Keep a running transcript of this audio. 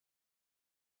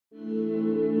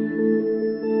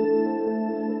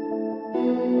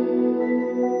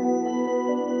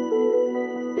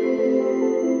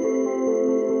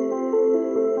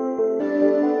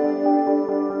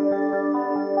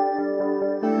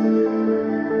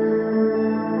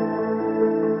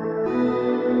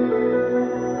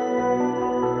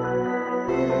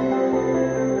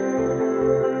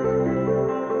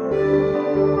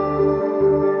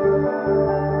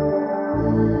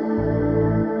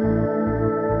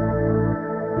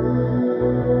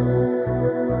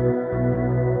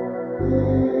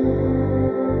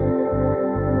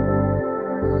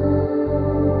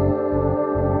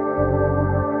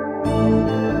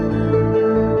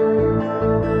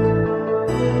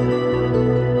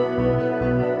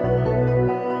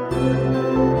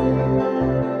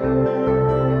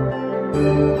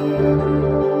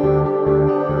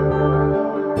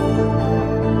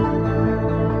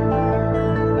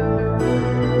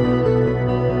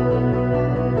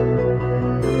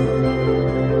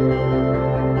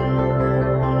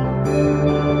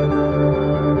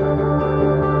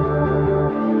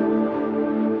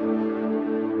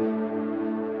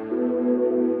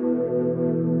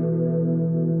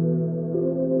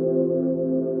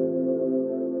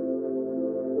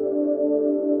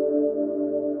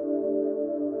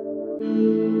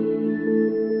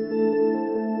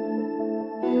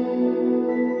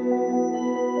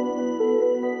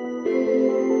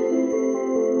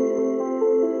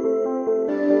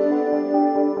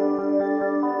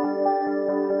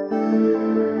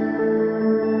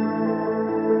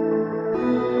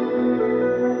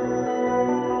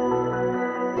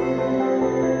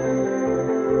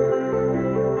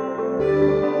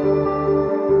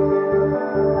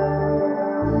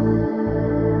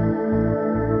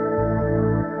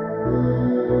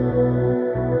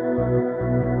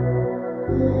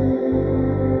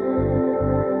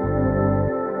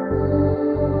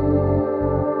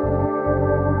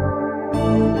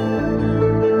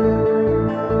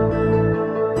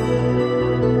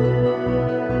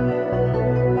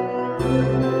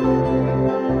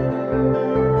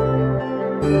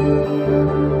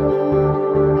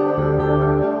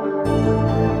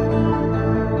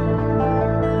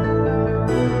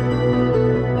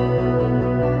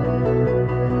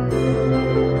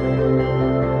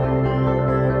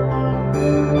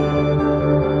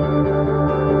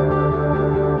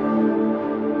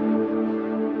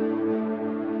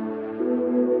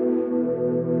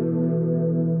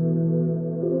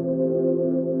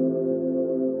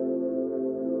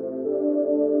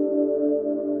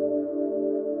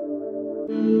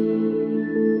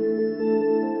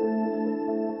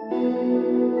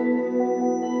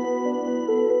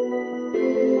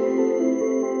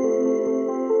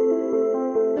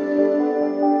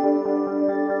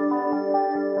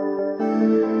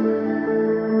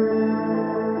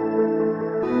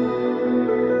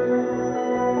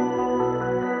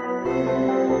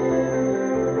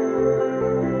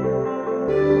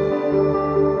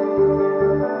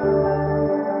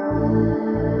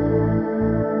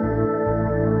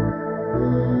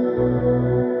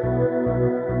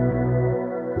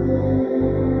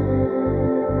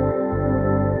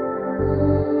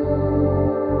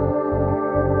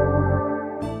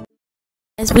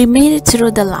As we made it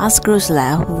through the last cruise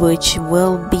lab, which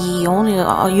will be only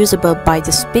usable by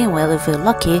the spin wheel if we're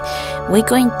lucky, we're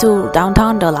going to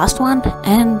downtown, the last one,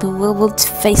 and we will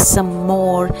face some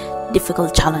more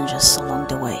difficult challenges along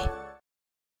the way.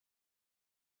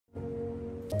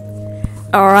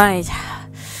 Alright,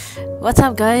 what's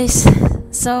up guys?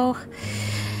 So,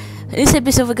 in this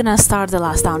episode we're gonna start the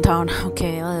last downtown.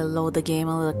 Okay, I'll load the game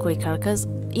a little quicker, cause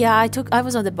yeah, I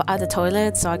was at the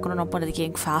toilet, so I couldn't open the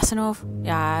game fast enough.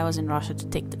 Yeah, I was in rush to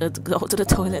go to the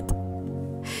toilet.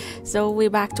 So we're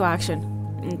back to action.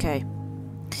 Okay,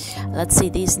 let's see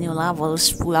these new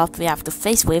levels what we have to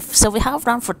face with. So we have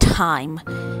run for time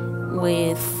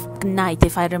with night,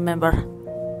 if I remember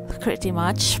pretty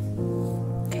much.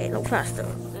 Okay, a little faster.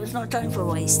 There's no time for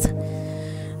waste.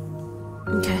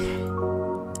 Okay.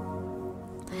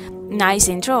 Nice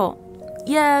intro.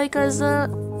 Yeah, because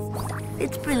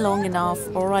it's been long enough.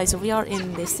 Alright, so we are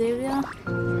in this area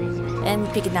and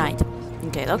pick night.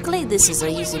 Okay, luckily this is an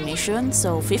easy mission,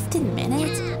 so 15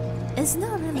 minutes is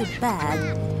not really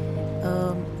bad.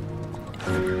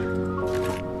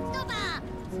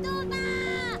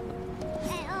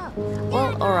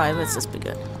 Well, alright, let's just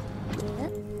begin.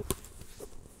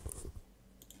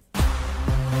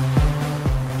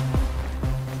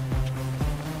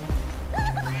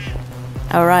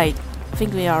 Alright, I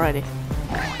think we are ready.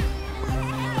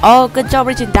 Oh, good job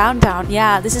reaching downtown.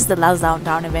 Yeah, this is the last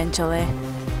downtown eventually.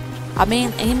 I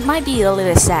mean, it might be a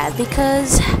little sad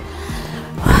because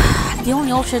the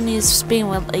only option is spin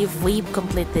wheel if we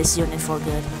complete this unit for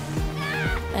good.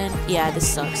 And yeah, this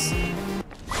sucks.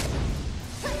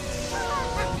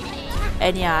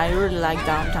 And yeah, I really like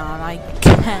downtown. I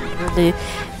can't really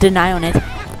deny on it.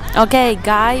 Okay,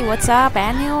 Guy, what's up?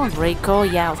 Annual, Rico,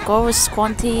 yeah, of course,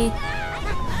 Quanti.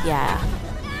 Yeah.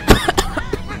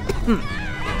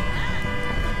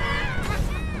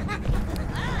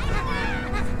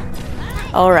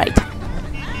 Alright.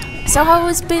 So how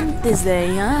has been this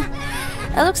day, huh?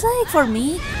 It looks like for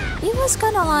me, it was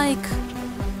kinda like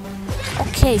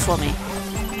okay for me.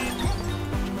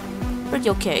 Pretty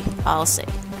okay, I'll say.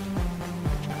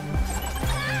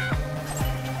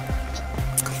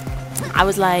 I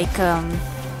was like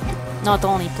not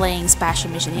only playing special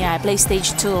mission, yeah, I played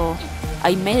stage 2.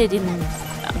 I made it in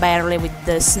barely with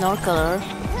the snorkeler.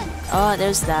 Oh,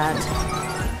 there's that.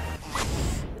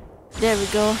 There we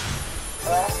go.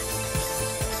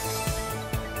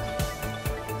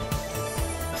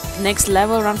 Next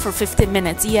level, run for 15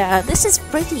 minutes. Yeah, this is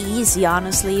pretty easy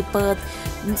honestly, but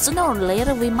sooner or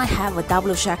later we might have a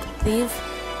double objective,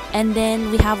 and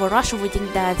then we have a rush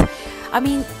waiting that. I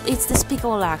mean, it's the speak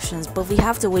all actions, but we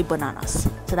have to wait bananas.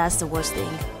 So that's the worst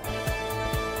thing.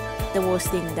 The worst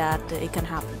thing that it can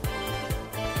happen.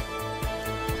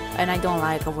 And I don't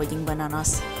like avoiding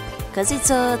bananas because it's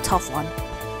a tough one.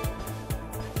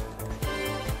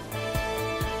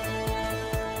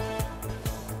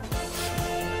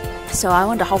 So I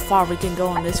wonder how far we can go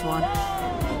on this one.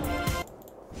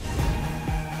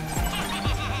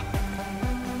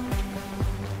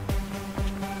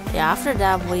 Yeah, after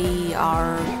that we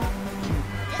are...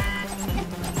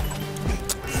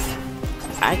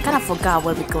 I kind of forgot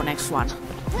where we go next one.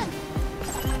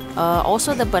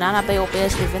 Also the Banana Bay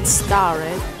OPS event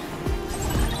started.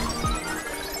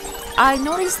 I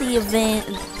noticed the event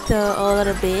a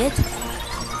little bit.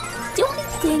 The only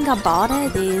thing about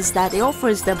it is that it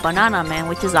offers the Banana Man,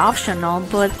 which is optional,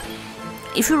 but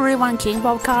if you really want King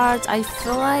Bob cards, I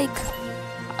feel like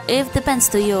it depends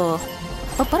to you.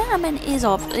 But Banana Man is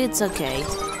off, it's okay.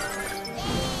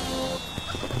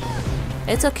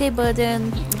 It's okay, but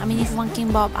then I mean, if one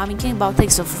King Bob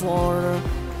takes a 4.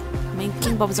 I mean,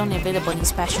 King Bob is only available in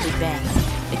special event.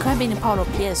 It could have been in part of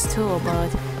PS2, but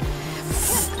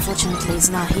fortunately it's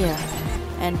not here.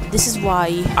 And this is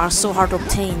why are so hard to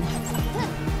obtain.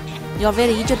 You are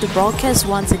very eager to broadcast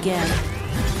once again.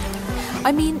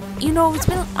 I mean, you know,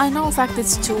 I know in fact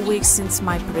it's 2 weeks since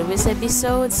my previous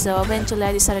episode, so eventually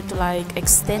I decided to like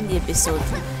extend the episode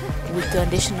with the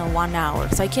additional 1 hour,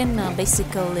 so I can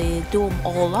basically do a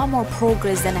lot more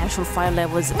progress than actual 5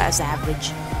 levels as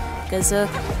average. Because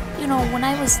you know, when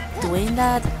I was doing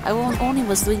that, I only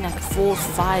was doing like 4 or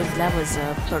 5 levels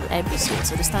per episode,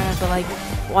 so this time I felt like,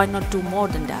 why not do more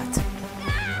than that?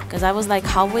 Because I was like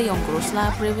halfway on Gross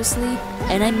Lab previously,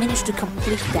 and I managed to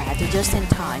complete that just in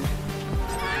time.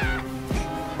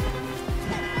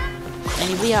 And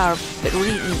if we are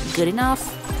really good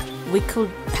enough, we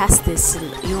could pass this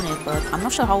unit, but I'm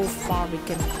not sure how far we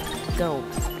can go.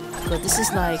 But this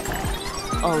is like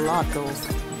a lot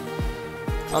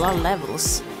of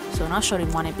levels, so I'm not sure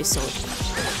in one episode.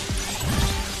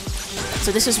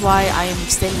 So this is why I am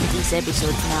extending these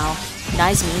episodes now.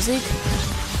 Nice music.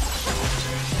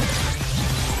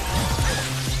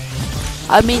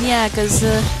 I mean, yeah, because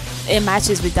it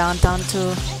matches with Downtown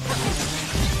too.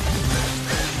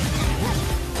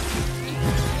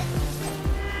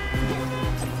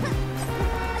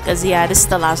 Because yeah, this is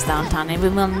the last Downtown and we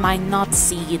might not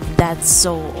see it that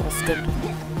so often.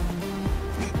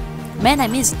 Man, I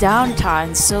miss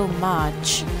Downtown so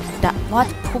much. That what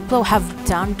people have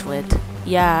done to it.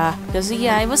 Yeah, because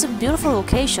yeah, it was a beautiful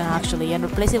location actually, and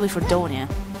replaced it with Fredonia.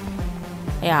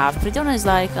 Yeah, Fredonia is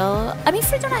like, I mean,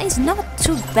 Fredonia is not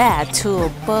too bad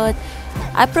too, but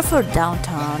I prefer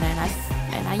Downtown,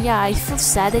 and yeah, I feel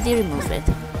sad that they removed it.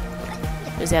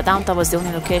 Because yeah, Downtown was the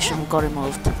only location that got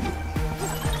removed.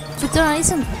 Fredonia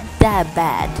isn't that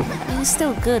bad. I mean, it's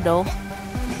still good though.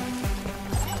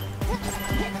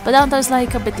 But Downtown is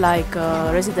like a bit like a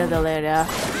residential area,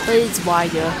 but it's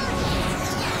wider.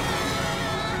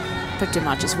 Pretty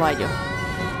much, it's wider.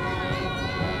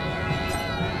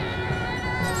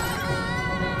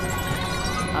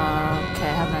 Okay,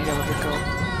 I have no idea where to go.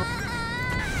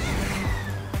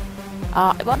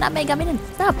 I want that Mega Minion.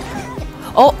 Stop!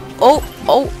 Oh!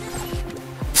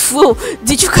 Whoa!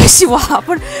 Did you guys see what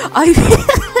happened?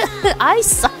 I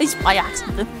sized by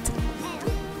accident.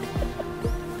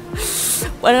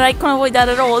 Well, I couldn't avoid that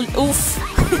at all. Oof!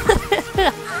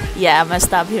 Yeah, I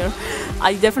messed up here.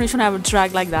 I definitely shouldn't have a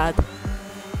drag like that.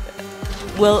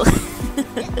 Well,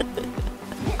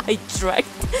 I dragged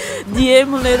the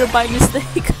emulator by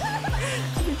mistake.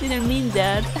 I didn't mean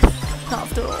that,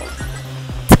 after all.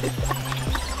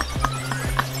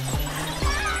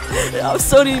 I'm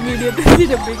sorry, Minion. I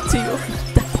didn't bring to you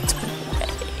that way.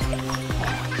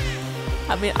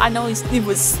 I mean, I know it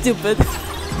was stupid.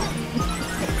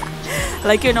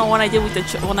 Like, you know, when I did with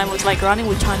when I was like running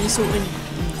with Chinese suit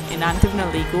in Antivna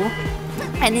Lego,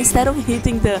 and instead of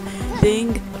hitting the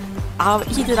thing, I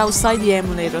hit it outside the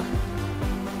emulator.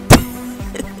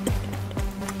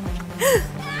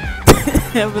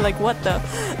 I'll be like, what the?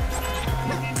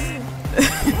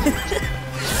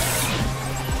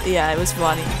 Yeah, it was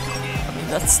funny. I mean,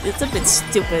 it's a bit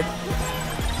stupid.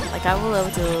 Like, I will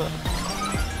have to.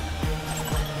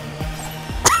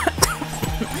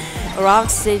 Around the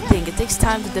same thing, it takes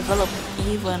time to develop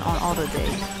even on other day.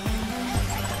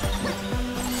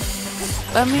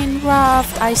 I mean,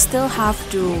 Raft, I still have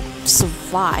to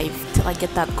survive till I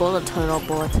get that golden turtle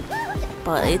board,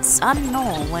 but it's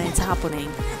unknown when it's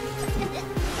happening.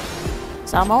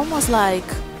 So I'm almost like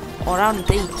around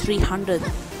day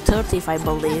 330 if I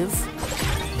believe.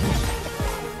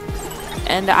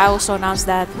 And I also announced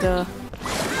that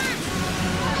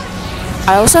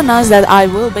I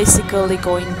will basically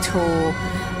going to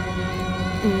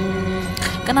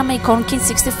gonna make Conkin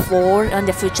 64 in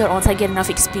the future once I get enough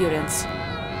experience.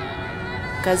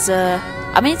 Cause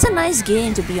I mean, it's a nice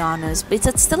game to be honest, but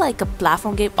it's still like a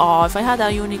platform game. Oh, if I had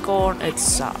a unicorn, that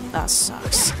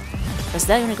sucks. Cause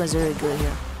that unicorn is really good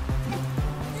here.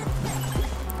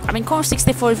 I mean, Core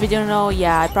 64, if you didn't know,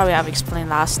 yeah, I probably have explained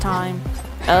last time.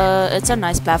 It's a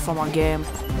nice platformer game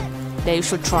that you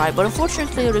should try, but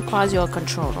unfortunately it requires your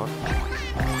controller.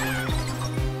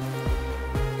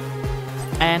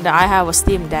 And I have a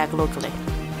Steam Deck locally.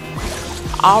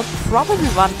 I'll probably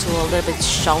want to a little bit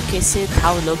showcase it,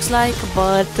 how it looks like,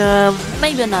 but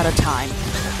maybe another time.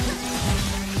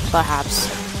 Perhaps.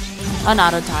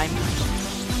 Another time.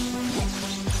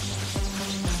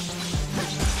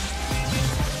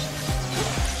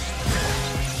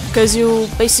 Because you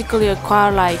basically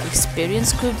acquire like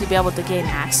experience cube to be able to gain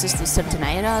access to certain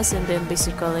areas, and then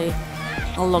basically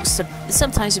unlock.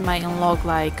 Sometimes you might unlock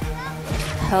like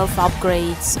health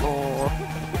upgrades or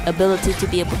ability to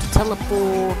be able to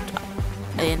teleport,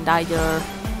 and either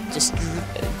just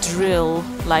drill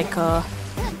like a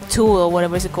tool or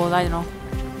whatever it's called. I don't know,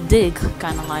 dig,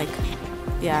 kind of like.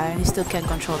 Yeah, you still can't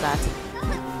control that.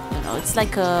 You know, it's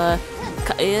like a.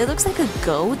 It looks like a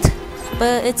goat,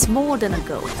 but it's more than a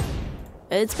goat.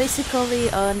 It's basically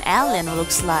an alien.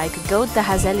 Looks like a goat that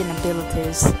has alien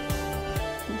abilities,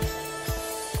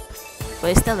 but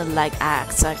it still like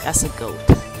acts like as a goat,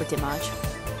 pretty much.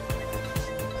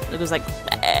 It goes like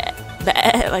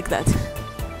like that,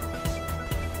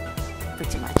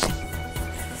 pretty much.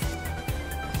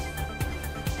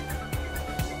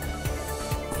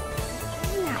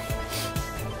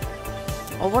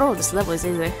 Overall, this level is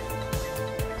easy.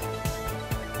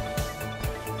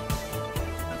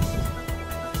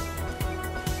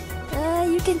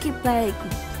 You can keep like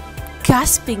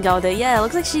gasping out there. Yeah, it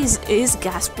looks like she is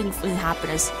gasping in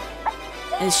happiness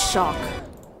and shock.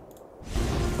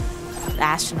 The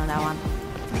astronaut, that one.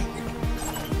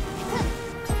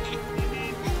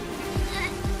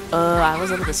 I was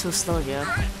a little bit so slow here.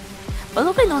 But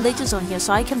look, I know danger zone here,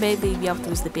 so I can maybe be able to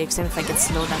use the PXM if I get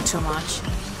slowed down too much.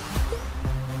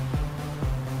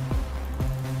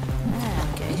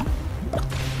 Okay.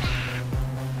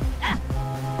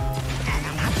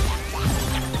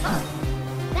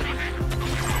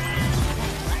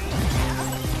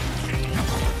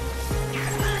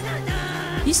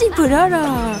 You see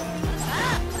banana!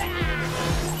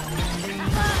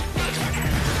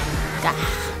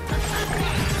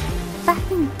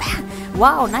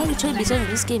 Wow, 93% of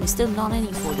this game is still not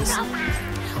ending for this.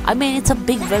 I mean, it's a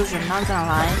big version, not gonna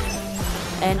lie.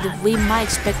 And we might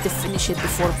expect to finish it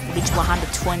before we reach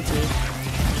 120.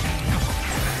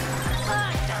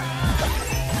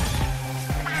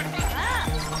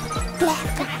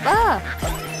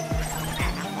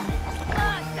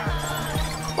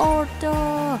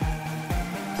 Order!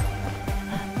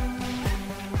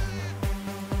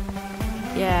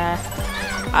 Yeah.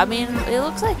 I mean, it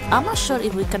looks like I'm not sure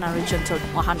if we can reach until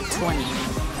 120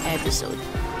 episode.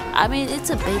 I mean, it's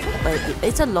a big,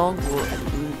 it's a long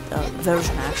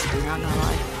version actually, not gonna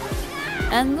lie.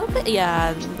 And look at,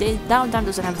 yeah, Downtown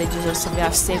doesn't have danger zones, so we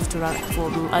are safe to run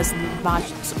for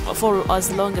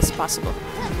as long as possible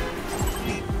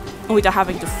without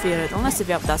having to fear it, unless if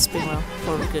you have that spin wheel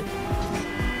for good.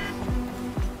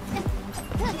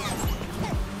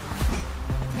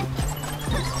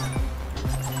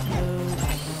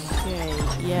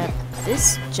 Yeah,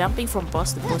 this jumping from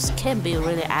boss to boss can be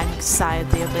really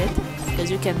anxiety a bit,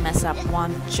 because you can mess up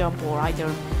one jump or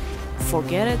either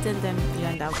forget it and then you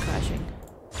end up crashing.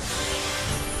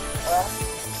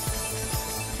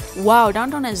 Wow,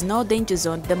 Downtown has no danger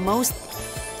zone. The most,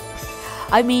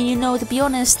 I mean, you know, to be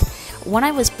honest, when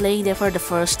I was playing there for the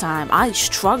first time, I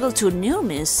struggled to near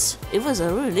miss. It was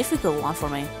a really difficult one for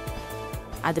me.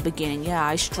 At the beginning, yeah,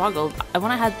 I struggled.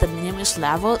 When I had the near miss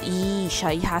level, eesh,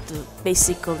 I had to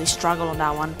basically struggle on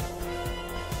that one.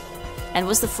 And it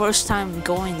was the first time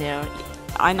going there.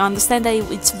 I understand that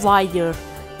it's wider,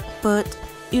 but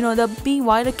you know, the being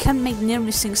wider can make near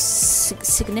missing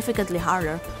significantly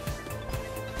harder.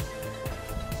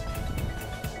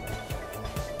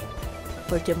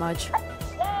 Pretty much.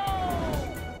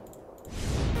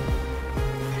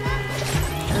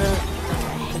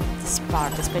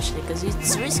 Part, especially because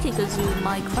it's risky, because you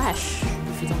might crash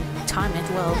if you don't time it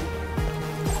well.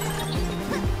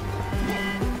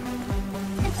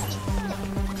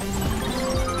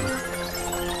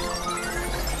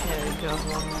 There we go.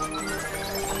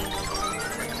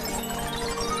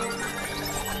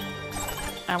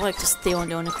 I would like to stay on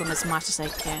the unicorn as much as I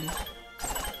can.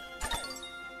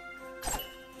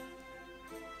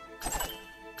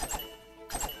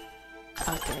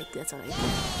 Okay, that's alright.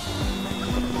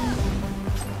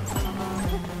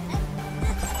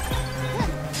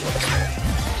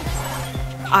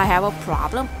 I have a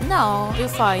problem? No, you're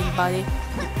fine, buddy.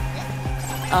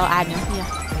 I know,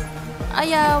 yeah.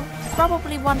 Yeah,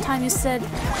 probably one time you said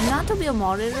not to be a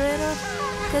moderator,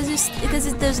 because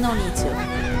there's no need to.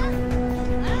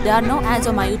 There are no ads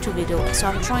on my YouTube video, so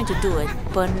I'm trying to do it,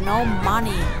 but no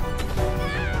money.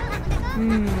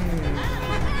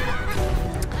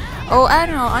 Oh, I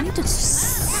don't know, I need to...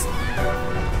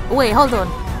 Wait, hold on.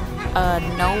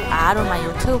 No ad on my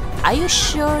YouTube. Are you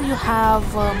sure you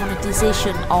have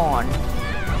monetization on?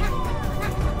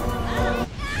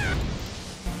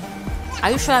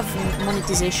 Are you sure I have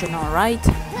monetization on, right?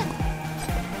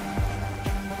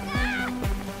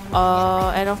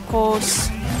 And of course,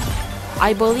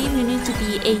 I believe you need to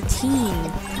be 18.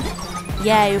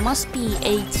 Yeah, you must be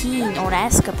 18 or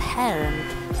ask a parent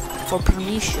for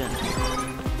permission.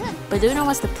 But do you know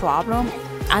what's the problem?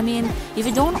 I mean, if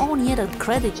you don't own yet a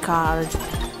credit card,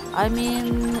 I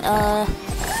mean,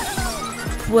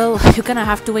 well, you're gonna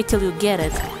have to wait till you get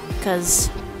it, cause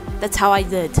that's how I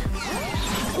did.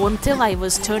 Until I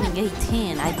was turning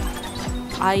 18,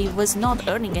 I was not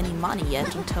earning any money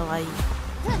yet until I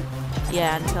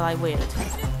waited.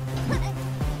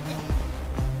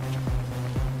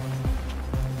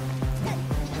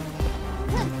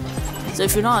 So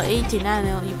if you're not 18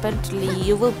 and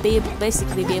you will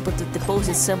basically be able to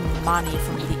deposit some money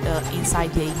from the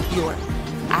inside your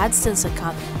AdSense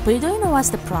account. But you don't know what's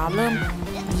the problem?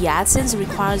 The AdSense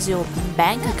requires your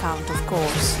bank account, of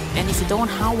course, and if you don't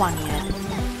have one yet,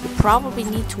 you probably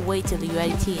need to wait till you're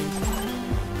 18.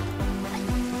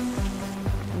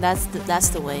 That's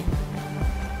the way.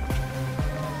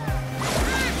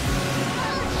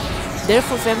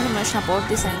 Therefore, if everyone mention about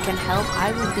this and can help,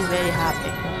 I will be very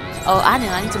happy. Oh, Anil,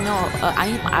 I need to know.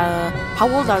 How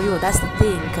old are you? That's the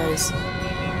thing, because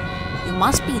you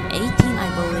must be 18, I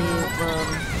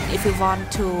believe, if you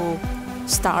want to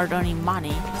start earning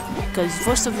money. Because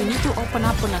first of all, you need to open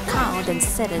up an account and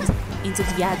set it into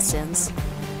the AdSense,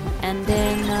 and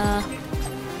then,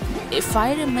 if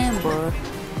I remember,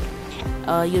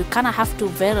 you kind of have to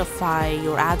verify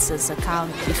your AdSense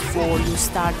account before you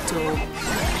start to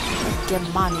get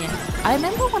money. I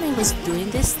remember when I was doing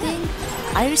this thing,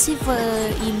 I received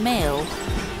an email.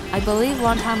 I believe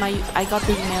one time I got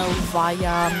the email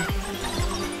via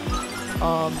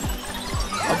a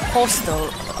postal,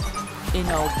 you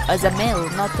know, as a mail,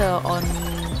 not on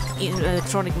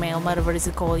electronic mail, whatever is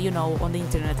it called, you know, on the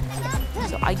internet.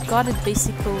 So I got it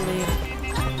basically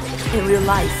in real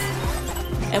life.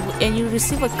 And you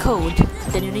receive a code,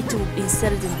 then you need to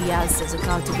insert it in the AdSense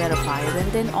account to verify it,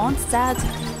 and then on that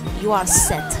you are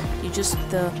set. You just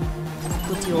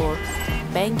put your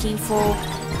bank info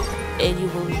and you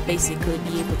will basically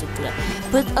be able to do that.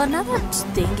 But another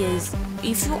thing is,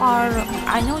 if you are,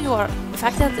 I know you are, the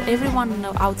fact that everyone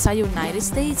outside the United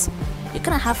States, you're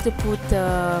gonna have to put,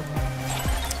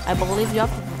 I believe you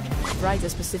have to write a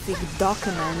specific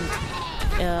document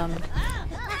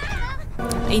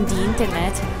in the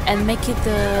internet and make it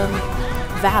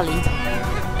valid,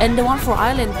 and the one for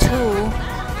Ireland too,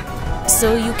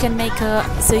 so you can make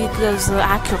so it goes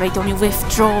accurate on your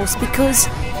withdrawals, because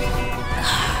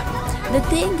the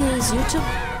thing is YouTube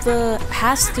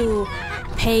has to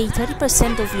pay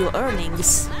 30% of your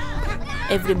earnings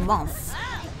every month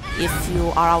if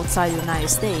you are outside the United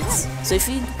States. So if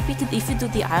you do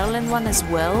the Ireland one as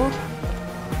well,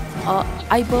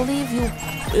 I believe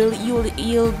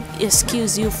you'll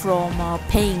excuse you from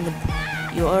paying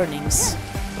your earnings.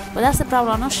 But that's the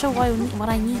problem. I'm not sure what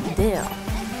I need there.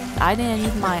 I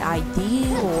need my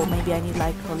ID, or maybe I need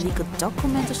like a legal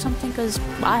document or something, because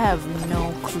I have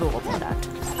no clue about that.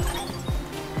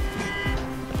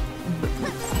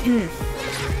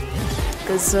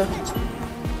 Because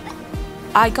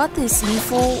I got this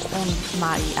info on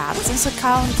my AdSense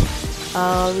account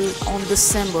on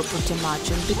December pretty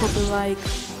much, and people be like,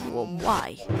 well,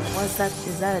 why? What's that?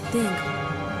 Is that a thing?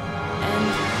 And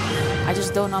I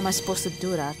just don't know how am I supposed to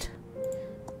do that.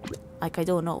 Like, I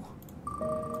don't know.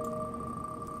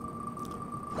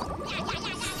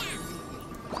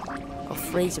 A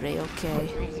phrase array, okay.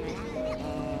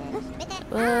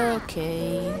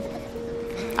 Okay.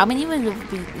 I mean, even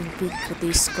with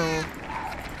this go,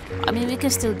 I mean, we can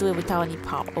still do it without any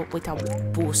pop or without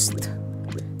boost.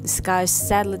 This guy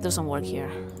sadly doesn't work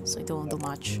here, so I don't do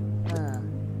much.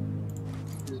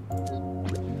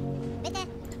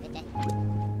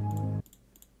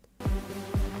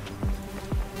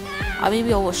 I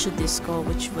maybe overshoot this score,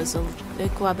 which was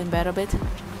it could have been better a bit.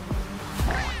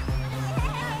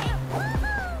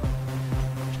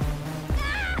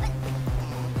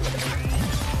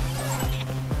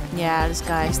 Yeah, this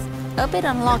guy's a bit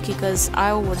unlucky because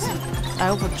I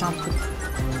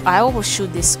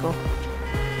overshoot this score.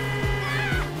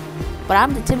 But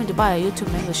I'm determined to buy a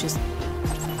YouTube membership.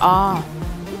 Ah.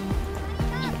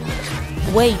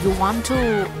 Wait, you want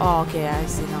to? Oh, okay, I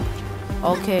see now.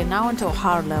 Okay, now into a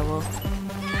hard level.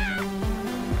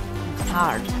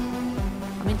 Hard.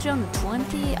 I mean,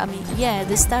 320. I mean, yeah,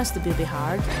 this starts to be a bit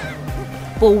hard.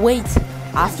 But wait,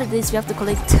 after this, we have to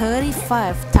collect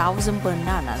 35,000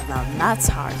 bananas. Now that's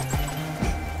hard.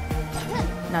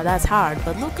 Now that's hard.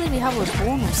 But luckily, we have a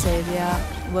bonus area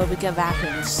where we get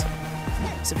vacuums,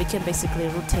 so we can basically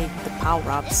rotate the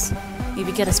power-ups. If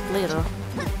we get a splitter.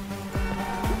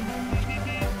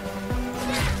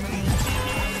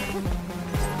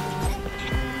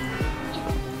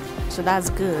 So that's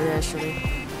good, actually.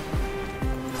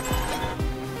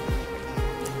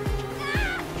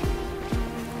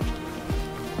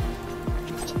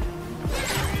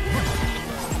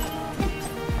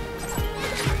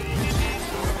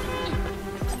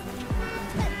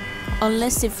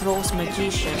 Unless it throws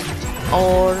magician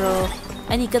or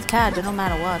any good character, no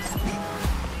matter what.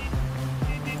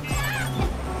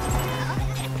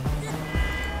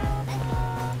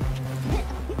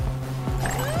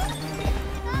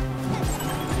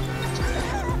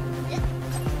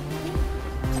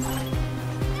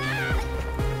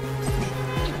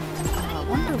 I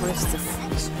wonder where's the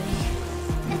freeze ray.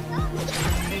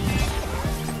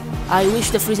 I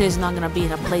wish the freeze ray is not gonna be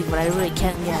in a place, but I really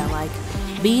can't get like.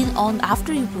 Being on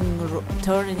after you can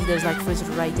turn and there's like freeze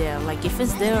right there. Like if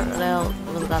it's there, well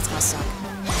that's gonna suck.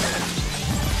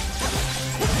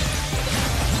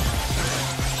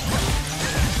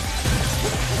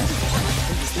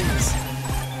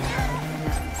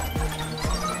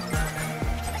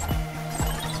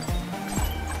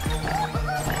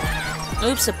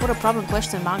 Oops, I put a problem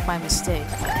question mark by mistake.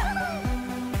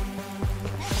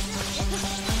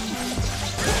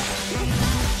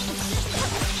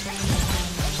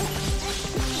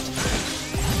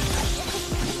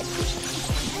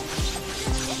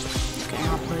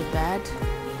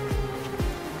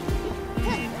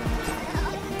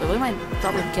 But we might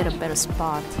probably get a better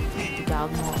spot to get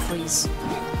out more freeze.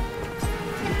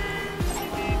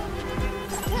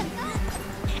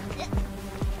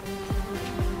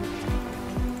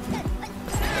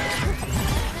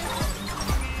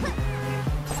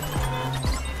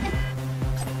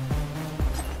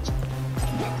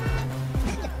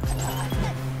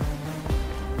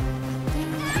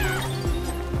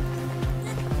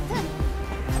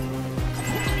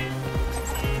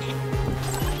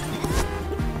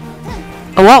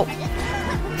 Oh, wow!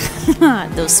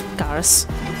 Those scars.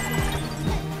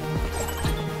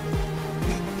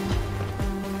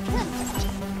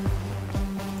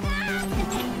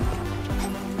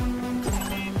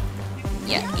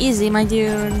 Yeah, easy, my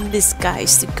dear. This guy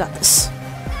still got this.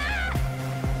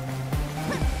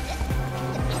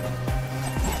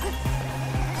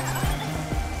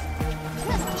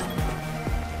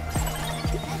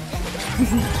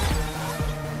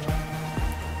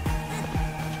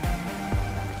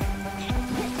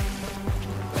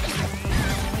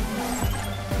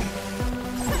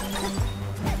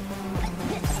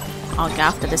 Okay,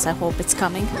 after this, I hope it's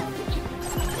coming.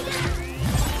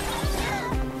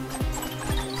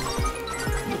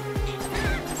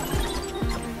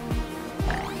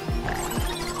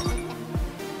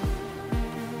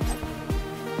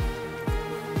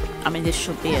 I mean, this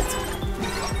should be it.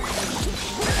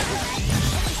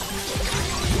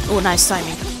 Oh, nice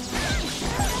timing.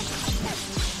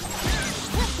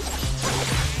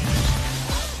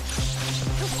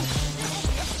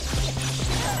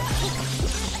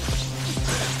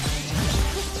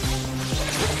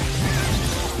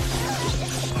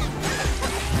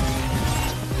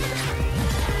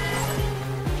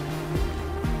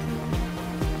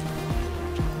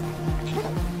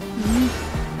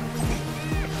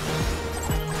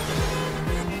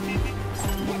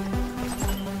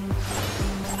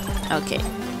 Okay,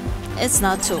 it's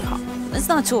not too hard. It's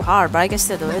not too hard, but I can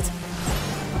still do it.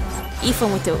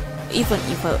 Even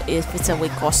if it's a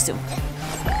weak costume.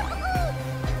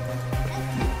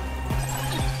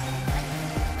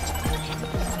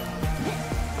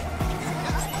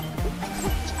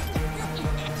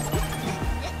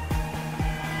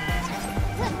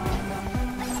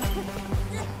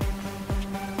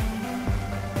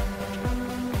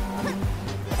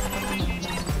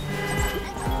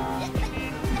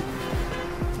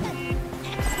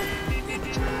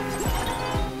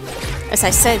 As I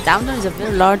said, downtown is a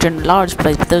very large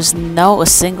place, but there's no a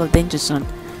single danger zone.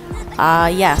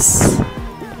 Yes.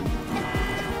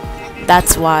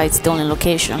 That's why it's the only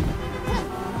location.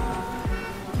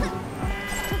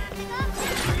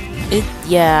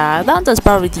 Yeah, downtown's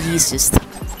probably the easiest,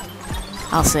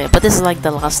 I'll say, but this is like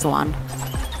the last one.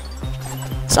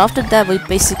 So after that, we're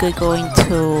basically going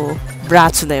to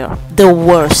Brat's Lair, the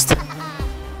worst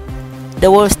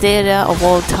area of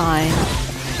all time.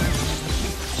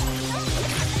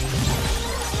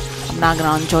 Not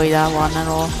gonna enjoy that one at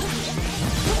all.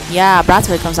 Yeah, Brat's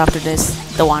Lair comes after this,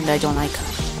 the one that I don't like.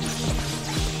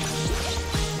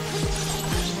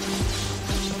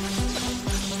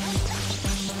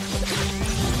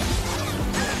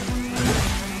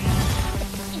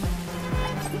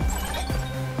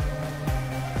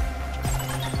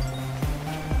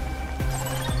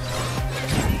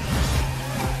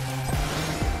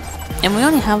 And we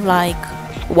only have like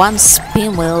one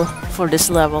spin wheel for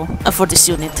this level, for this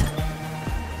unit,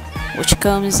 which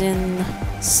comes in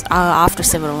after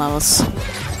several levels.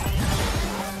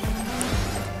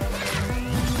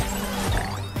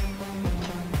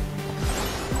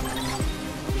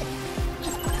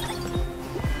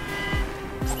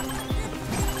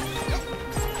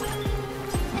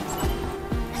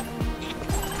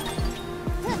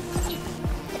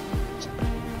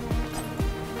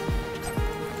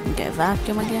 Okay,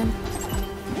 vacuum again.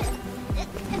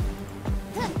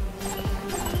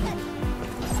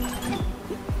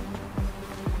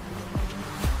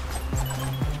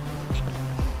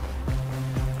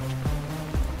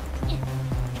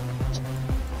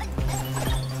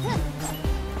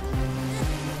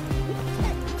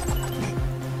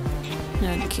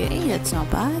 Okay, that's not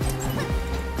bad.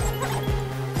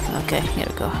 Okay, here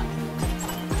we go.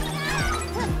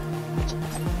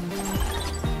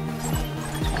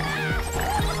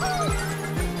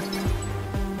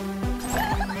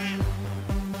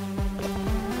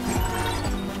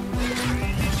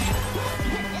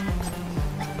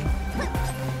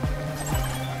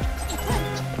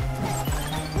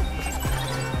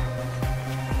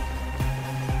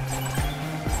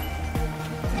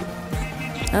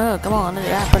 Oh, come on, let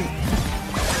it happen.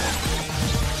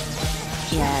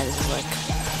 Yeah, this is like...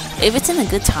 If it's in a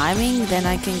good timing, then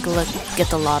I can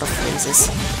get a lot of phrases.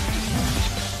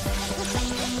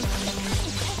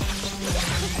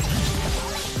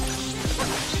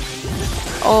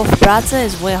 Oh, Bratza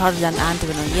is way harder than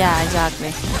Antivenom. Yeah,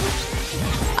 exactly.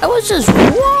 I was just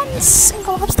one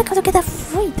single obstacle to get a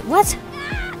free... What?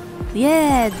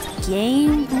 Yeah,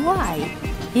 game? Why?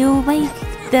 You make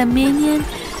the minion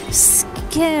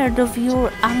scared of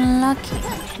your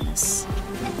unluckiness.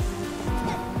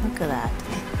 Look at that.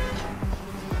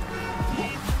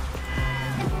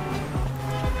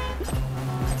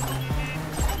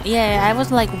 Yeah, I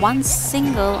was like one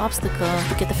single obstacle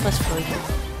to get the first fruit.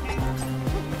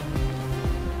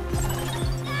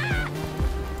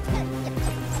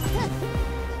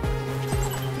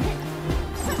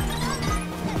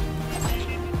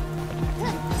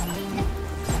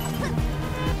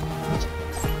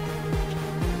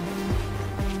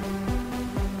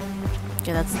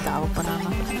 Okay, that's the double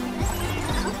banana.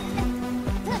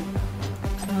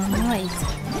 Alright.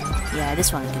 Yeah,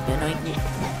 this one can be annoying.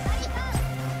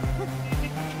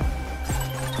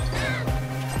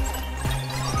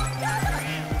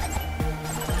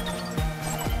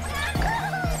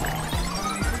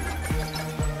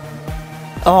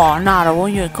 Oh, not a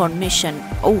one-unicorn mission.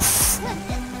 Oof.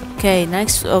 Okay,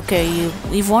 next. Okay,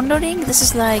 you're wondering? This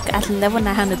is like at level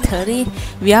 930.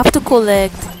 We have to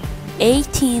collect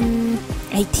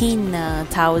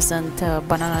 18,000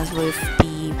 bananas with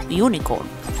the unicorn.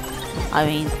 I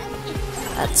mean,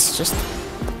 that's just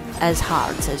as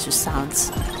hard as it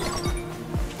sounds.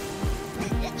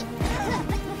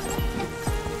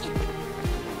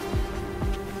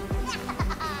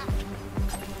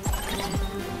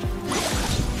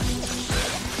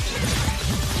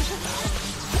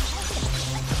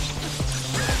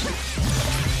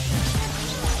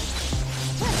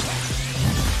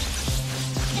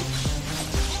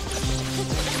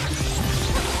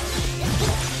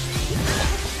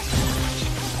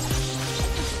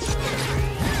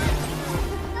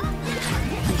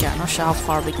 Yeah, not sure how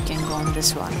far we can go on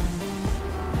this one.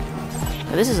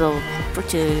 But this is a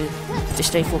pretty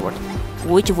straightforward.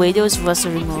 Which videos was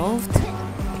removed?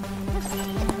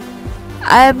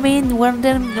 I mean, when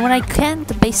I can't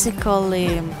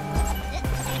basically.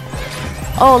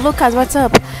 Oh, Lucas, what's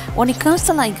up? When it comes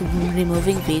to like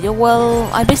removing video, well,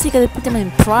 I basically put them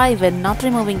in private, not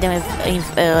removing them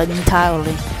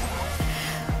entirely.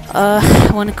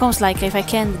 When it comes like if I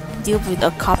can't deal with a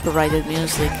copyrighted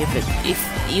music, if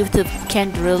YouTube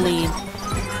can't really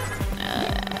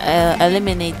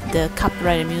eliminate the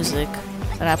copyrighted music,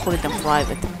 then I put it in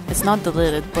private. It's not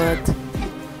deleted, but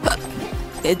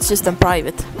it's just in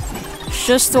private,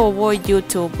 just to avoid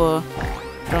YouTube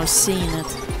from seeing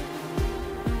it.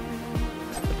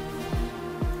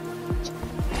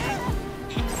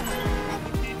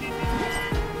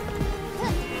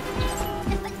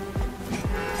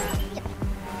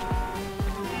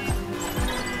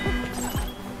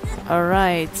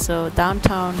 Alright, so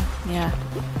downtown, yeah,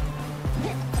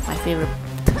 my favorite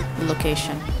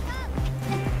location.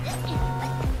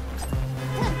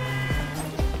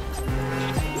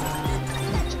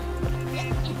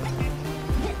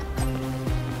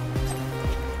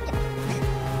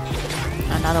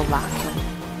 Another vacuum.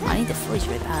 I need the fridge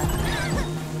with that.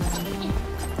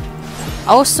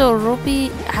 Also,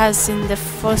 Ruby has in the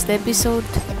first episode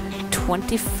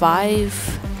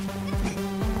 25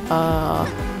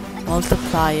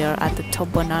 multiplier at the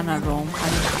top banana room. I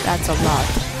mean, that's a lot.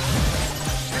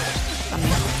 I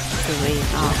mean, to read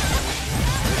now.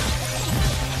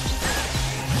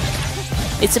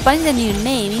 It's about the new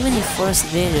name, even in first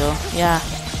video. Yeah.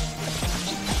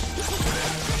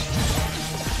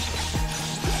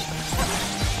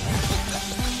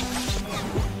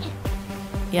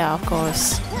 Yeah, of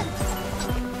course.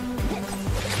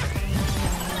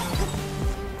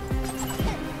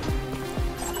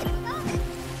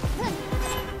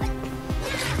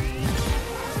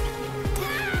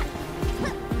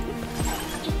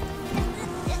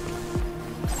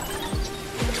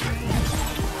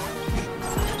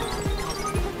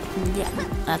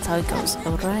 That's how it goes.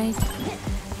 Alright.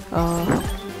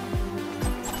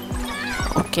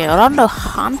 Okay, around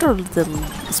 100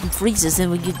 some freezes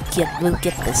and we'll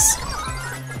get this.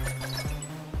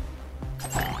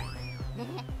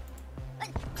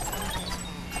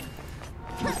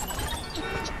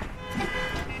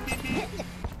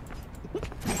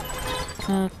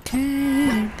 Okay,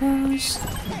 here it goes.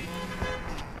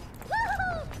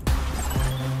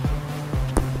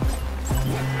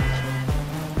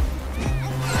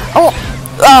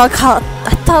 Oh God,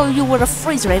 I thought you were a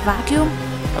freeze ray vacuum.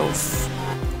 Oof.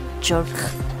 Jerk.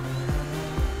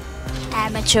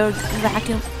 Amateur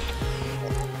vacuum.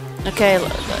 Okay,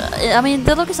 I mean,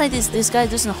 the look is like this guy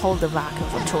doesn't hold the vacuum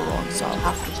for too long, so I'll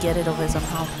have to get it over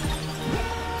somehow.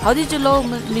 How did you know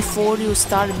before you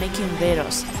started making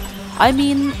videos? I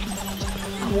mean,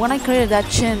 when I created that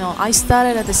channel, I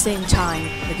started at the same time,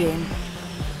 the game.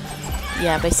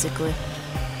 Yeah, basically.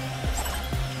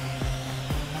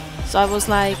 So I was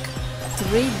like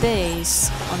 3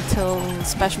 days until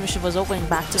Special Mission was opening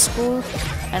back to school,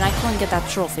 and I couldn't get that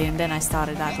trophy, and then I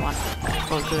started that one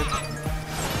for good.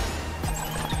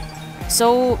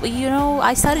 So, you know,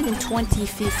 I started in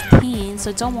 2015, so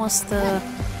it's almost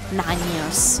 9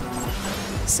 years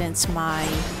since my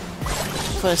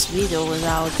first video was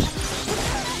out.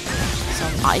 So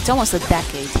it's almost a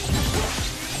decade.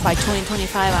 By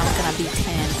 2025 I'm gonna be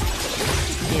 10.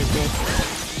 It'll be a decade.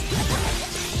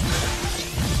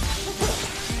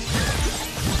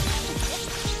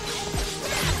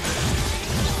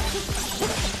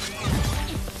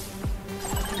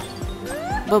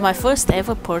 But my first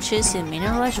ever purchase in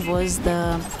Minion Rush was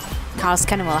the Carl's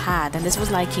Carnival hat, and this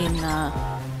was like in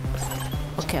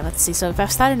okay, let's see, so if I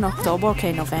started in October,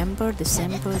 okay, November,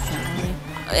 December, January,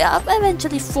 yeah,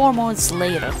 eventually 4 months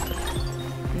later.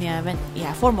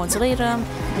 Yeah, 4 months later,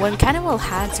 when Carnival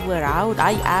hats were out,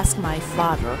 I asked my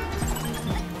father,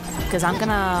 because I'm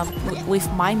gonna, with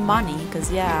my money,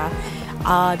 because yeah,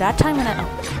 that time when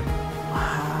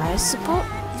I suppose,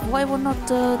 why would not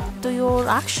do your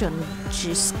action,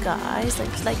 jeez guys,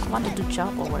 like wanted to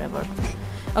jump or whatever.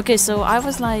 Okay, so I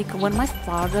was like, when my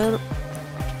father,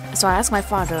 so I asked my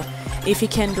father if he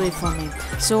can do it for me.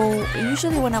 So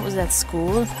usually when I was at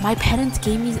school, my parents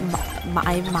gave me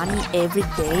my money every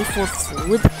day for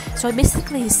food, so I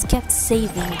basically kept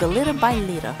saving little by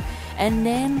little, and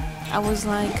then I was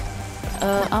like,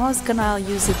 I was gonna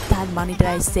use that money that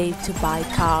I saved to buy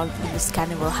Carl this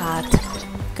carnival hat,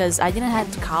 because I didn't have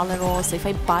Carl at all, so if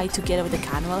I buy together with the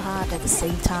carnival hat at the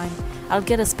same time, I'll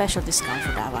get a special discount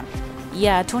for that one.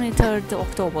 Yeah, 23rd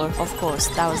October, of course,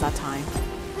 that was that time.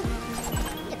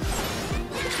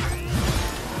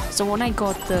 So when I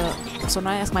got the, so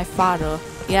now I asked my father,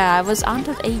 yeah, I was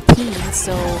under 18,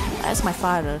 so I asked my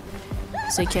father,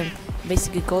 so he can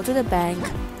basically go to the bank,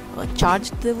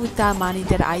 charge with that money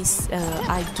that I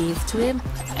gave to him,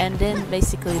 and then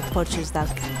basically purchase that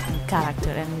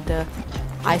character, and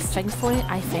I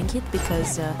thank it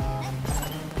because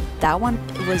that one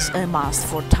was a must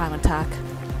for time attack.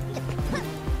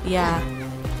 Yeah.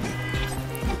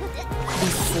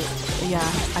 Before,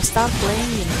 yeah, I started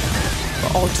playing in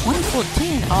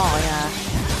 2014. Oh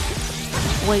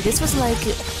yeah. Wait, this was like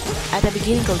at the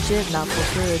beginning of Jeddah for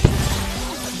good.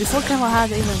 Before Camel had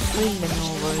even free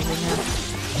menu version.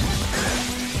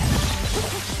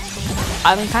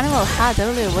 I mean, Carnival had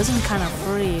earlier wasn't kind of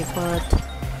free, but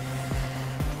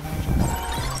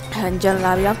in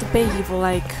Jeddah you have to pay for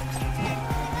like,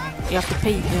 you have to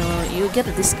pay, you get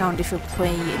a discount if you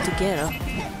play together.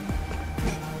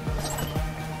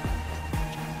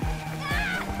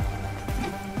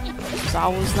 So I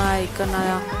was like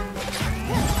gonna,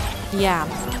 yeah,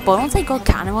 but once I got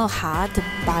Carnival hat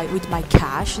with my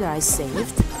cash that I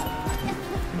saved,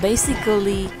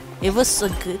 basically it was a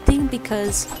good thing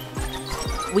because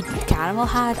with Carnival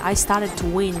hat I started to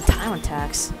win time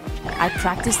attacks. I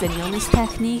practiced the Neonis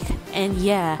technique, and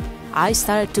yeah, I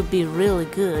started to be really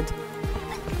good.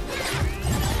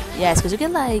 Yes, because you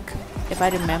get like, if I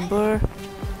remember,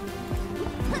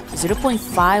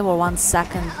 0.5 or 1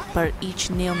 second per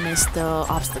each Neo missed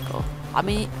obstacle. I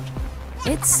mean,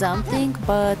 it's something,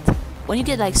 but when you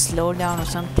get like slowed down or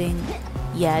something,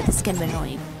 yeah, this can be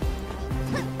annoying.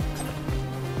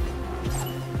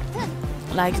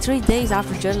 Like 3 days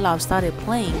after Jelly Love started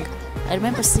playing, I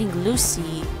remember seeing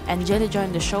Lucy and Jelly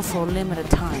join the show for a limited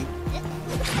time.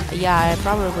 Yeah, I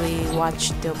probably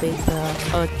watched a bit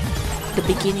the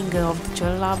beginning of the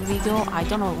Jelly Love video. I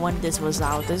don't know when this was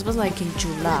out. This was like in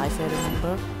July, if I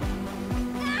remember.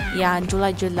 Yeah, in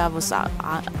July, Jelly Love was out.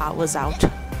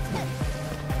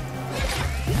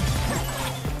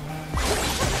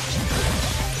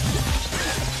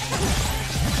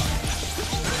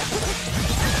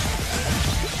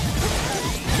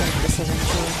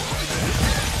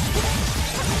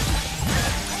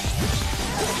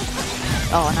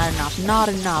 Oh, not enough, not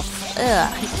enough.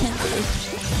 Ugh, he can't do it.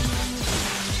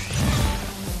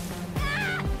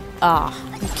 Ah,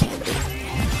 he can't do it.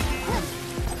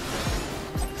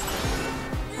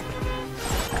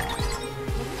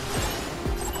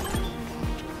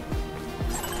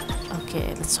 Okay,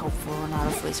 let's hope for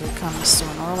another freezer coming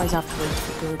soon, otherwise I have to wait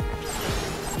for good.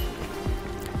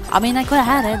 I mean, I could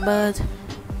have had it, but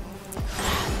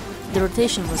the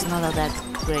rotation was not that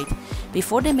great.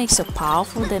 Before they make so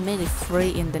powerful, they made it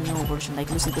free in the new version. Like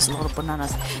Lucy does a lot of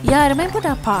bananas. Yeah, I remember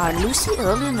that part. Lucy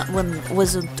earlier when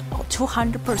was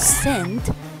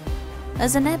 200%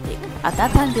 as an epic. At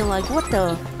that time, they're like, what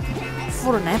the?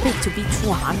 For an epic to be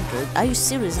 200? Are you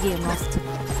serious, Game Loft?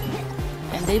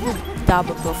 And they will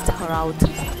double buffed her out.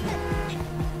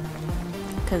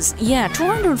 Cause yeah,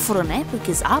 200 for an epic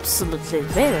is absolutely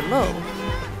very low.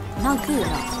 Not good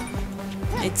enough.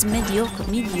 It's mediocre.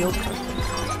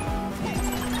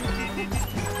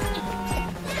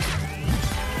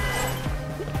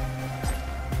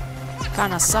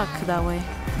 Kinda suck that way.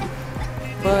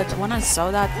 But when I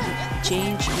saw that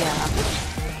change, yeah.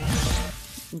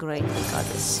 Great, we got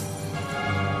this.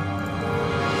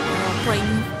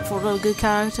 Praying for a good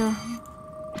character.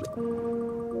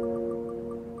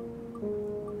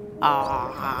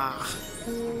 Ah.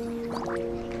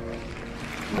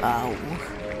 Oh.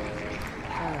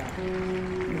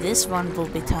 This one will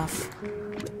be tough.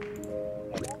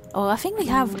 Oh, I think we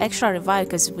have extra revive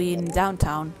because we're in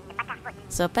downtown.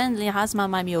 So apparently Hazma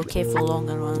might be okay for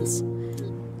longer ones.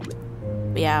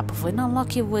 But yeah, but we're not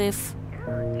lucky with...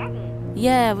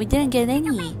 Yeah, we didn't get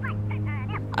any.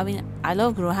 I mean, I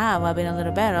love Gruham, I've been a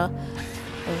little better.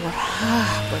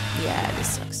 But yeah, this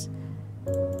sucks.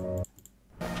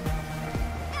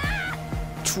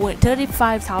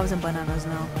 35,000 bananas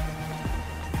now.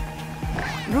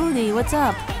 Rudy, what's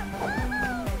up?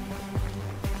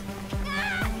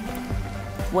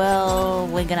 Well,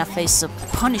 we're gonna face a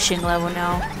punishing level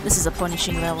now. This is a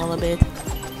punishing level a bit.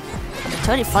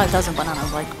 35,000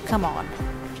 bananas, like, come on.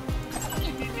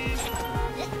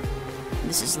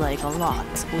 This is like a lot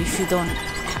if you don't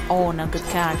own a good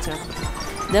character.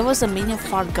 There was a Minion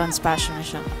fart gun special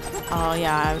mission. Oh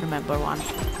yeah, I remember one.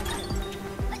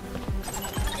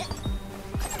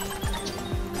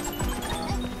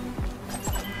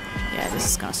 Yeah, this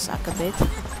is gonna suck a bit.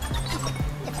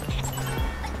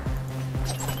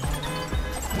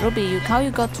 Ruby, how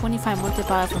you got 25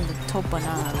 multiplier from the top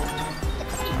banana?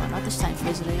 Oh, not this time,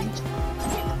 please, lady.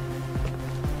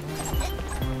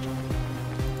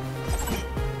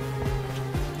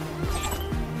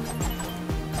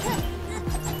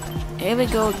 Here we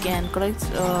go again, collect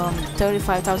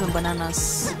 35,000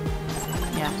 bananas.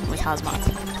 Yeah, with hazmat.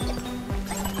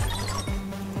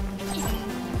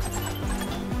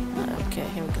 Okay,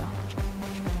 here we go.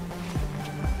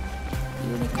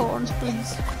 Unicorns,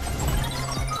 please.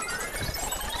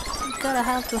 You gotta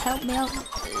have to help me out.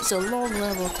 It's a long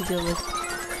level to deal with.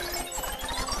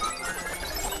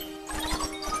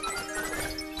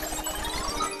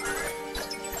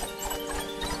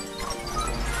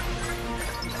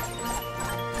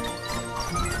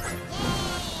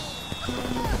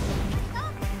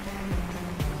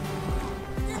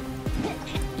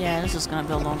 Yeah, this is gonna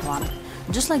be a long one.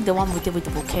 Just like the one we did with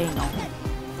the volcano.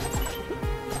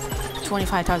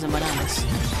 25,000 bananas.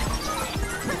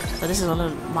 But this is a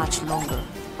little much longer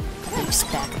than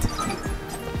expect.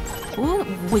 Ooh,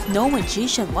 with no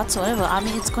magician whatsoever. I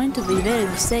mean, it's going to be very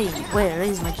insane. Where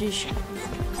is magician?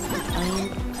 I mean,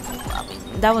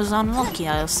 that was unlucky,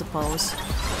 I suppose.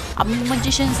 I mean,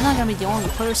 magician is not gonna be the only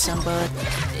person, but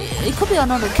it could be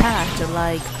another character,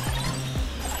 like,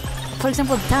 for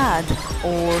example, Dad,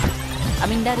 or I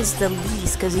mean, that is the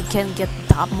least, because he can get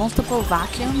multiple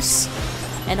vacuums.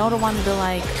 Another one will be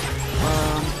like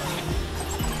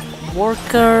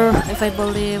Worker, if I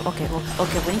believe. Okay, well,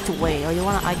 okay, we need to wait. Or you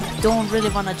wanna? I don't really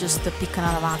wanna just pick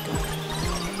another vacuum.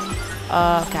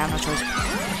 Okay, I have no choice.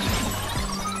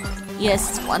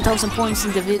 Yes, 1,000 points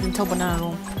in the top banana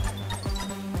room.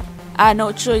 I had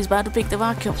no choice but I had to pick the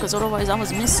vacuum, because otherwise I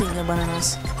was missing the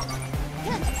bananas.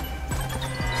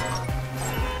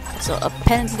 So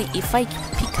apparently if I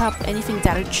pick up anything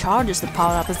that recharges the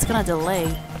power up, it's gonna delay.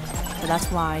 So that's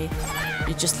why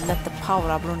you just let the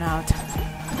power up run out.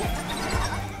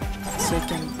 So you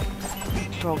can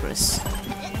progress.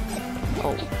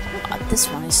 Oh, this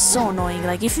one is so annoying.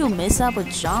 Like if you mess up a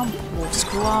jump or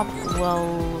screw up,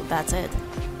 well, that's it.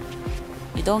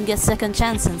 You don't get second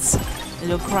chances.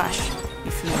 You'll crash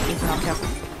if you're not careful.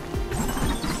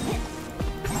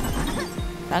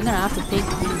 I'm gonna have to pick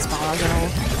these powers and all.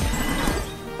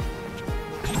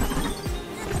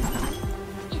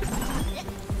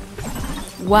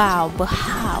 Wow, but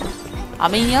how? I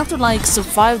mean, you have to like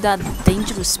survive that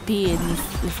dangerous speed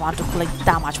if you want to collect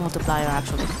that much multiplier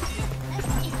actually.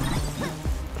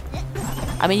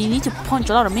 I mean, you need to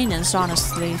punch a lot of minions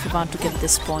honestly if you want to get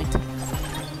this point.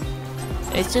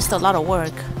 It's just a lot of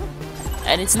work.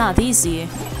 And it's not easy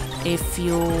if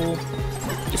you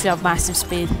have massive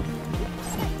speed. I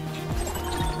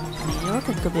mean, your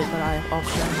rocket could be a good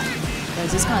option.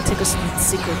 Because it's gonna take us to the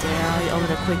secret area over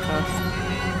the quicker.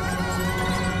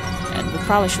 And we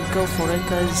probably should go for it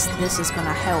because this is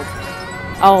gonna help.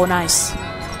 Oh, nice.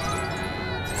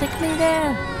 Take me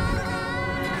there.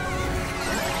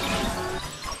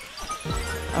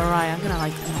 Alright, I'm gonna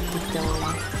like pick the other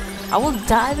one. I will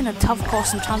dive in a tough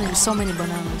custom challenge with so many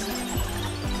bananas.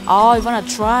 Oh, you wanna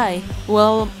try?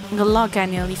 Well, good luck,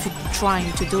 Daniel, if you're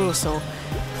trying to do so.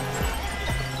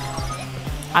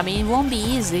 I mean, it won't be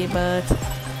easy, but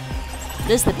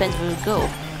this depends where you go.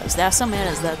 Because there are some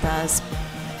areas that has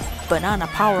banana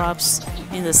power-ups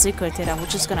in the secret area,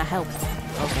 which is gonna help.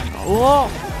 Okay. Whoa!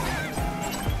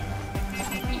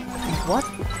 What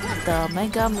the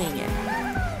mega minion?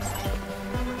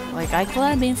 Like, I could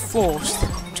have been forced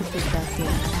to pick that thing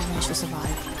and I managed to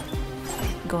survive.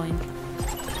 Going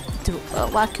to a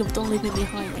vacuum, don't leave me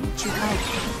behind, I need you help.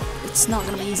 It's not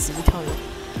gonna be easy, we tell you.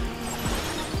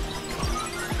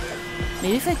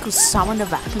 Maybe if I could summon the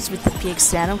vacuums with the PX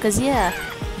serum, because yeah,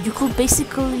 you could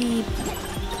basically,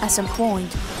 at some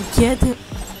point, get,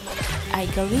 I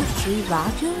believe, 3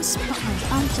 vacuums?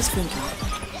 I'm just thinking.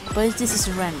 But this is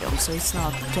random, so it's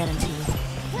not guaranteed.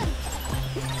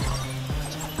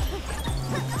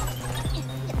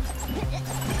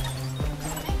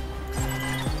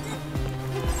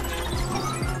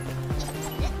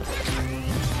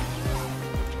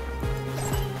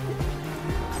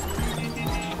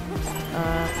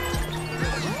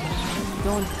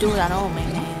 Don't do that on me,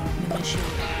 man.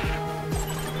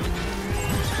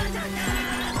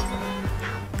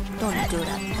 Don't do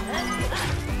that.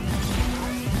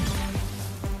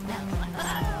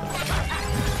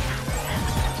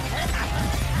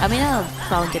 I mean, I'll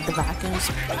probably get the vacuums.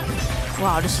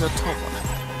 Wow, this is a top one.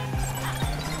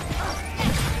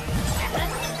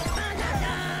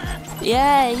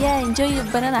 Yeah, enjoy your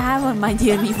banana hammer, my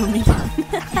dear evil me.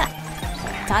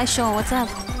 Taisho, what's up?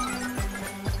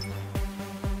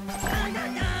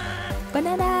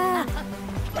 Banana!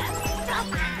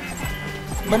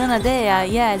 Banana day,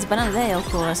 yeah, it's banana day, of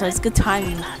course, so it's good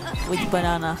timing with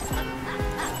banana.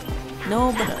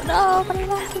 No banana.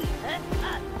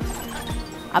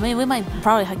 I mean, we might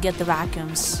probably get the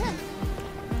vacuums.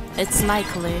 It's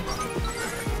likely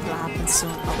to happen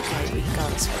soon. Okay, we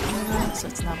got this banana, so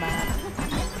it's not bad.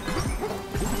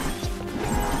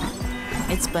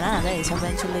 It's banana day, so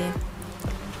eventually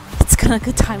it's gonna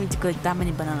good timing to collect that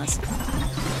many bananas.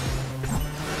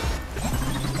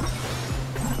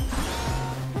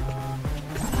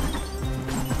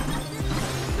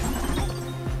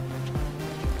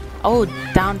 Oh,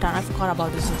 downtown, I forgot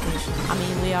about this location. I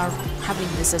mean, we are having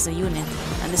this as a unit,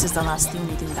 and this is the last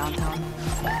unit in downtown.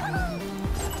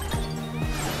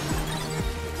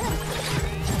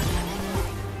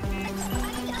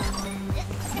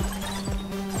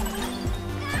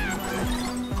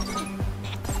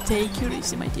 Take it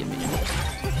easy, my dear Minion.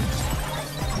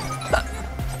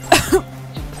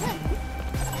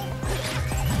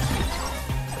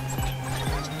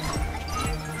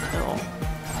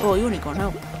 Oh, unicorn,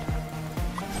 help.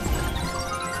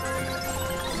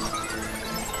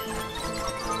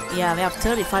 Yeah, we have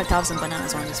 35,000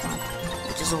 bananas on this one,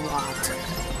 which is a lot.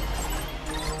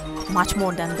 Much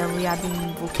more than we had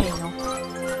in Volcano.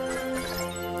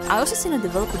 I also seen a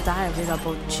developer diary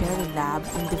about Cherry Lab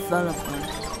in development.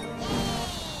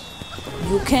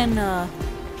 You can,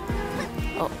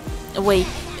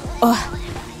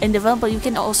 in development you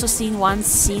can also see one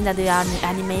scene that they are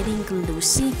animating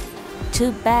Lucy.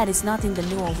 Too bad it's not in the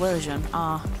newer version.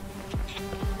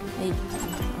 Maybe.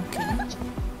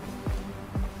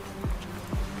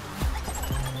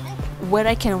 Where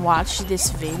I can watch this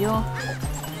video.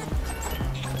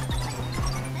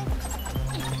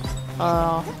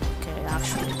 Okay,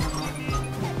 actually.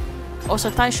 Also,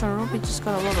 Taishan Ruby just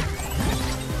got a lot of.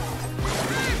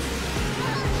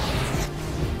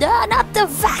 Not the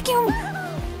vacuum!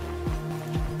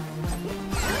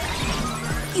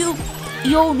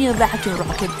 You owe me a vacuum,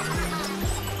 Rocket.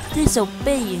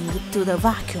 Disobeying to the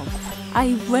vacuum.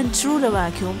 I went through the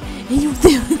vacuum and you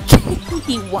didn't give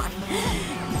me one.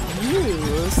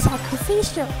 You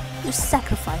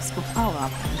sacrifice the power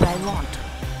that I want.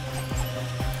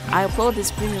 I upload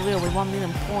this premium video with 1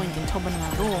 million point in top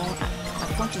banana roll. I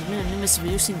punches million Nemesis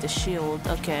using the shield.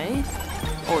 Okay.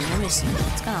 Oh, Nemesis.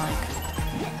 It's kinda like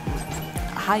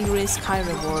high risk, high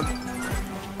reward.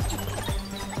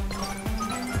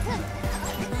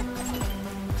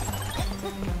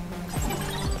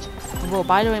 Well,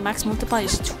 by the way, max multiplier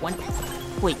is 20.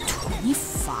 Wait,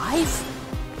 25?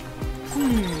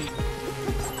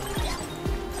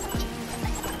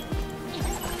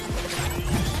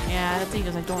 Yeah, the thing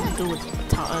is, I don't do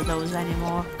those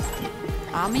anymore.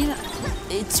 I mean,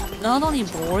 it's not only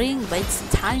boring, but it's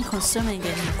time consuming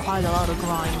and quite a lot of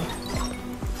grind.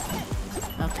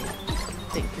 Okay,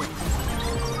 thank you.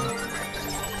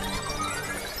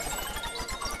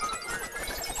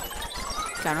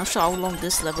 Okay, I'm not sure how long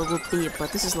this level will be,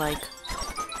 but this is like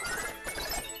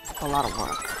a lot of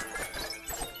work.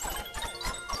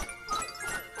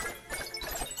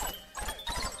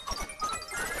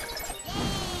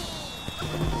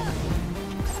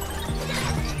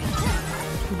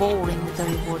 Boring with the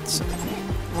rewards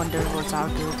when the rewards are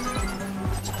good.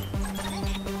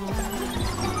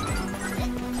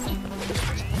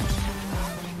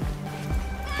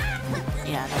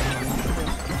 Yeah, that's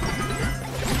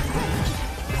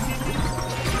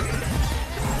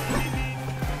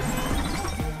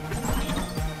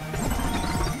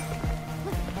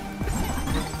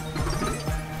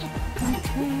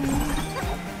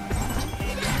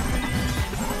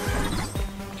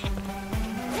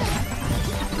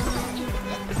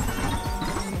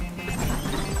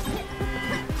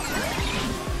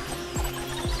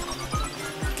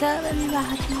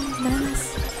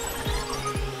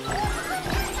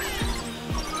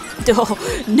Oh,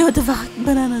 no, the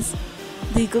bananas.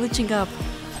 They're glitching up.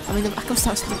 I mean, the vacuum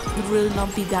starts to really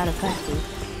not be that effective.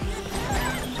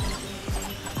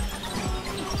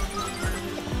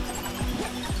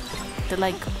 They're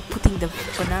like putting the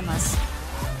bananas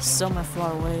somewhere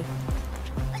far away.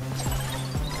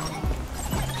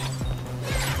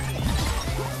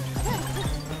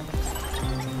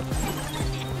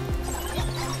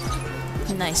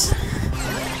 Nice.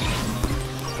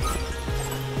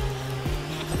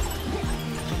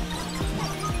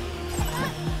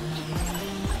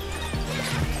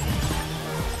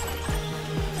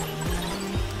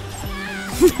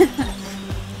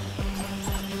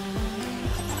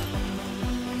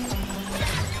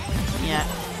 Yeah.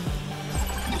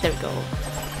 There we go.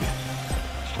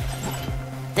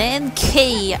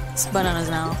 10k bananas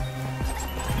now.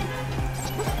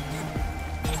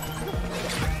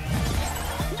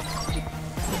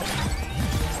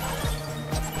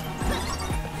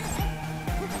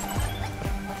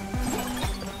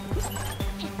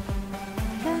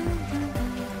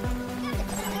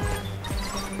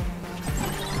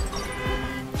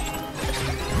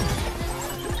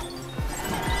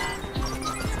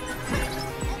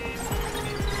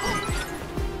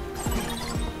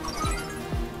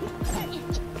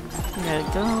 There we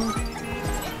go.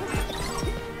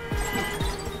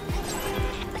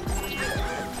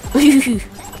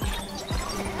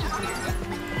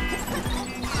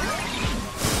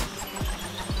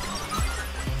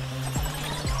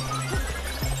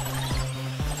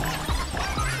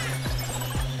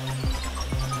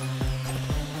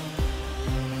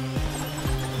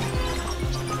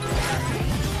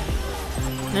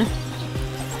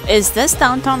 Is this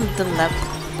downtown the left?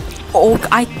 Oh,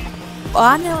 I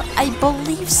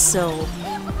believe so.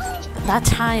 That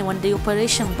time when the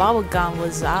Operation Bubblegum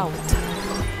was out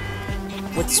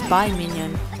with Spy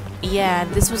Minion. Yeah,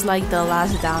 this was like the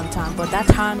last downtown, but that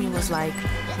time it was like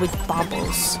with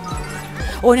bubbles.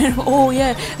 Oh, and, oh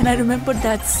yeah, and I remember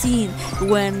that scene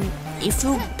when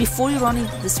before you run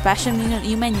into the Special Minion,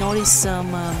 you may notice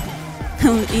some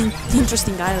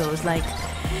interesting items like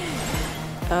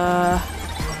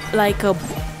a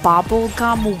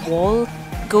bubblegum wall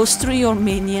goes through your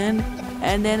minion,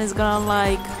 and then it's gonna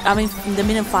like, I mean, the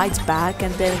minion fights back,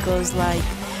 and then it goes like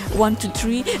 1, 2,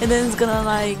 3, and then it's gonna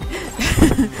like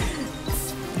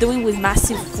doing with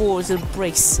massive force, it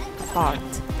breaks apart.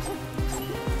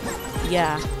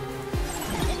 Yeah.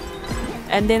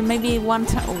 And then maybe one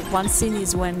scene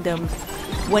is when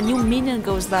your minion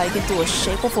goes like into a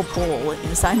shape of a ball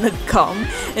inside the gum,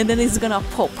 and then it's gonna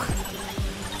pop.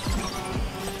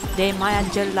 They might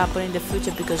adjust that in the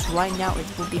future, because right now it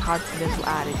would be hard for them to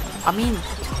add it. I mean,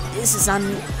 this is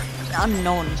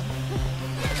unknown,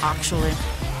 actually.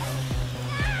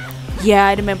 Yeah,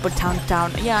 I remember Town.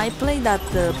 Yeah, I played that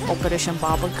Operation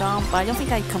Bubblegum, but I don't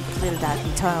think I completed that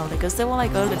entirely, because there were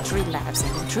like only 3 laps,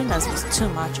 and 3 laps was too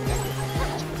much.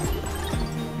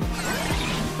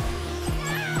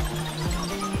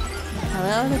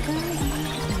 Hello, the guy?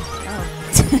 Oh.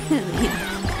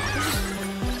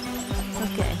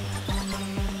 Okay.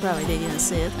 Probably they didn't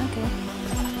see it. Okay.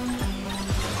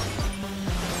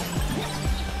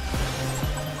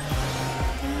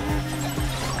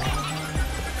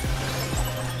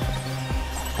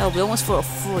 Oh, we almost for a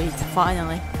fruit,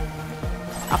 finally.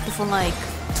 After for like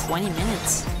 20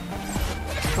 minutes.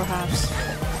 perhaps.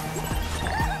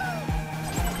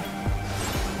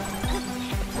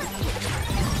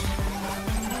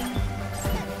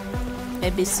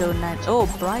 Episode 9. Oh,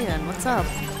 Brian, what's up?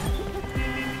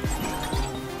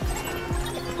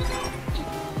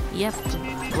 Yep,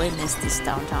 witness this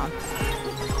downtown.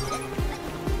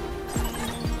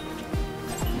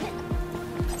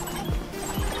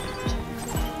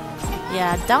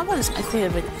 Yeah, downtown is my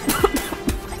favorite.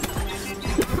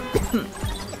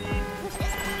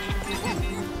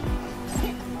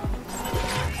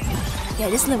 Yeah,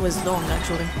 this level is long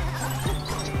actually.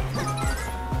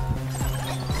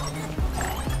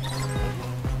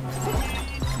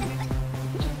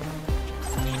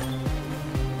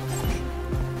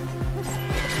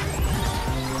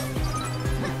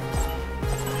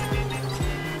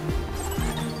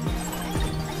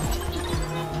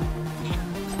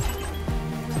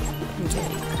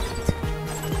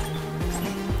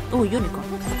 Oh, unicorn.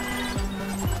 Okay.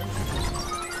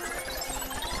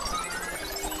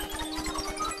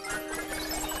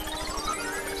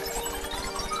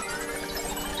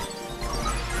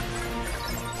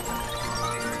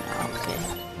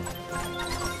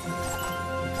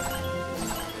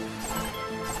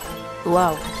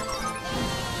 Wow.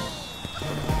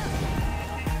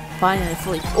 Finally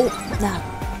fully. Oh, that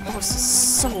was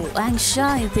so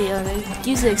anxious there. It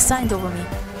gives you excitement over me.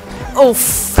 Oh.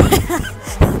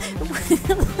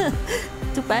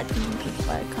 Too bad you can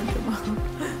fire control.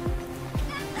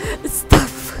 It's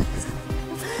tough.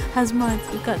 Hazmat,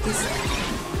 you got this.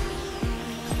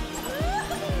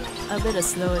 I better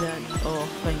slow down. Oh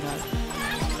my god.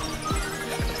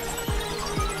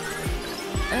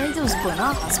 Hey, those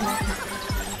bananas, man.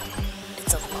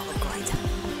 It's a long ride.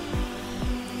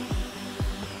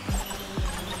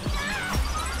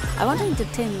 I want to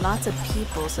entertain lots of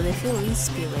people so they feel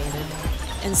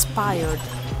inspired.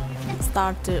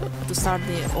 To start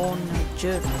their own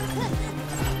journey.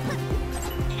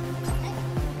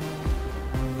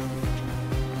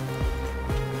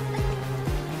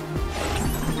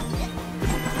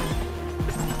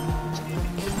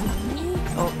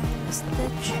 Oh, is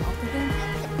that shop again?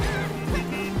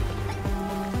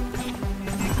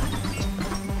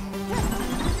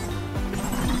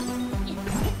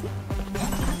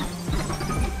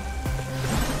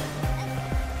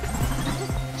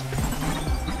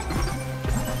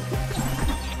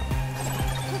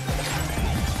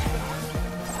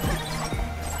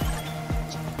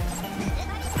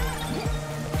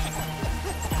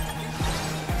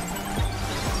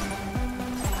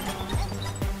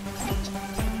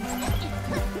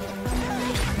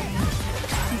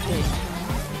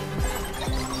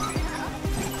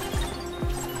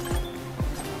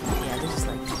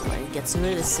 It's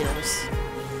really serious.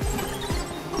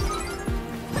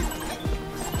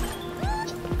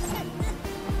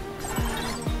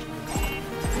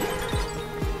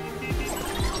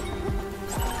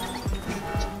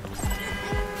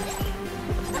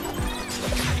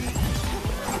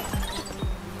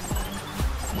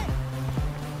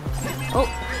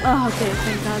 Oh, okay,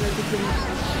 thank God I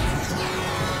didn't.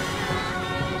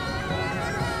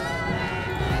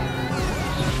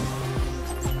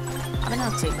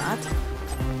 I'll take that.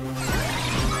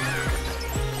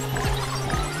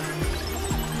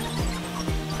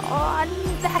 Oh,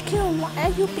 vacuum! Why are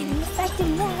you being infected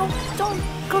now? Don't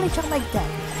glitch out like that.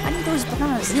 I need those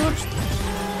bananas.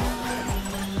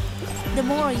 The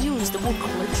more I use, the more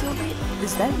glitch you'll be.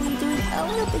 Is that what you're doing? A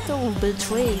little bit of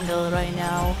betraying right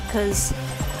now, because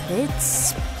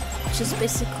it's just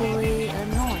basically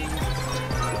annoying.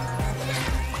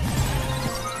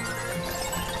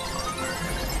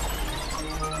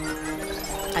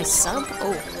 I sub?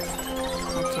 Oh.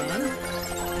 Okay.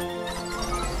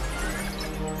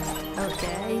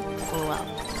 Okay. Oh, wow.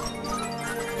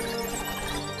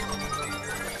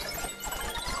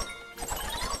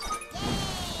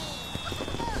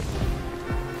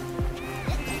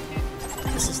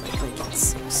 This is like Breaking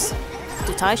 6.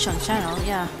 To Taishan channel,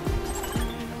 yeah.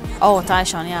 Oh,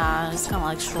 Taishan, yeah. It's kind of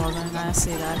like struggling. I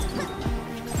see that.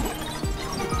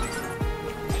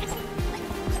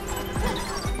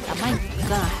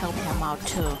 Gonna help him out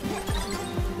too.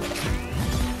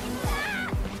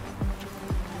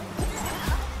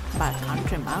 But I can't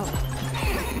trim out.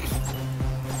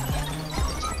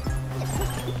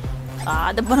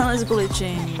 Ah, the banana is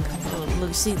glitching. Oh,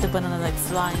 look, see the banana like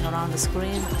flying around the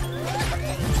screen.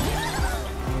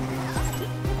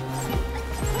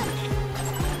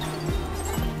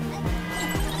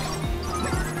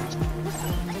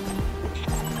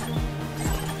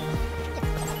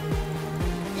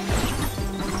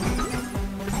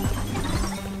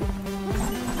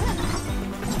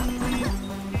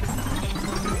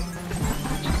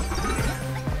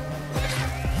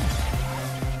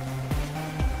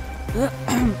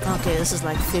 Okay, this is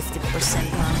like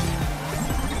 50% down here.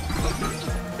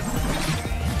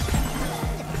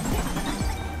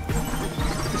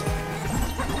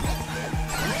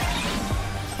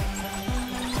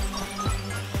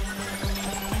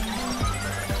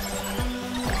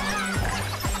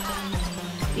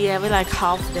 Yeah, we're like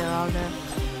half there out there.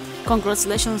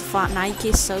 Congratulations for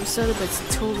 9k subs, but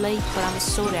it's too late. But I'm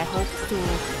sorry. I hope to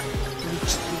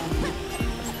reach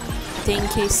the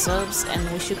 10k subs,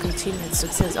 and we should continue its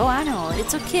success. Oh, I know.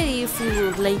 It's okay if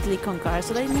you lately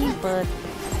congratulate me, but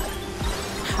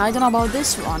I don't know about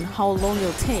this one. How long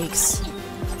it takes?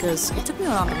 Because it took me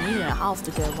around 1.5 years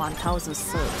to get 1,000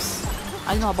 subs.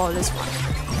 I don't know about this one.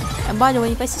 And by the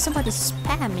way, if I see somebody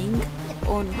spamming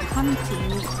on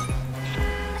hunting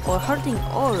or hurting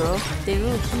Oro, they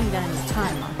will bring that in the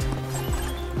timeout.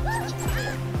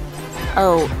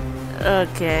 Oh,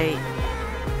 okay.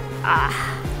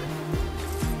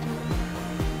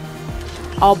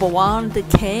 Oh, but one that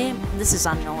came, this is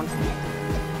unknown.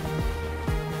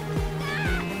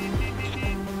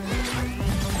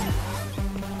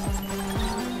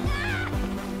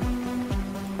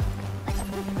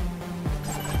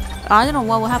 I don't know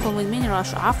what will happen with Mini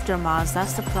Rush aftermath,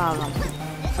 that's the problem.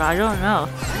 So I don't know.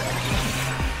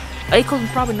 It could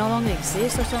probably no longer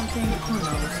exist or something, who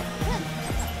knows.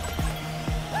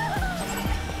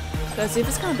 Because if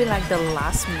it's gonna be like the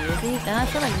last movie, then I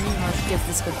feel like Mini Rush gets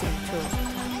discontinued too.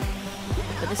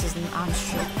 But this is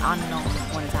unknown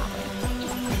when it's happening.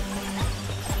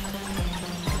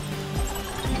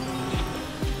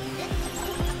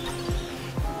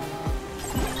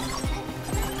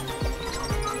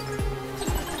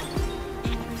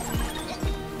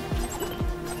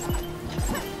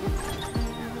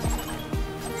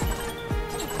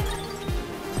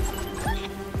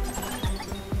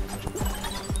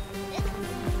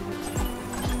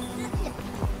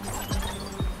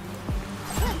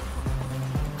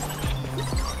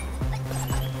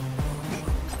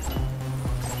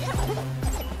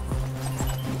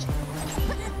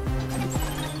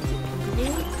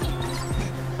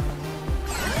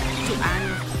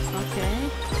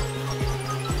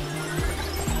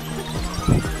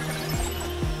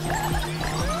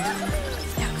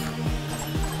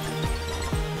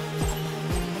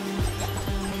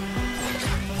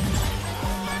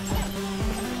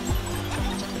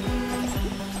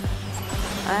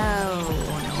 Oh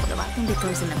no, the vacuum beaker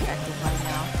is ineffective right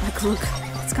now. Like look,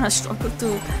 it's gonna struggle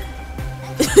to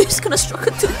it's gonna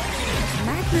struggle to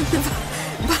magnet the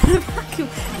vacuum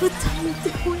with tiny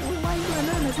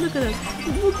bananas. Look at it.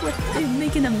 Look what they're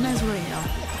making a mess right now.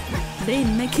 They're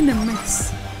making a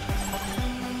mess.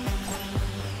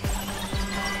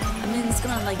 I mean it's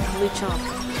gonna like glitch up.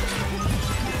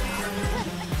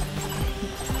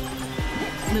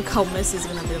 Look how messy it's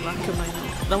gonna be the vacuum right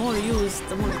now. The more you use,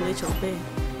 the more glitch it'll be.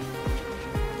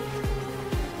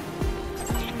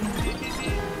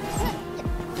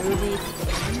 Really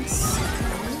things.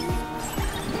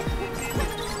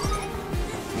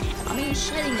 I mean,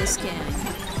 shedding is scanning.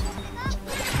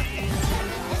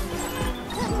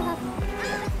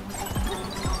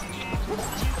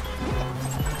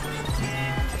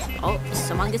 Oh,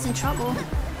 someone gets in trouble.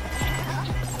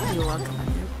 You're welcome.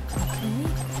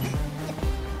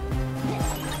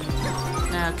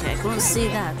 Okay, I couldn't see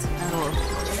that at all.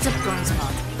 It's a blind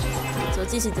spot, so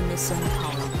it's easy to miss some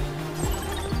power.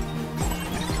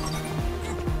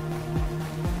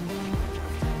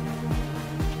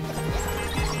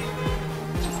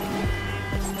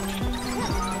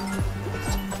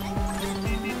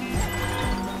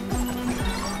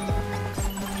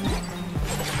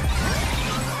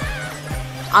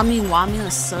 I mean, 1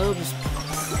 million subs.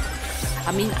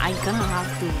 I mean, I'm gonna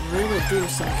have to really do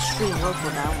some extreme work for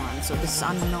that one, so this is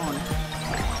unknown.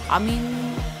 I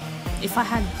mean, if I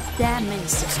had that many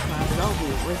subscribers, I'll be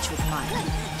rich with mine.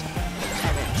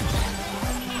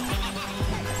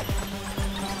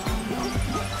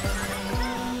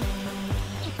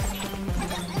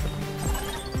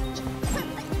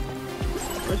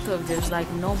 Look, if there's like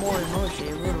no more emoji,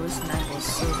 it will risk Nightfall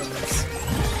servers.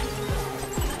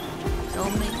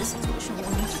 Don't make the situation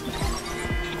worse.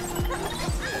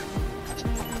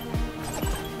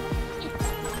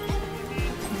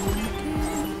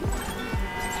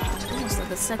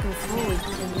 The second floor,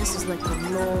 and this is like a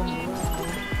long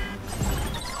road.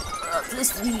 At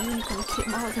least the unicorn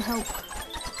came out to help.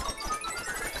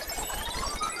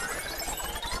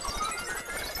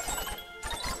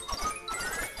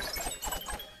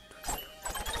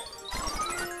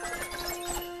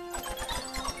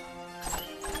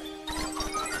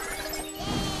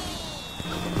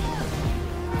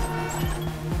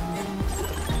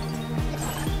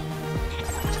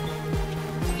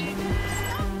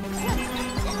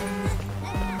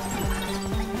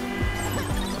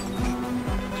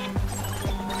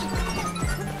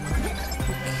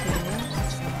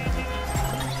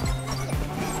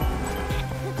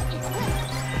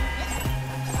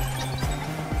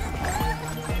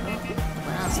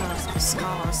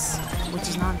 scars, which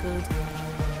is not good.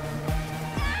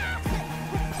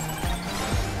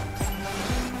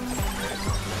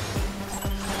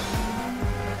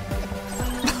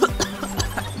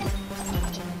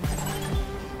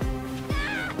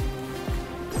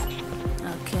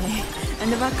 Okay,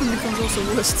 and the vacuum becomes also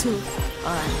worse too.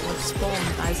 Alright, we'll spawn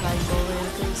as I go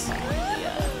with this.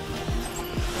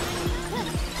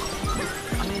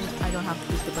 I mean, I don't have to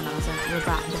pick the bananas and the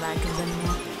vacuums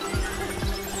anymore.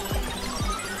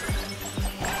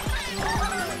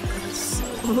 So,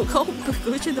 look how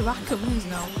glitchy the vacuum is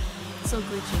now. It's so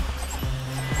glitchy.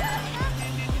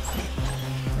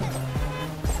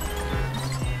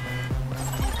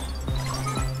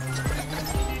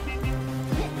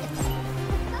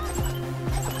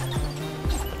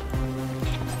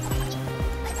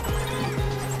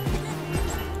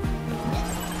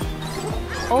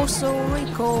 Also,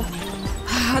 Rico,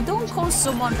 don't call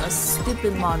someone a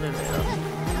stupid monitor.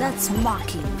 That's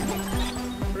mocking.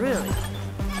 Really?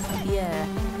 Yeah.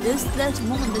 That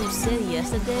moment that you said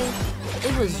yesterday,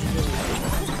 it was really.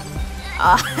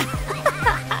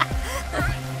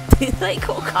 Did I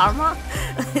call karma?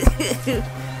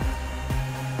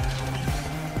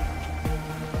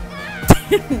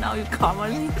 Now you karma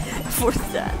me for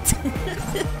that.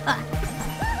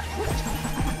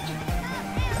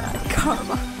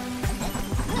 Karma.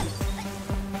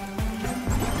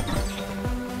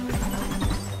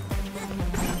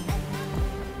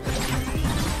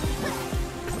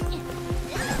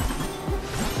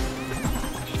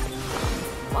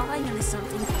 Finally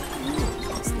something cool.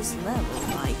 What's this level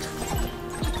like?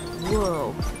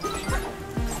 Whoa.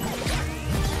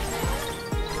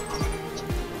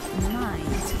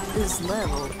 Mind this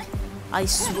level. I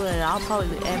swear I'll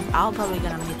probably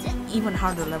gonna meet even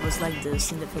harder levels like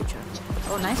this in the future.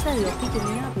 Oh, nice that you're picking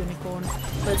me up, Unicorn.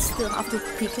 But still have to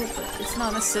pick it, but it's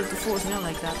not necessary to force me on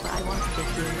like that, but I want to get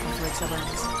the Unicorn for extra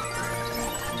bonus.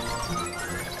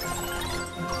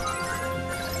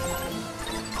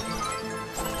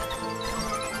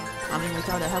 I mean,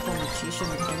 without the help of magician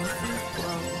with anything,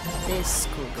 well, this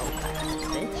could go bad a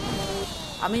bit.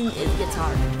 I mean, it gets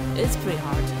hard. It's pretty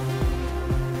hard.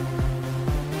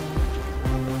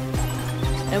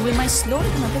 And we might slowly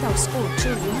gonna get our score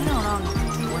too. We're only around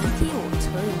 20 or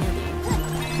 30 million.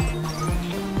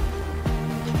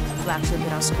 To actually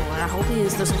get our score. And I hope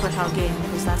it doesn't crash our game,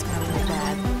 because that's gonna be really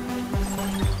bad.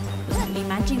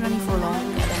 Imagine running for long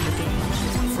and then the game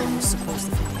finishes before you're supposed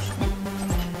to finish.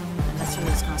 And that's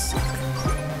really gonna suck.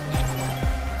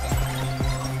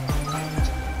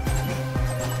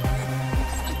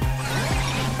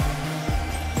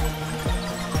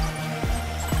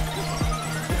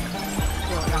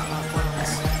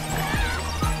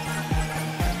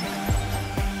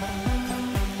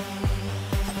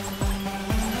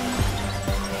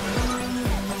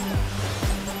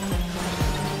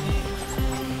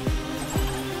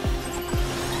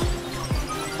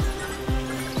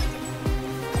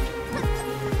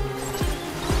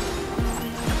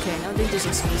 This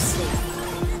is really safe.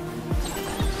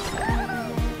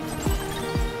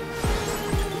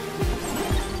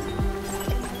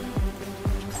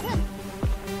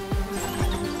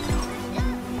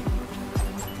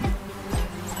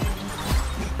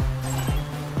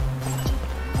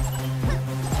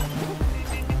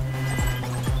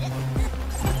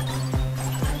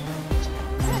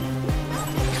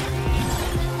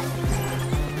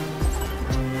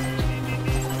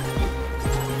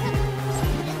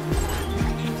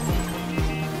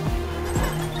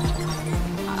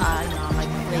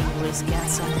 At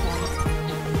some point.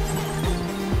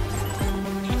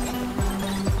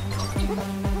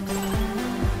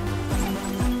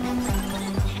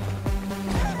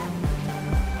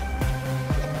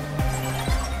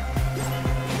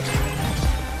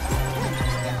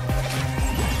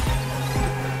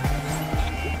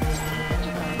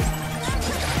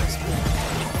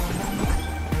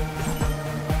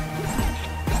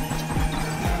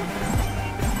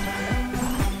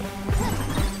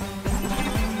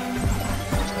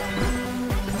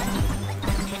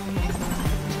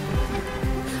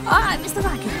 Ah, I missed the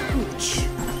vacuum. Ouch.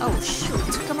 Oh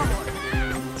shoot, come on.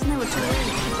 It's never too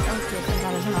late. Okay, thank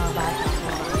God there's not a vacuum.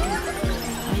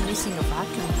 I'm missing a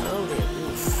vacuum earlier.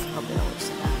 Oof, hope it always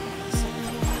happens.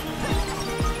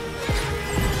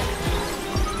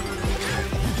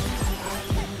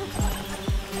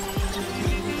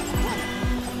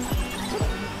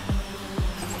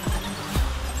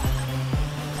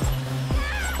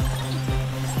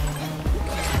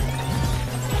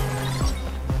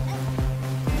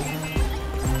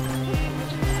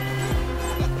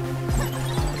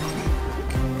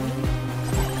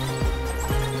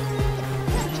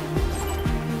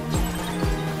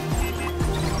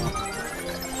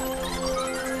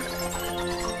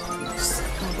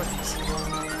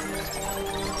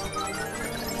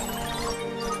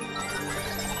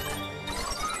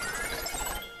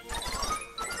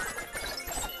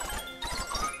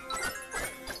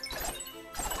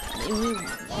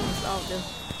 though.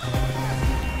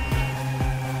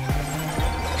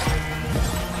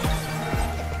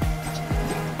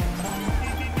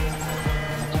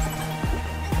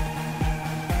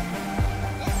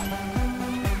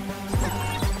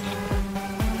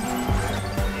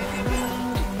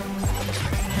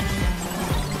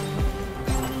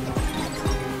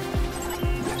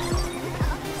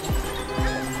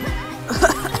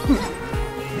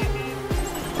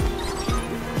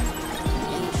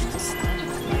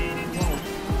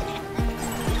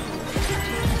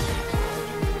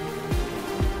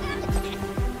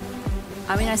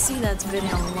 I mean, I see that's very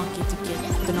unlucky to get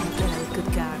a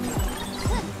good character.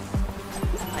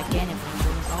 Like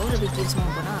anything, all of it gives more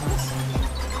bananas.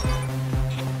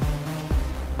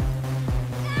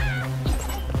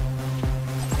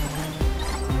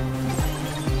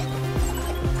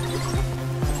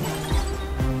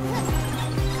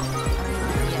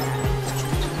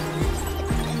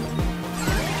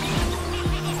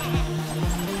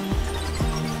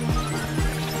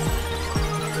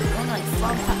 Like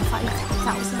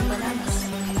 5,000 bananas.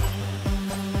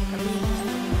 I mean,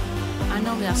 I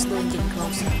know we are slowly getting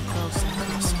closer and closer and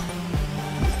closer.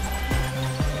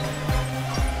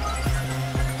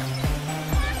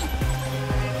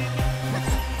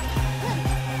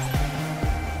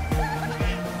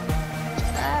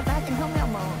 Back and home,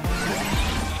 Elmo.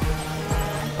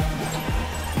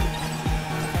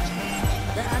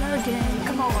 Another game,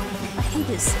 come on. I hate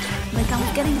this. Like, I'm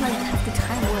getting like half the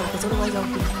time well, because otherwise I'll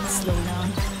be slowed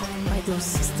down by those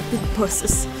stupid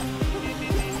buses.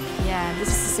 Yeah, this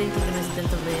is the same thing in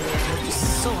Resident Evil, which is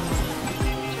so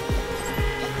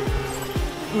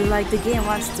annoying. Like, the game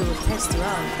wants to test you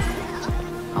out.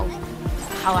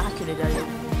 How accurate are you?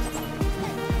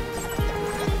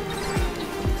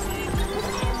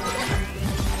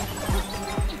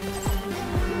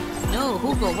 No,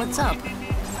 Hugo, what's up?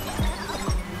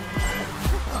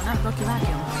 Oh, not Rocky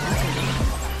Vacuum.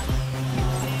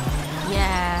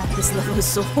 Yeah, this level is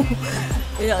so...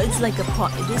 it's like a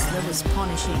this level is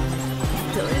punishing.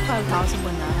 35,000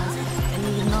 bananas, and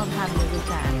you're not having a good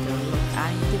character.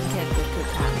 And you didn't get a good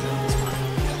character on this one.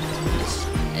 Which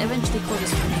eventually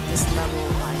causes to make this level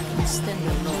like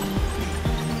standalone.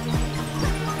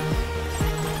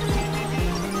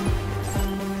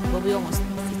 But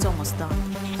it's almost done.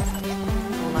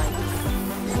 For like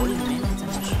 40 minutes,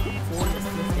 I'm sure. 40 or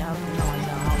 50, I have no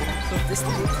idea how long this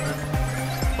thing.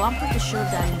 But I'm pretty sure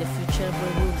that in the future we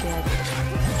will get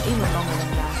even longer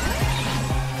than that.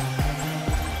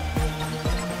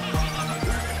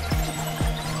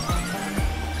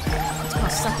 It's gonna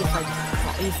suck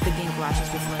if the game crashes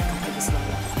before I complete this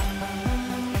level.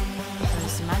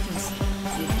 Because imagine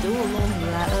you do a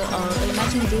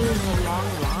long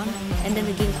run and then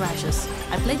the game crashes.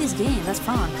 I played this game, that's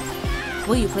fun.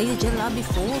 Well, you played the Jet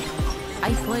before?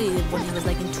 I played it when it was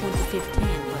like in 2015,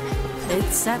 but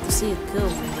it's sad to see it go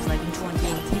when it was like in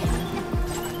 2018.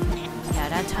 Yeah,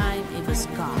 that time it was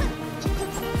gone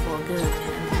for good.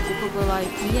 And people were like,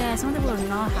 yeah, some of them were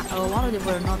not, a lot of them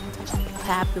were not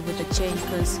happy with the change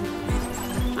because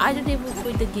either they will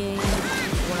quit the game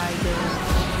or either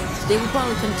they will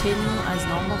probably continue as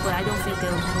normal, but I don't think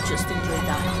they'll just enjoy it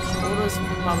that much. Others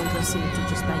will probably continue to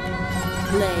just like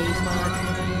play,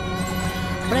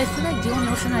 but I feel like the only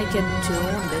option I can do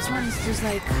on this one is just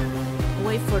like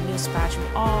wait for a new patch.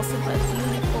 Oh, feel like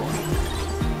unicorn.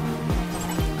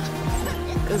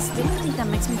 Because the only thing that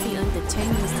makes me feel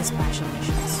entertained is the special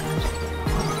missions.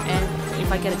 And if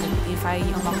I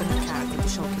unlock a new character to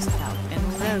showcase it out. And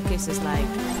in rare cases like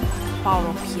power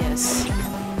up, yes.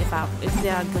 If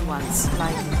there are good ones,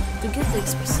 like to get the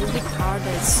specific card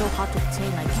that is so hard to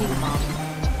obtain, like King Bomb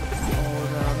or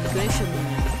Migration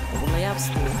Minion or Layup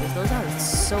Steal, because those are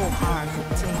so hard to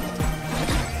obtain.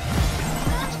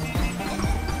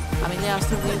 I mean, there are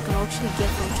stuff you can actually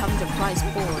get from Challenger Prize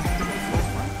board,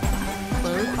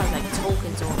 but it requires like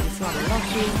tokens, or if you are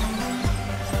lucky,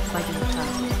 like in the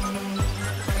challenge.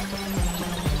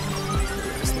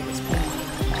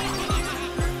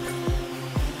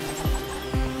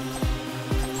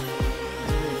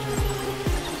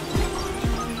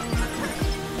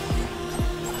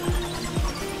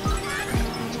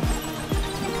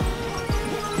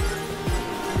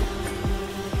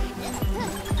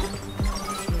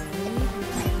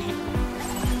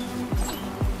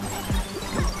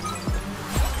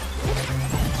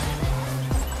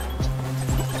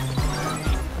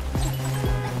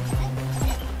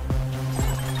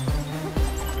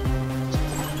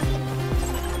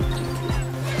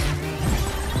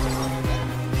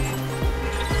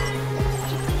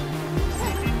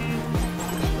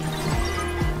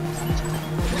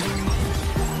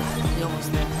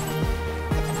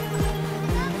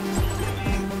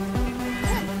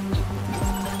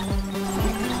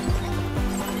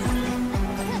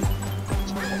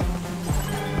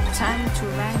 time to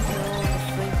rank all the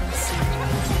frequency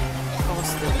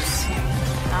costumes.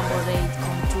 Number 8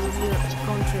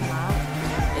 country map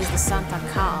is the Santa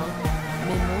Cal. I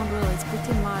mean, Moonville is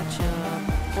pretty much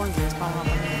pointless, but I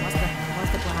mean,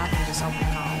 what's the point happening to Santa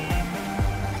Cal?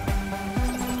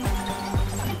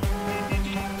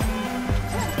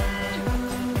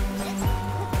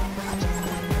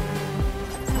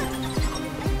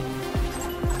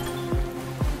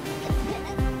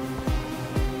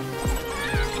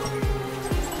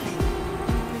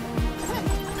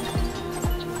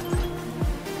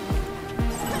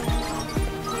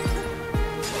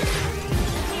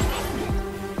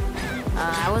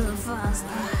 I wasn't fast.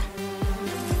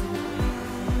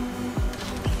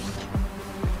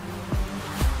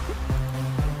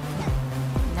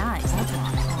 Nice, that's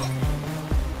one.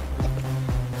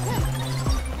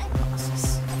 Bosses.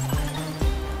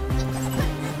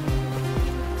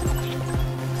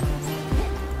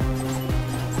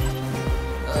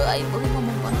 I believe I'm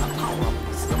gonna power up.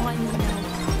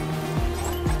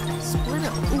 Split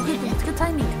up. Ooh, good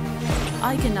timing. I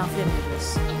can now finish this.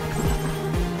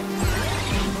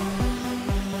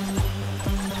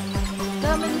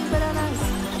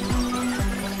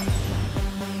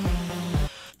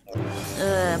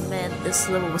 Man, this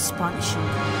level was punishing.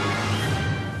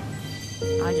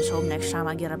 I just hope next time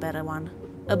I get a better one.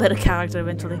 A better character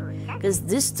eventually. Because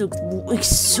this took like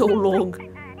so long.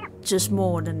 Just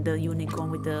more than the unicorn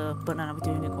with the banana with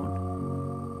the unicorn.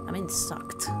 I mean, it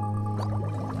sucked.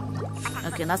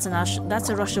 Okay, that's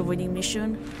a rush of winning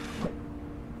mission.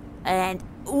 And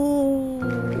ooh,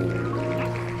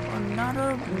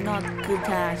 another not good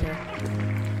character.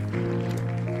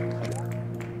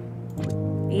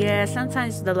 Yeah,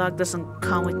 sometimes the luck doesn't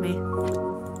come with me.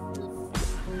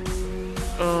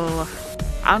 Oh,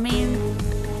 I mean,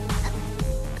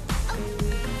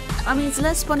 it's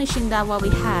less punishing than what we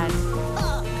had.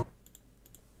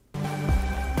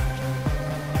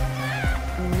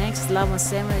 Next level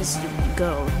 7 is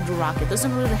Girl, the Rocket.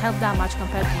 Doesn't really help that much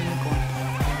compared to Unicorn.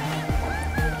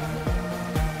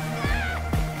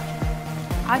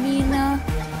 I mean,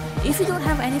 if you don't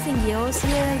have anything else,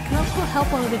 yeah, it could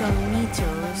help a little bit on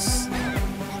meters.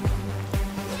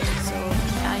 So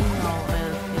I know,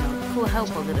 it could help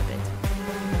a little bit.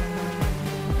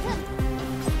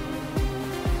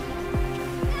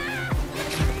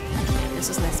 This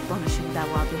is less punishing than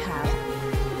what we had.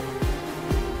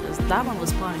 Because that one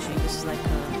was punishing. This is like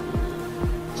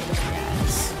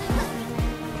yes.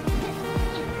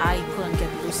 I couldn't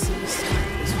get Lucy's.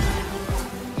 This one.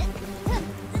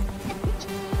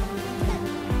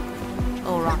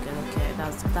 Oh, rocket, okay, that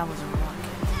was a rocket.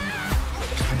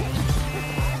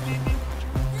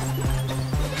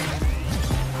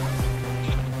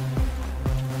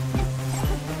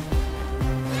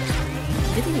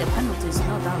 Getting the penalty is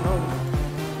not that low.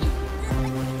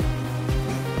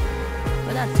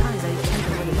 But at times I can't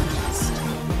avoid the penalties.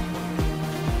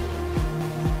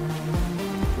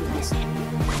 Nice.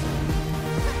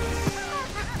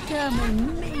 Come on,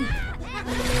 me!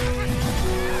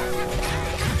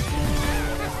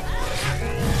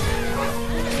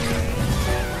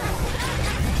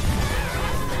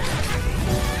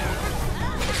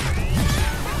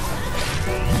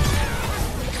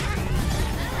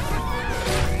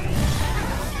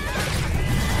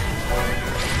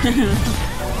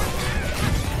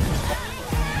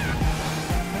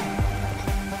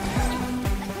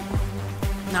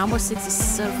 Number 6 is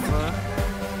Surfer.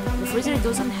 The freezer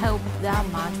doesn't help that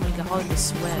much when you can hold the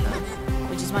sweater,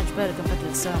 which is much better compared to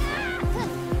the Surfer.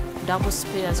 Double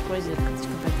speed is crazy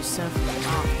compared to Surfer.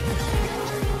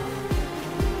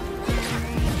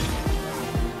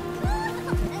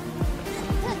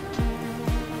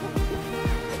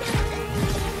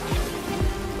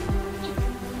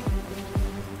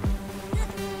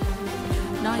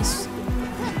 Nice.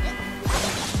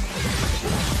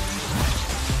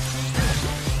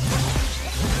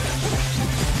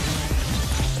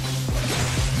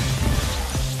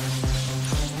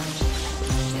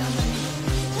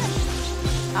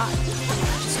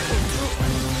 Just go through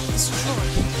and destroy.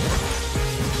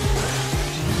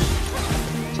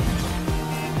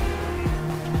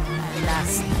 And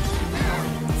last.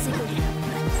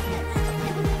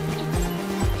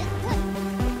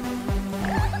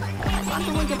 I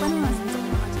can get bananas.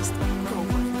 Just go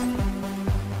for it.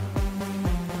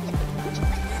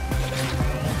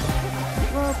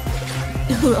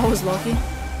 Well, I was lucky.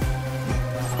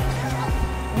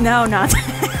 No, not.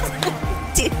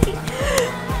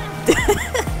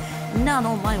 Not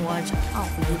on my watch. I'll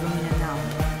be leaving it now.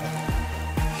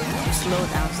 Slow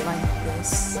down like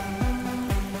this.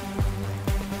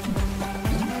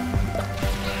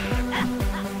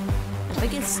 If I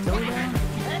get slow down.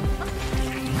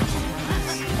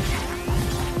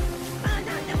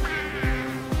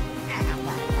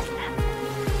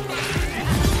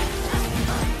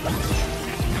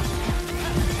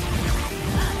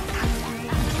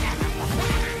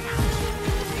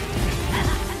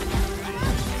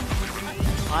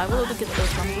 I will look at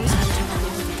those numbers and do not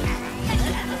look at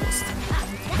the post.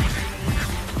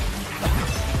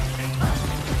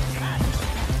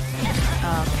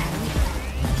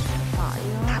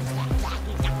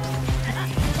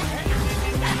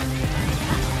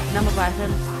 Number 5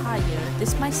 higher.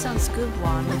 This might sound good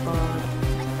one, but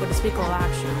with the speak all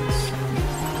actions.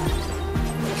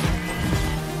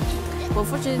 But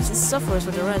unfortunately it suffers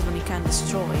for the rest when you can't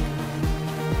destroy.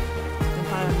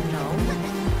 Empire, no.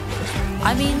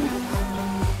 I mean,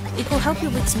 it will help you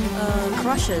with some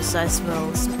crushes as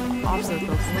well, some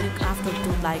obstacles. When you have to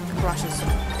do like crushes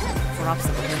for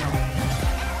obstacles, you know.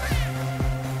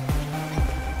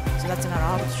 So that's another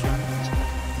option.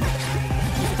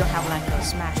 If you don't have like a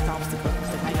smashed obstacle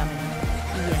with the Mega Man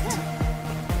yet.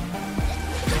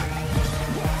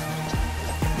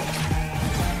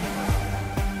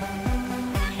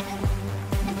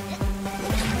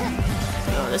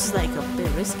 Oh, this is like a bit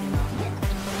risky now.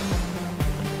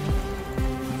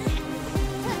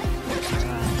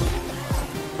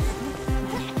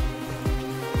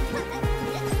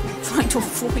 To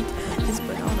avoid these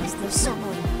bananas, they're so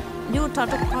annoying. You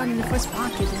took part in the first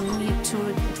pocket in the year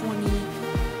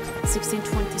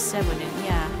 2016-27, and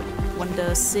yeah, when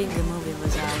the single movie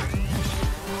was out.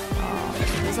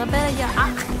 Isabella,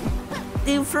 yeah,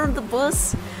 in front of the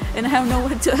bus, and I have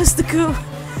nowhere else to go.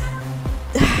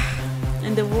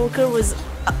 And the walker was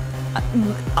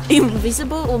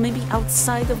invisible, or maybe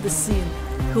outside of the scene.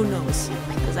 Who knows?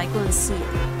 Because I couldn't see it.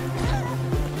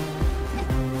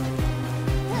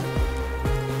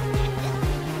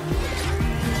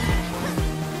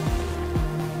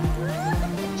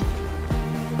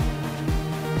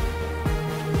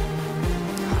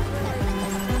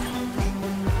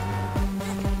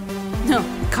 No,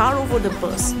 car over the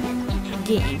bus.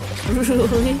 Game.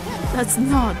 Really? That's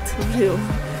not real.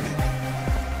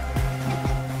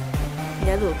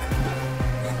 Yeah, look.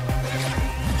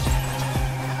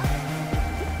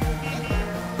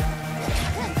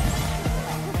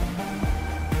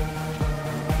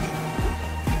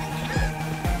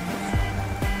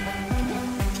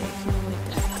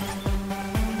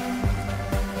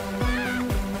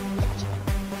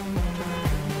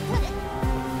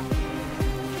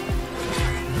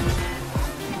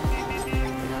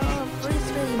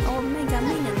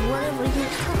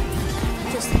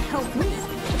 Help me. You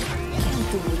can't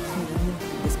do it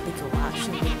this big of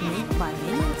action with me by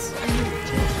minutes.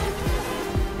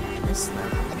 This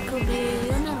level could be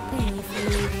another pain if you.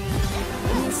 I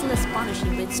mean, it's less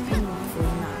punishing, but it's painful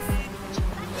enough.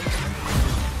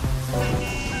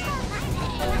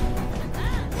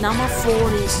 Number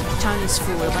 4 is Chinese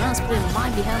food. Banana split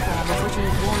might be helpful, but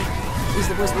unfortunately, one is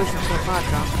the worst version of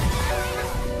Cleopatra.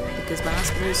 Because banana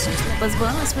split is useless. But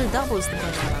banana split doubles the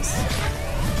bananas.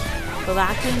 But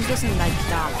vacuum doesn't like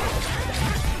double.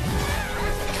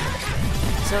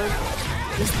 So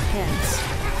this depends.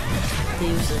 The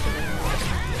user.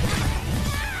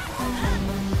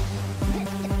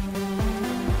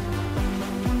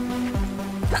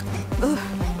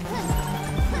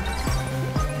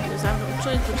 Because I'm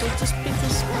trying to just pick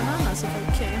these bananas if I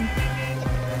can.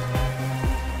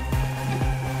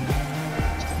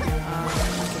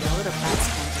 Okay, a little bad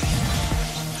sponge.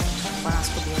 Bananas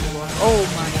could be anyone. Oh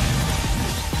my.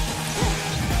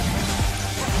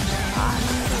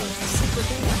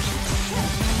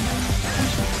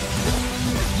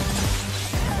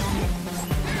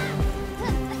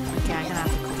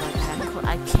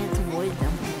 I can't avoid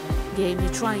them. Game,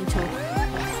 you're trying to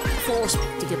force me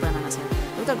to get bananas here.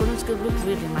 Look at that, good look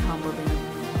weird in my humble opinion.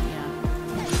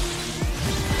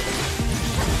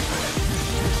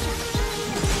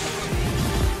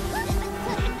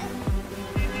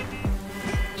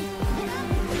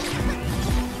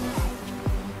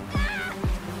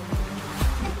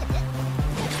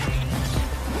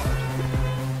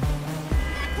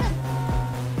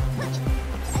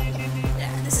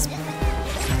 Yeah, this is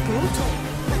brutal.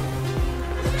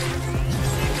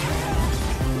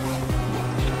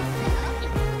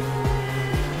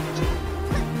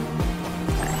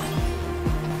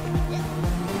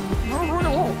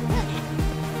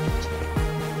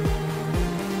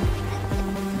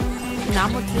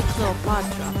 Number 3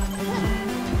 Cleopatra.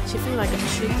 She feels like a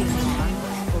cheating one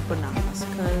for bananas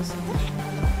because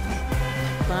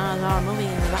bananas are moving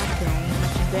in a vacuum,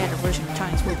 much better version of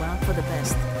Chinese food, but not for the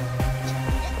best.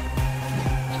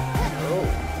 No.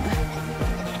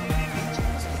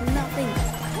 So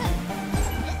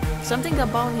Something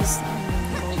about his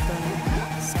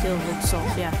golden skill looks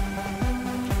off, yeah.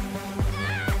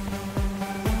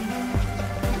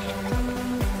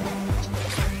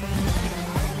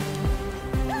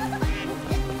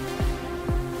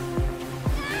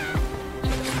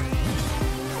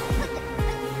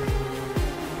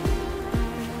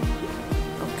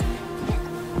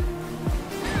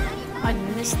 I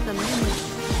missed the Minion.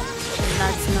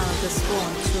 That's not the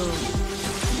spawn too.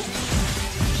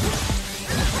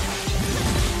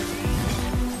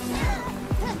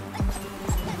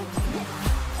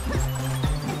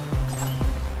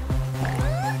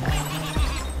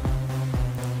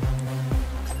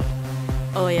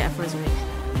 Oh yeah, first week.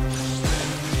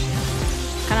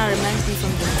 Kinda reminds me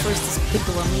from the first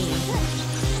Despicable Me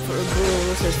for a Guru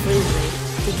versus Frisbee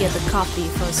to get the copy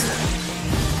first.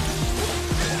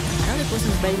 I know it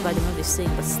wasn't rated by the movie scene,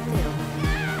 but still,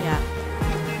 yeah.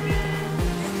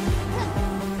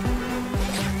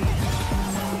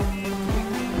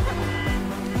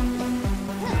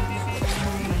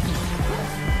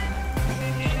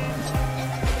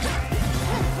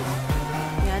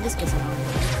 Yeah, this gets annoying.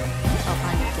 Oh,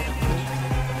 I need to get a food.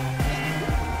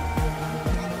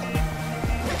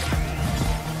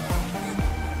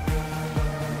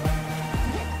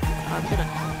 A bit of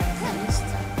mist.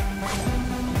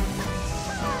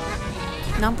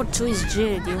 Number 2 is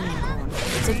Jerry the Unicorn.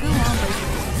 It's a good one, but if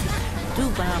you do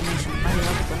banana mission, I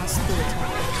love it, but not still the top.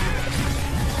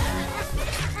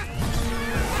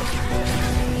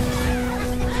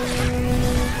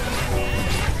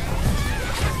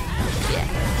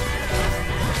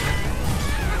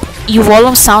 Your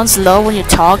volume sounds low when you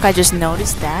talk, I just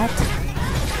noticed that.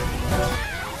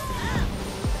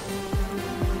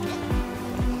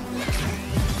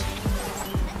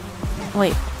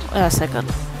 Wait a second.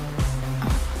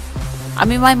 I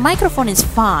mean, my microphone is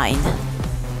fine.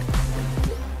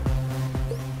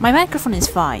 My microphone is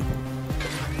fine.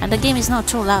 And the game is not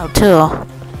too loud too.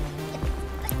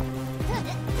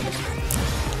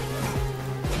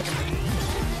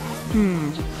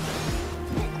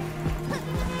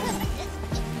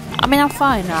 I mean, I'm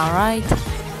fine now, right?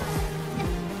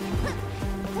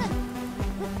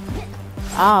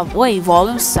 Ah, wait,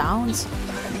 volume sounds?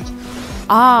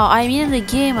 Ah, I mean in the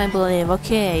game, I believe,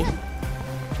 okay.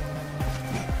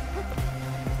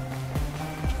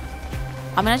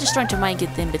 I mean, I'm just trying to mic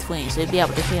it in between, so you'll be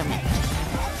able to hear me.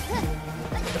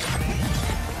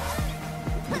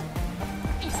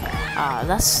 Ah,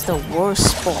 that's the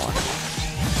worst spot.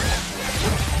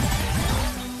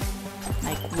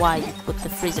 Why you put the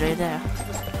freezer right there?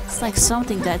 It's like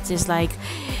something that is like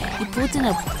you put in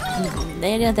an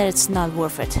area that it's not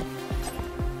worth it.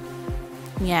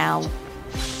 Meow.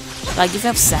 Like if you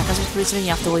have seconds with freezer and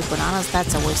you have to wait bananas,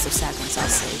 that's a waste of seconds, I'll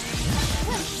say.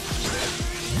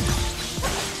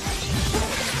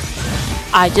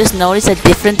 I just noticed a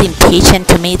difference in pitch and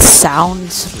to me it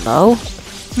sounds low.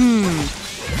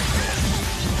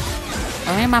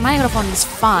 I mean, my microphone is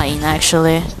fine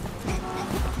actually.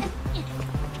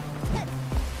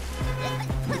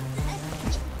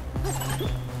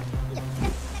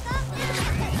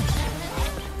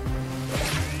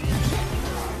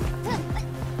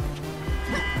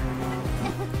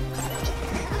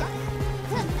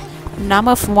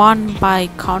 Number 1 by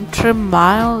Country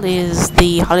Mile is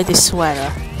the holiday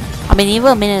sweater. I mean,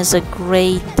 Evil Minion is a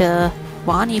great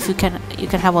one if you can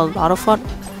have a lot of fun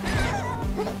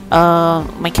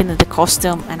making the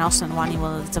costume, and also in One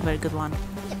Evil it's a very good one.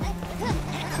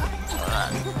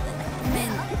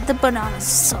 Man, the banana is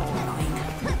so annoying.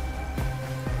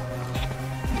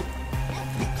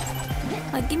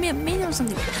 Like, give me a minute or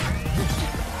something.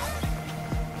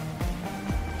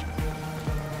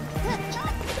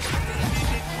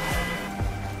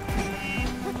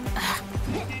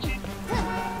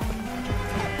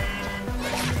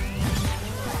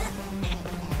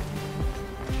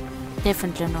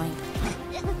 Definitely annoying.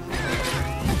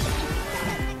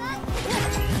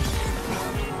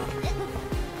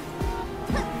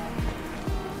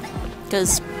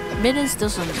 Because Minions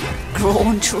doesn't grow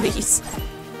on trees.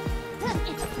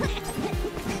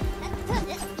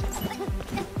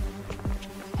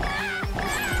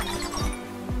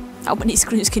 How many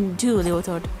screens can you do,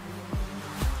 Leotard?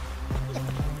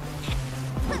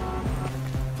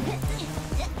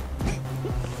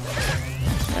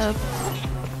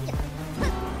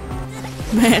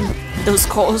 Man, those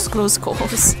calls, close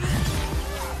calls.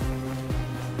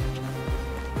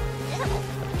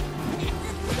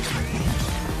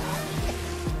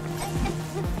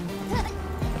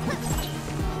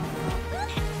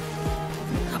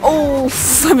 Oh,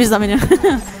 I missed that minion.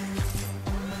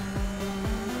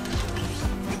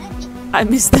 I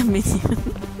missed that minion.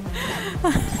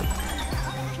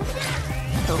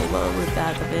 trouble with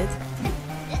that a bit.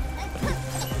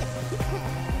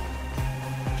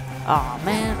 Oh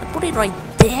man, put it right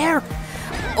there.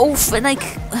 Oh, Fennec.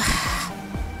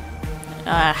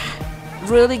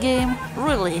 Really, game?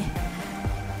 Really?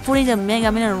 Putting the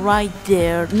Mega Minion right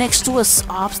there next to an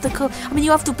obstacle? I mean,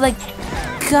 you have to like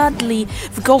godly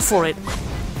go for it.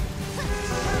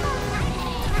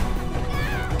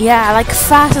 Yeah, like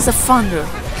fast as a thunder.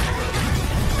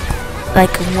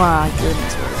 Like, my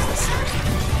goodness, what is this?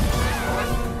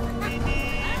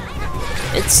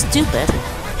 It's stupid.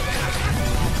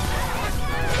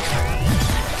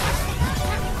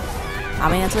 I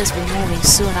mean, at least we're moving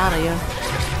soon out of here.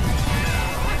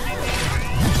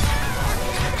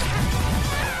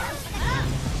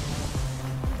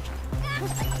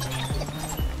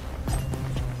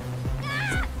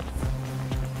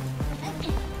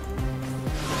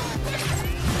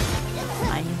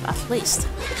 At least,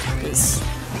 because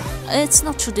it's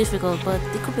not too difficult, but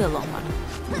it could be a long one.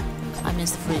 I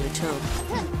missed the freeway too.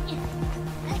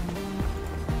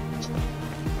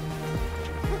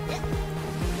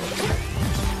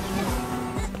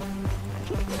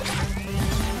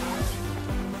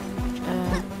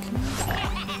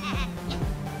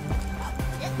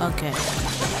 Okay.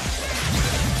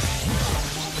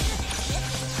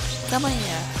 Come on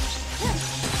here.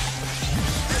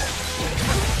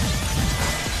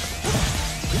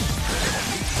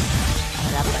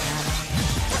 That banana.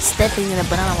 Stepping in a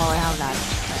banana while I have that.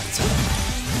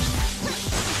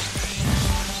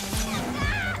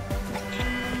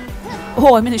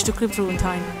 Oh, I managed to creep through in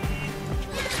time.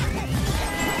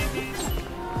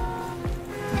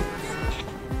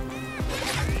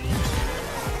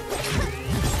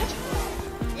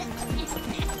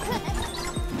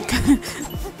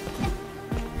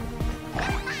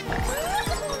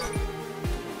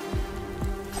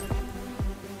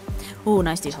 Oh,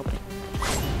 nice deep hopping.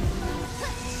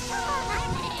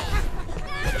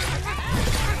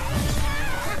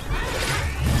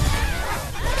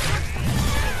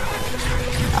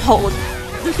 Oh,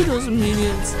 look at those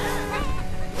minions.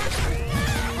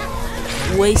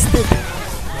 Wasted.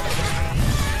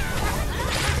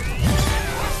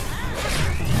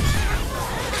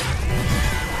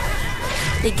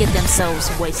 They get themselves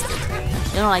wasted.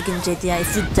 You know, like in GTA,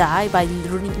 if you die by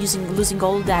losing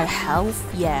all that health,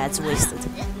 yeah, it's wasted.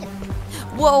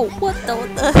 Whoa, what the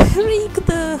freak,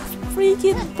 the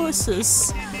freaking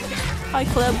buses. I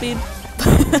could have been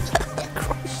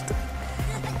crushed.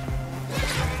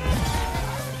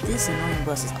 These annoying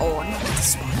buses. Oh, not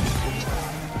this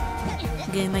one.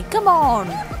 Again, like, come on,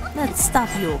 let's stop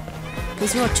you,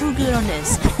 because you're too good on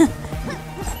this.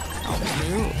 Oh,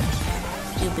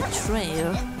 you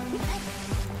betrayer.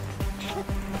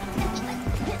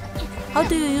 How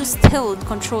do you use tilt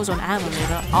controls on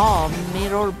animator? Oh,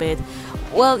 mirror bit.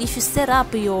 Well, if you set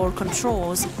up your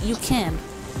controls, you can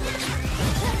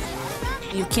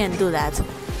do that.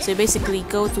 So you basically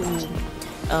go to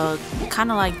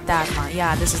kind of like that one.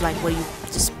 Yeah, this is like where you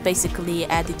just basically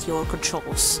edit your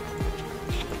controls.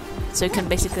 So you can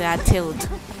basically add tilt.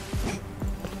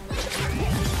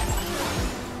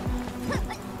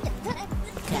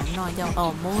 Okay, I have no idea.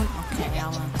 Oh, moon. Okay, I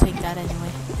will take that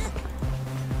anyway.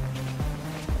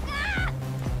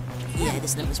 Yeah,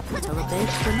 this level is brutal a bit,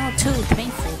 but not too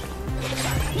painful.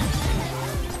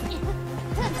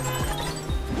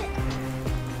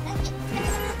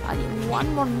 I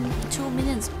need 2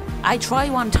 minutes. I try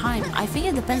one time. I think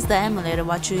it depends the emulator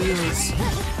what you use.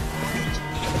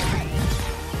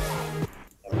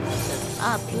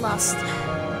 At last.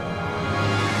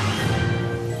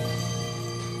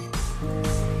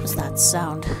 What's that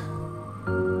sound?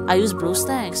 I use blue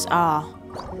stacks. Ah.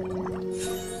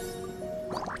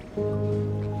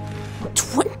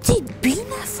 20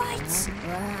 Bina fights?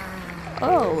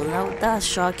 Oh, now that's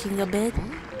shocking a bit.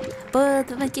 But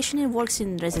vacationing works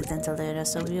in residential area,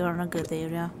 so we are in a good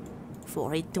area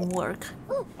for it to work.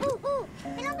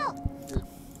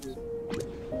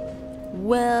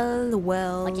 Well, look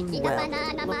what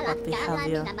we have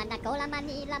here.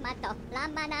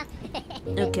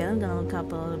 Okay, I'm gonna look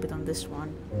up a little bit on this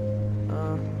one.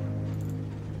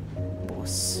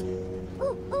 Boss.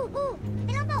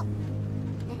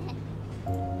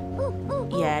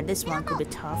 Yeah, this one could be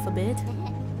tough a bit.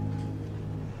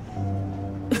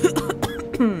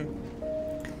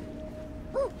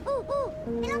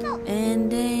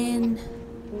 And then...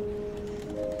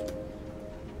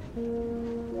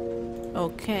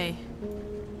 Okay.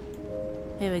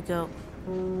 Here we go.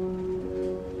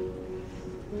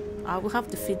 I will have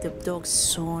to feed the dogs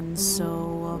soon,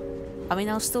 so... I mean,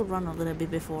 I'll still run a little bit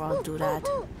before I'll do that.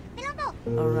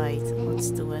 Alright,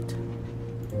 let's do it.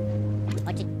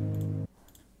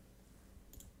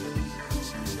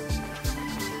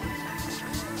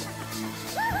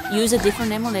 use a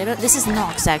different emulator. This is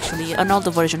Nox actually, an older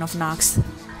version of Nox,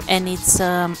 and it's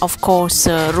of course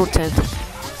rooted,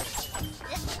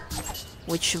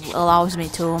 which allows me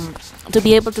to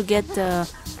be able to get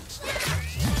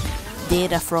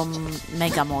data from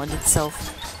Megamod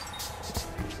itself.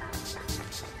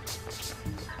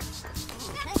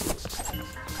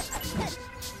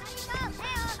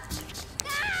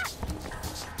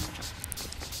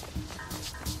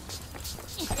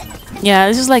 Yeah,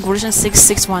 this is like version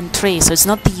 6.613, so it's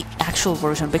not the actual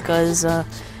version because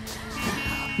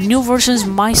new versions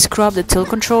might scrub the tilt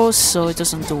controls, so it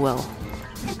doesn't do well.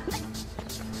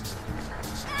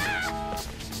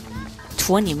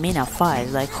 20 mina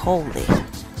 5, like holy.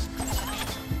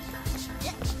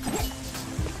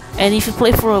 And if you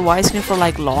play for a widescreen for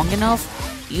like long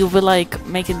enough, you'll be like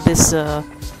making this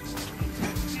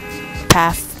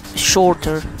path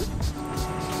shorter.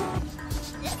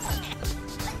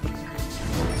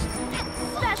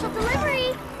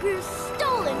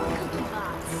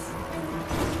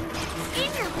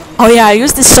 Oh yeah, I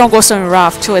use this song also in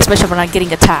Raft too, especially when I'm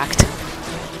getting attacked.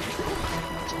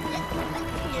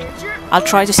 I'll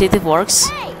try to see if it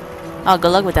works. Oh, good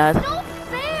luck with that.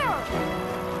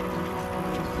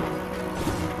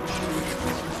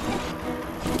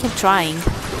 Keep trying,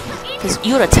 because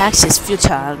your attacks is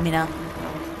futile, Mina.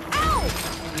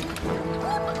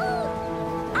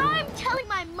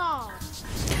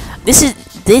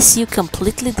 This you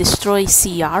completely destroy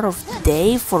CR of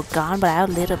Dave, Forgone, but I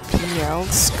little PL,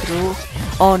 screw.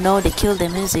 Oh no, they killed the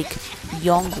music.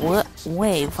 Young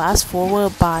wave, fast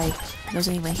forward by.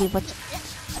 Doesn't even hit, but.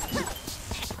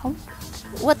 Oh.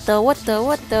 What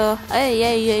the? Hey,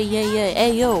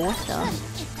 yo, what the?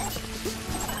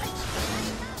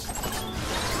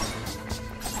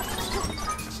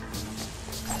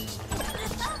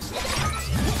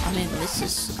 I mean, this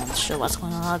is. I'm not sure what's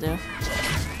going on out there.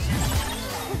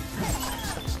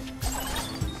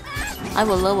 I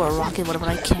will lower a rocket whatever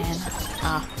I can.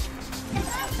 Ah.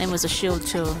 Name was a shield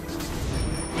too.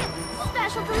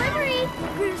 Special delivery!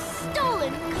 Your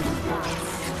stolen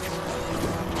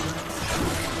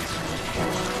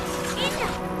in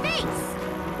your face!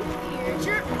 Here's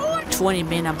your order! 20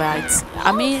 megabytes.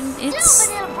 I mean, it's...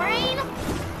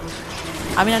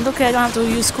 I mean, look, I don't have to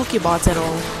use cookie bots at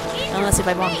all. Unless if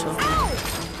I want to.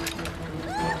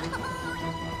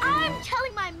 I'm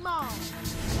telling my mom!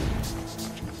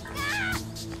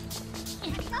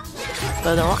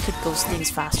 But the rocket goes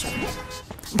things faster.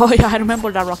 Boy, I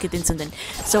remember that rocket incident.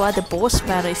 So at the boss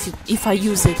battle, if I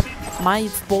use it, my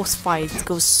boss fight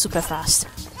goes super fast.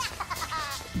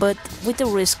 But with the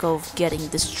risk of getting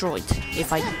destroyed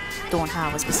if I don't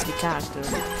have a specific character.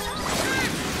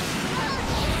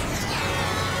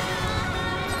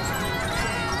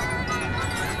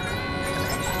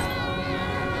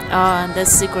 And the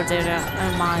secret area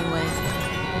in my way.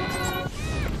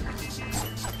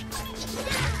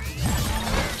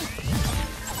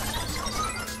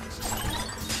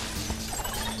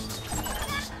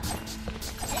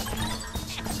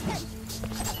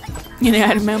 You know,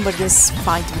 I remember this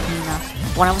fight with Mina.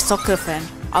 When I was soccer fan,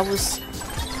 I was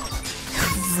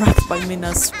wrecked by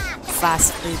Mina's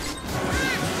fast speed.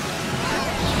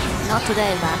 Not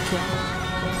today, vacuum.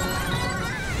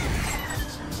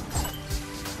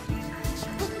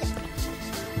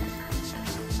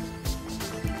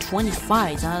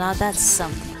 $25, now that's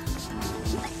something.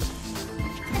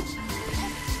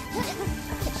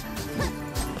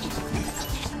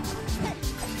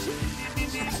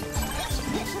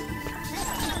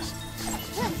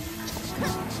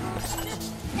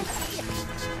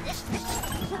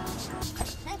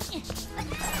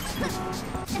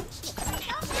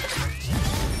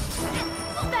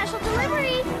 Special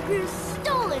delivery! Your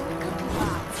stolen cookie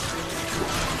box!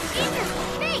 In your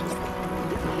face!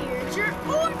 Here's your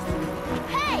order!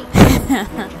 Hey!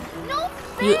 No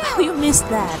fair! You missed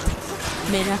that,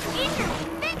 Mina. In your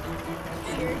face!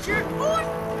 Here's your order!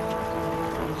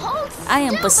 Hold I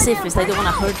am still, pacifist, I don't want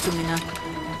to hurt you, Mina.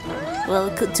 Well,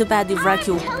 too bad you wrecked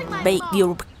your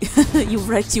you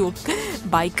wrecked your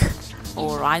bike.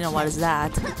 Or I don't know what is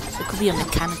that. It could be a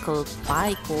mechanical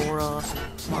bike or a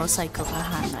motorcycle,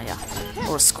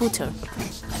 or a scooter.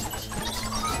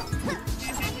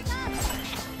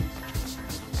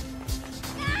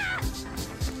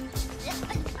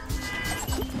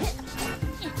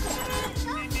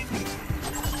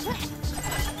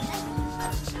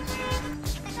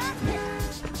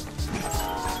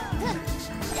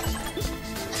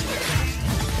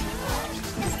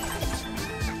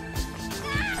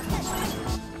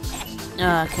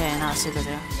 Okay, now I see that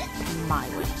my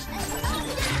way.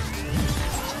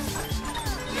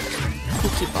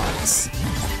 Cookie bots.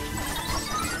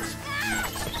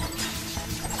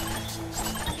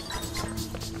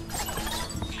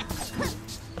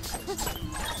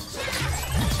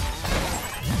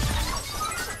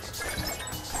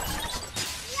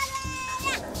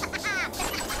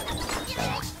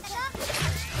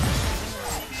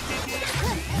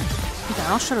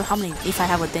 not sure how many, if I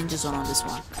have a danger zone on this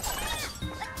one.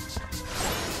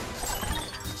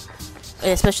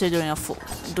 Especially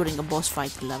during a boss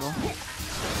fight level.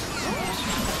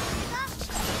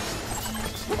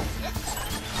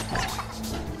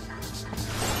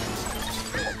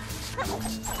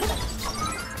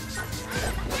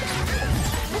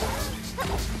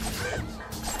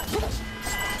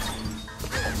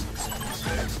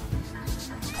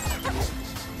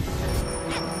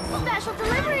 Special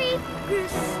delivery! Your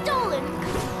stolen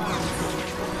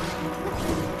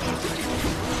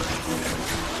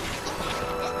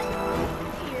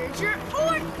Here's your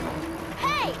order!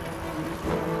 Hey!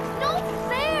 No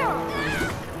fair!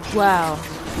 Wow.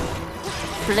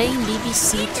 Playing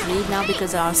BBC 3 now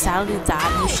because our salary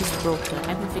that issue's broken.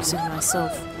 I've been fixing it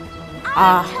myself.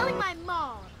 I'm telling my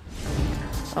mom!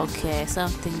 Okay,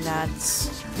 something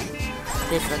that's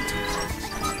different.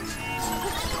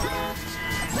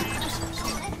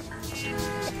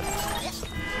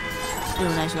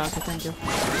 Really nice rocket, thank you.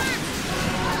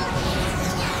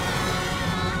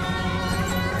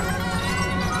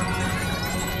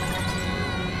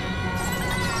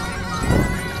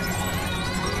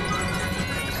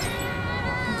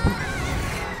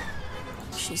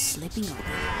 She's sleeping on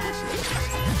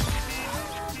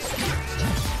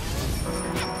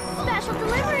Special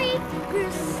delivery!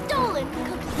 Your stolen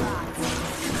cookie box!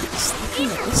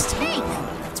 sleeping at this time.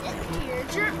 That's weird.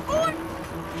 Here's your order!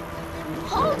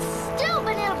 Hold still,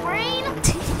 banana brain!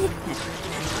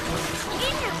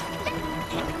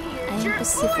 I am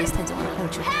pacifist, I don't want to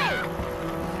hurt you. Hey!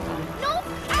 No!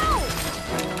 Ow!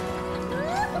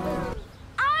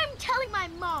 I'm telling my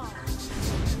mom!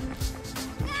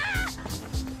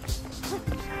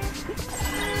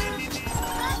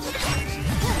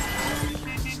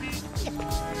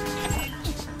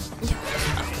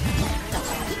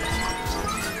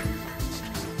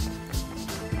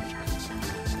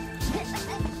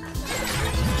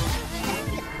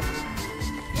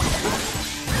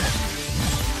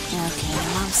 Okay,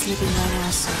 mom's sleeping right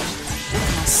now, so I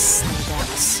must lay down.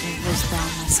 Rest down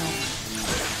myself.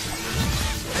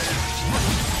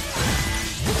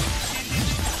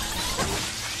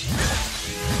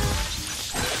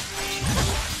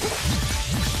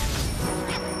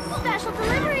 Special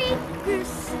delivery! Your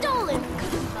stolen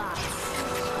cookie box!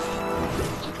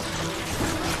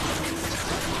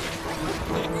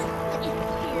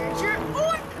 Here's your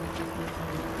order!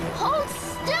 Hold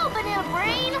still, banana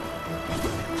brain!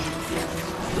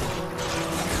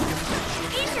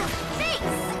 In your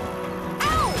face!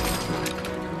 Ow!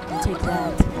 Take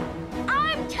that.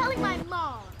 I'm telling my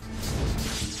mom!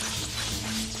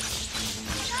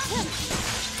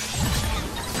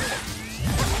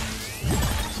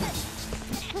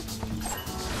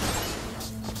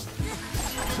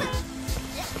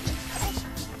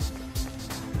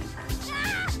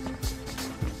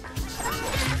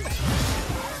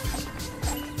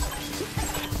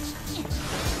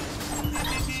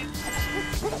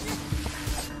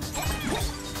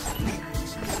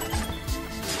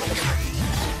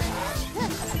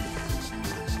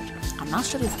 I'm not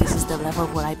sure if this is the level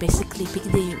where I basically pick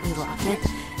the rocket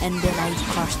and then I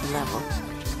crush the level.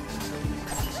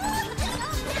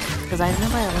 Because I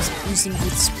remember I was using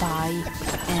with Spy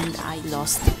and I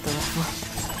lost the level.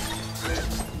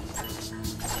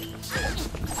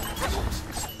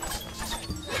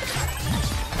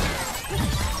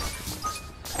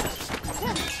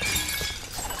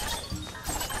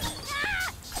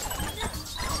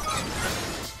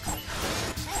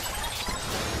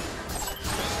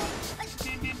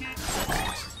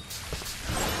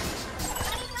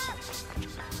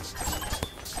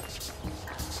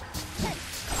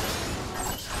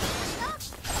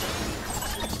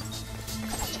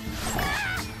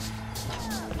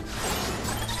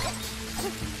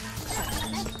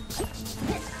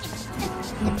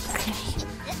 Okay.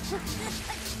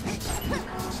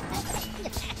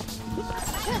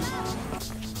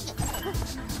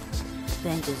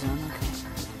 Danger zone, okay.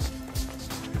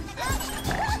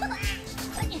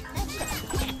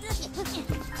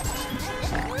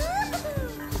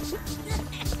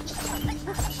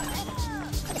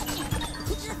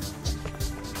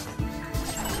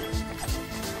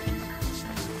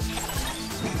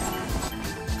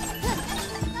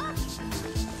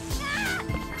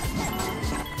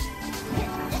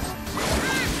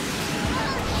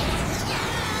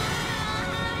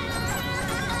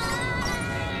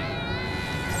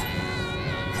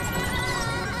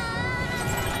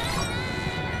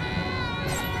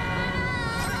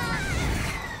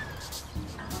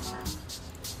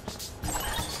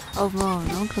 Oh no,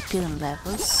 no repeating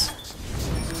levels.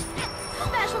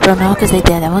 Special don't know because they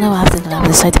did. I wonder what happened when I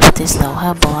decided to put this low.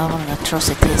 How boy, I want to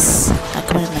atrocities. I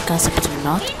committed my concept but do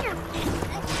not.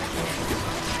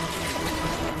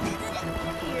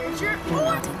 Here's your I'm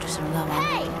not interested in that one.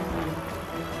 Hey!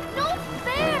 No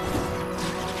fair!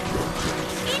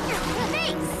 In your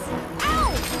face!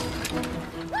 Ow!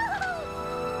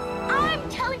 I'm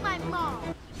telling my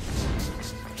mom!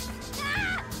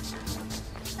 Ah!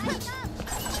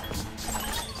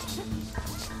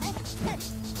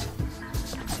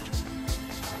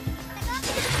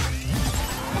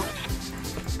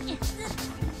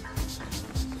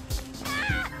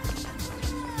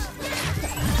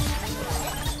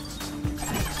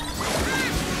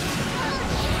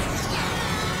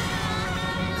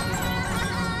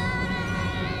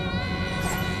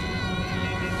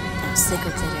 I'm sick of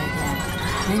it again.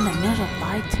 I'm in the middle of a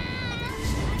bite.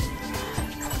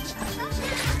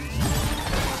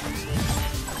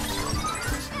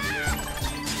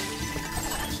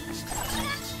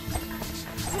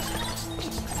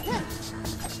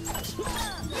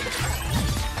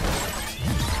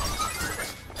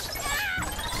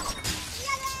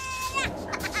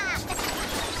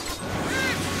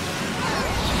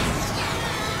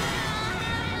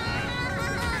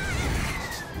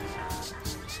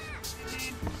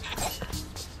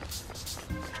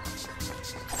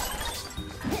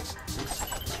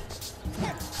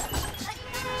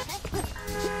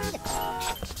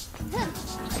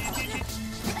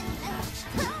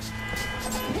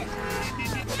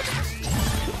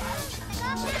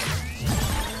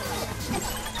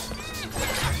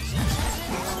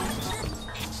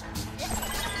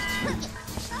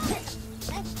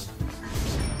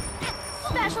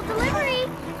 Special delivery!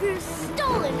 Your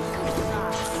stolen cookie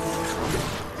box!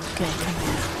 Okay, come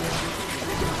here.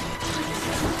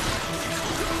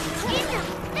 In your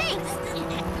face!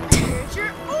 Here's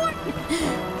your order!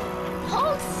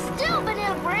 Hold still,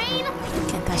 banana brain!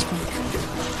 Can't touch me.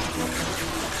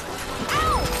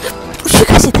 Ow! You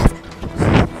guys did that?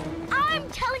 I'm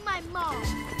telling my mom!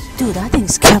 Dude, that thing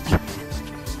scared me.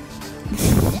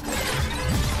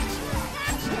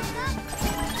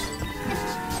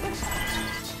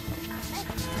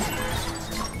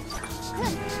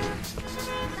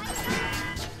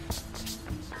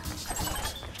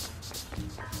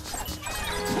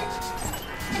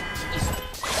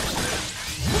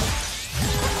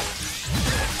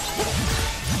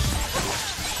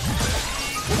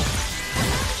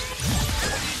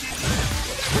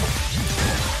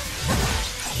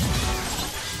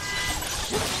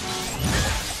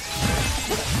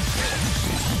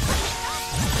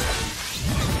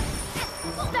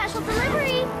 Special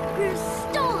delivery! Your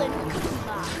stolen cookie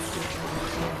box!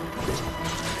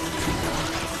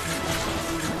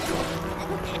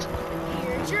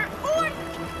 Here's your order!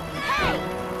 Hey!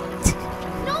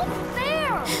 No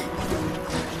fair!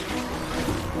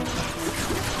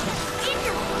 In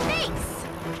your face!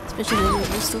 Especially when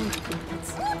you're still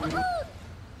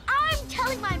I'm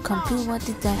telling my mom! Compute what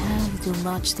did I have to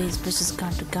watch these bitches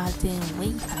gone to goddamn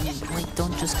wait. Wait,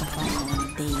 don't just confirm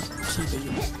when they kill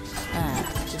you.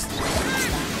 Just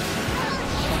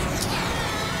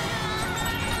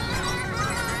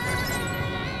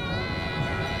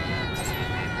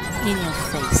in your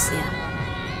face, yeah.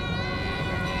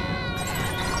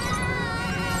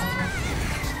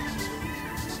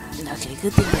 Okay,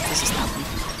 good thing that this is not me.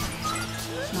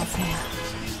 Not fair.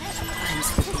 I'm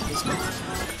sticking this one.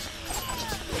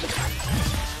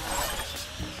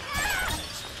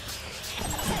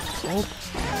 Oh,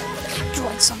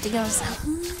 try something else.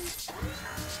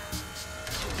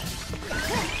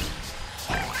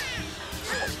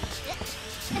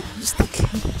 I'm sticking.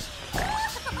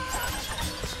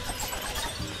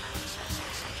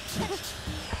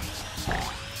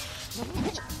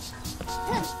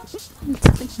 I'm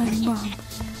telling my mom.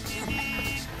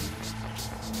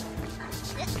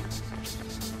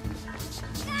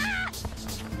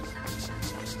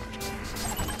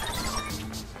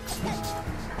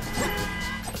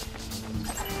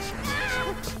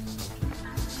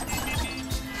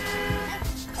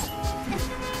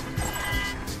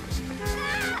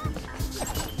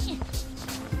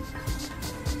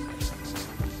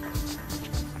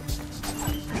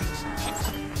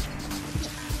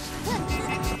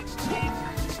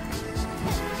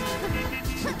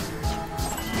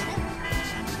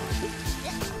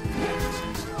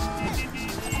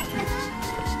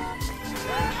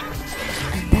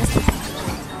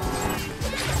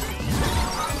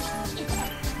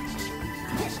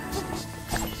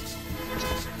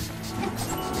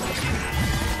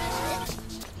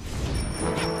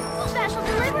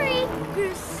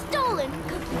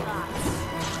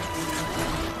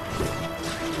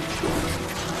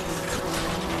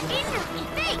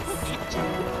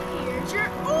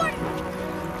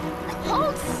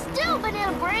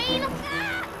 banana brain!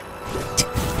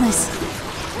 Nice.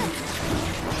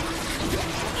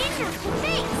 In your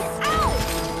face! Ow!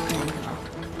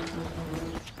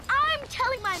 I'm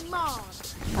telling my mom!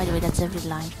 By the way, that's every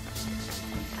line.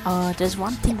 There's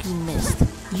one thing you missed.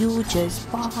 You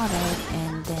just bought it,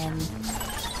 and then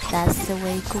that's the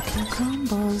way cooking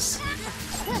crumbles.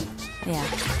 Yeah.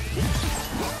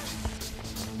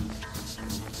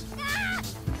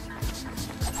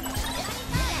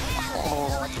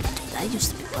 Oh, I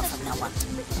used to be perfect. Now what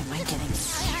am I getting?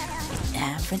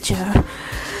 Adventure.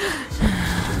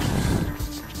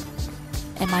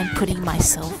 Am I putting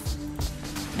myself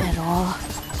at all?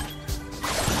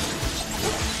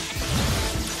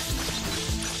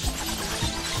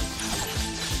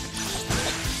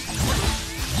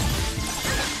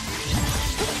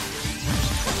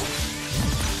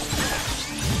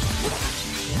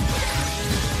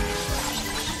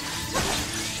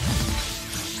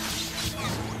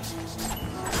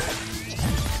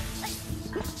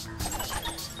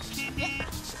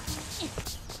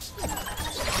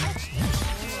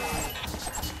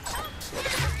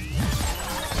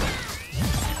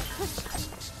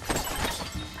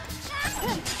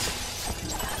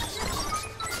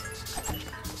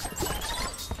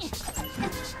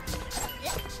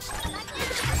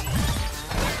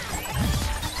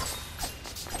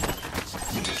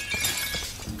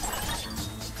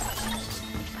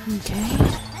 Okay.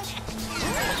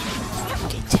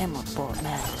 Okay, 10 more board.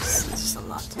 Man, this is a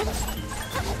lot.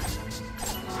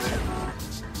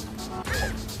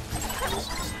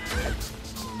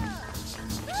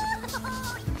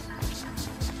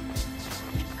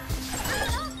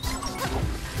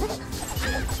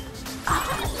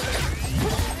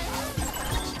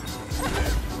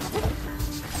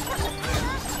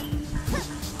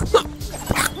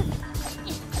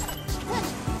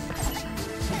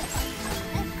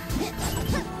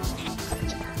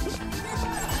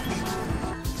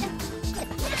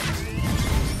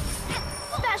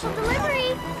 Special delivery!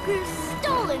 Your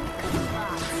stolen cookie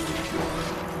box!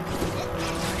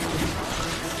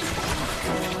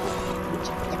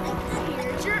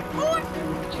 Here's your order!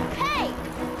 Hey!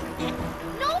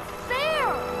 No fair!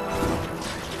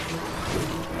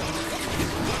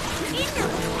 In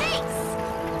your face!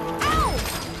 Ow!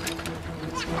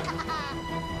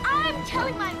 I'm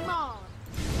telling my mom!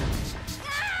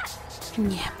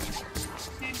 Yeah.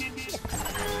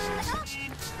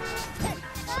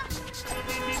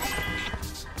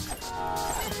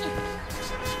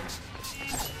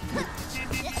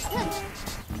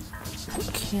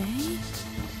 Okay.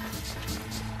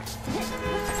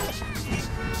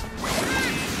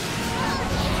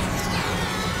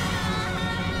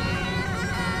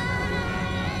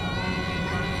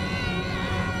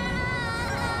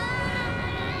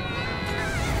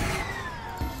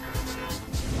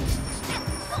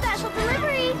 Special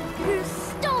delivery! Your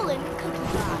stolen cookie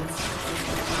box!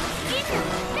 In your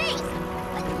face!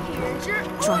 Here's your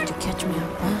Trying to order! catch me up,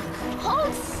 huh?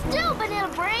 Hold still, banana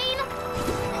brain!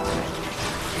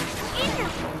 In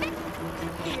your face!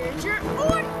 Here's your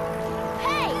order!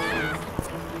 Hey!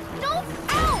 No!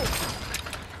 Ow!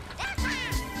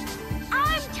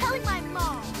 I'm telling my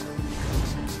mom!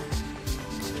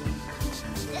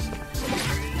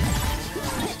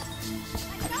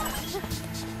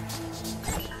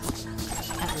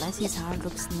 His heart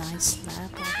looks nice.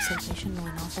 Slap observation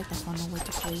knowing off like I found no way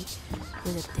to play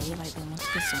with a day like they want to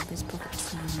be zombies for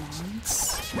 3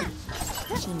 months.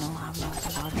 You know how not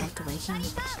allowed not to wake him up.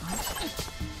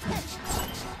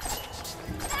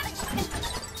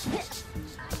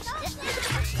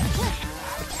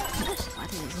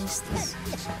 What is this?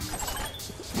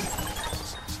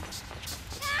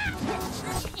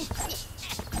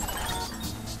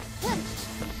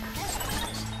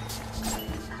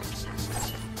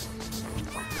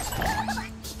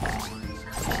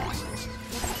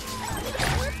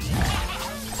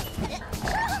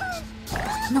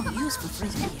 No use for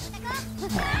freezing here.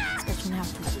 Especially now to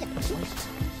wait.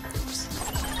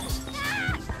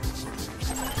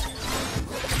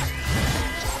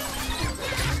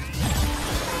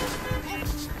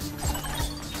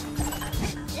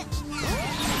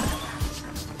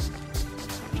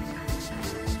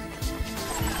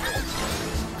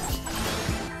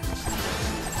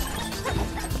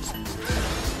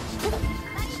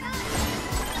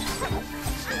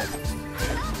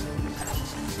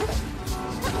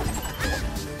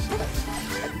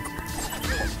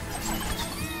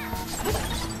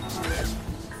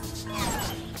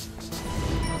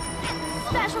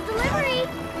 Special delivery!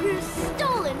 Your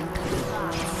stolen cookie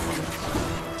box!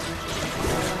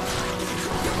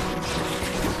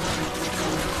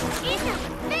 In your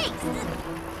face!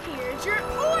 Here's your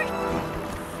order!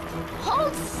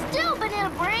 still, banana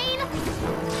brain!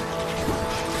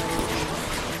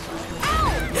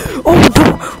 Ow! Oh no!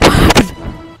 What happened?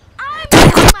 I'm I got a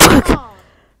getting my bug! ball.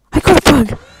 I got a bug!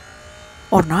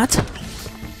 Or not?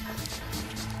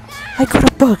 I got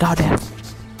a bug out there.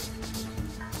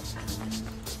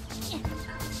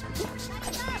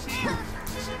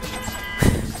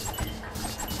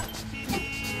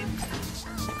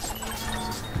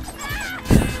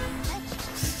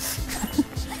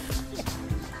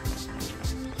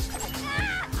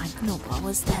 I don't know what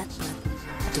was that, but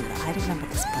dude, I remember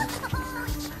this bug.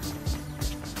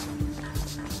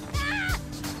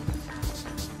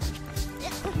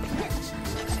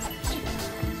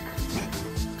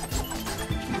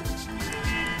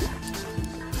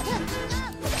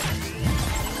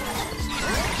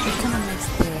 It kind of makes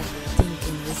the thing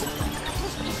invisible.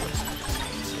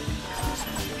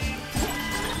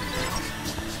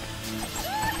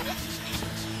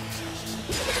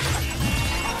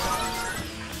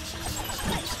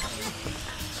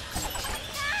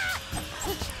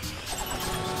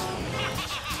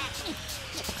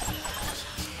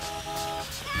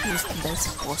 Here's the best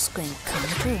force going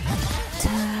counter.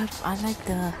 I like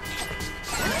the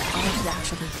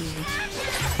actually the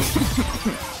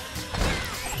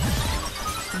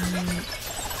I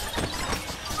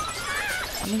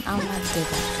mean, I like the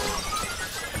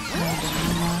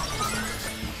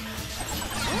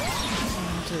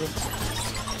to the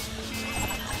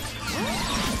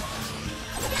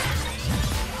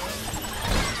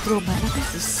bro, my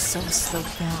weapons is so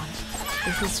slowed down.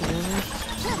 This is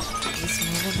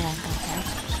really blank ahead.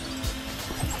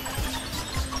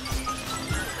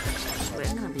 We're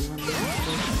gonna be one minute.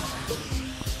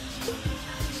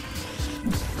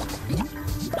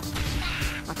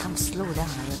 I can slow down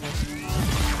a little bit.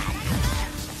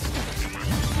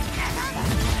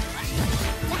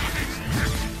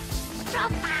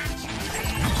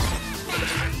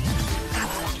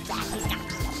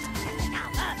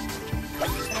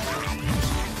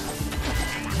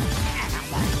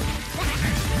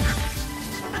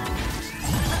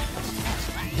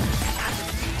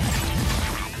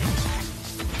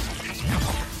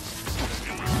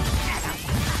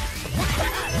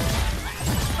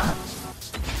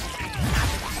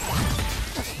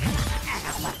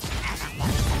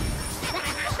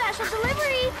 Special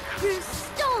delivery! Your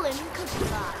stolen cookie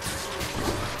box.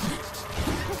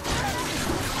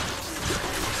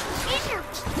 In your...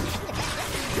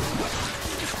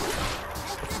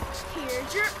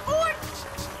 Here's your order.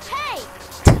 Hey!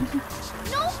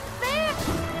 No fair!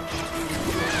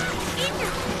 In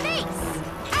your face!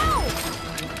 Ow!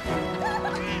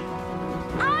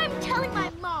 I'm telling my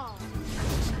mom.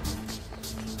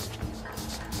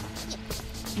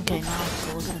 Okay, now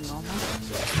I'll go to the normal.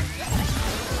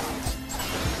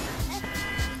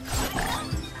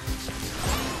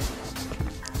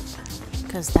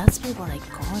 Because that's what I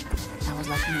got. I was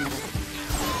like, no.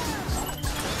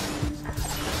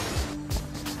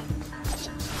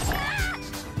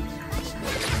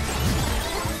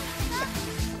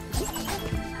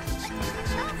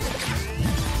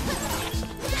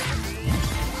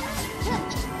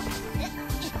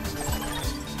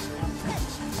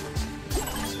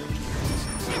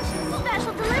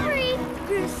 Special delivery!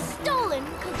 Your stolen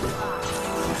cookie box.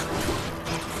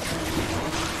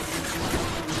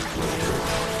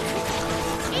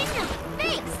 In your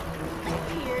face!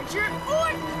 Here's your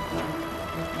order!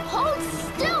 Hold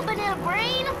still, banana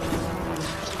brain!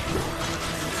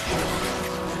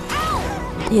 Ow!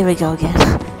 Here we go again.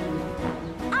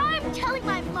 I'm telling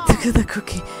my mom. Look at the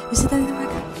cookie. You see that in the back?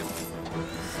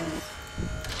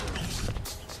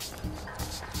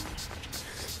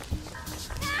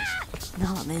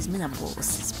 Now these Minion balls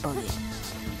is buggy.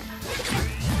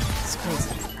 It's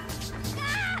crazy.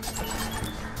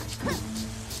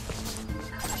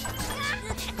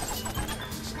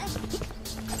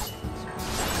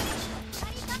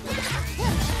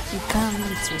 You can't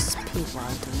limit your speed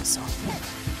while doing so.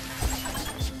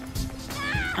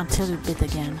 Until you beat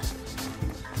again.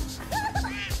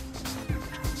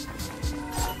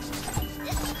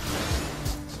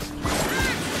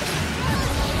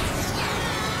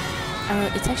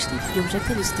 It's actually, the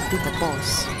objective is to beat the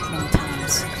boss many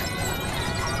times.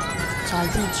 So I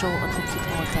didn't throw a cookie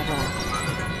or whatever.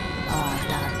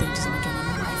 That thing doesn't make any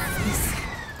more my face.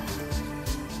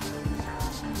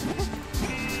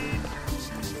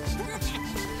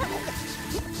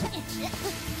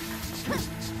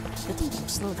 I think I'm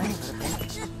slow down a little bit.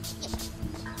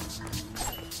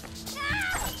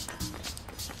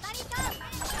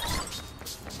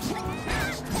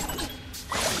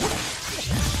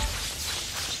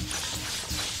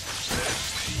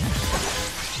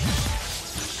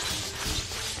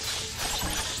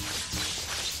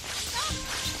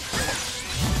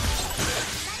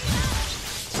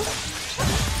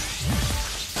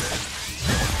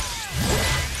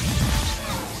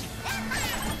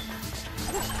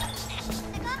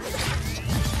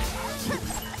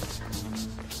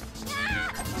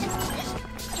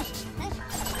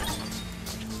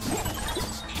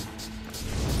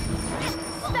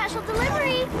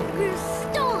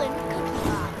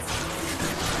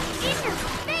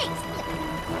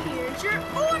 your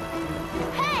order.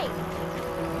 Hey!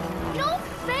 No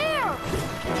fair!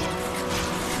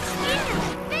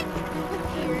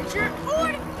 Here's your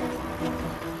order.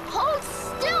 Hold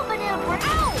still, banana bread.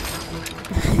 Ow!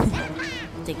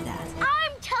 Take that.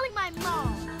 I'm telling my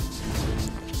mom.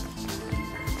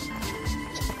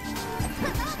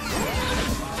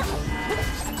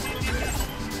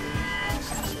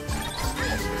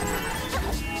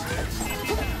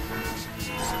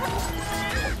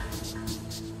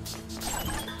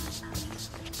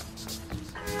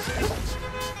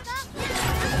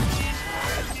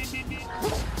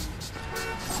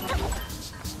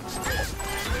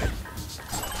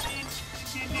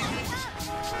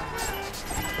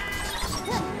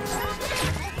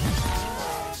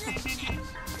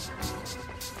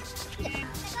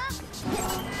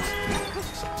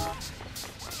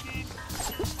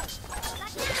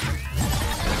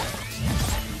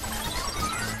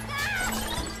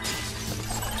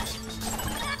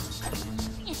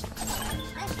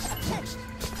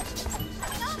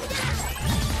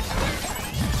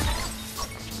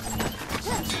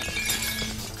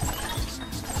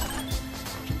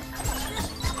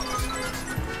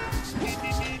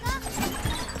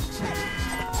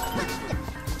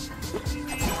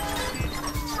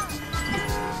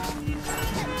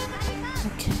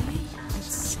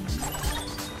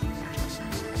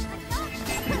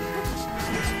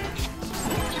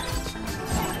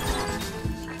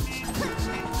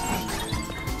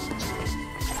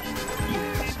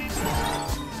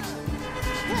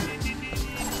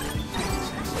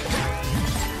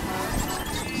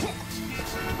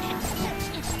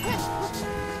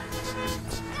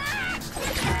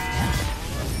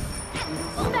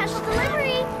 Special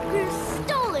delivery! Your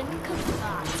stolen cookie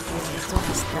box.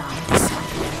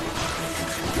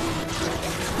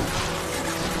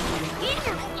 In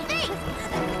your face!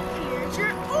 Here's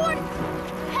your order.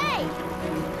 Hey!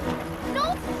 No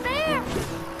fair!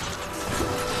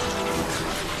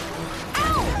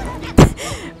 Ow!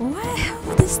 Why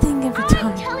have this thing every I'm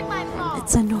time? telling my mom.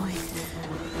 It's annoying.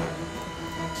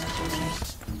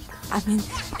 I mean,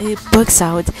 it bugs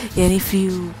out, and if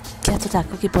you get to that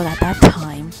cookie ball at that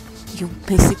time, you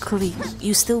basically,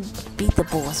 you still beat the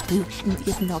boss, but you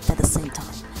get knocked at the same time.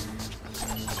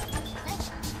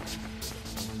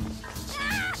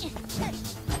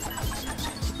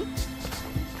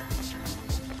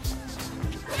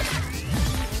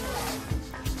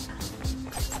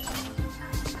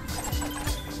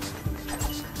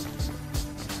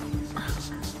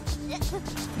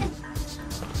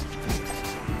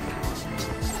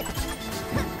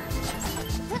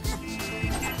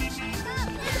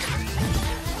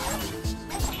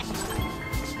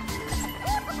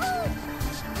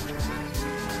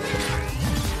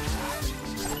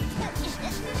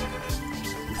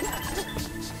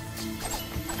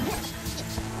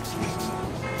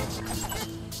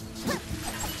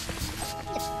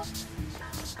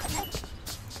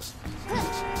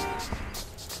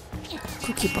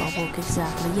 Cookie ball work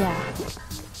exactly, yeah.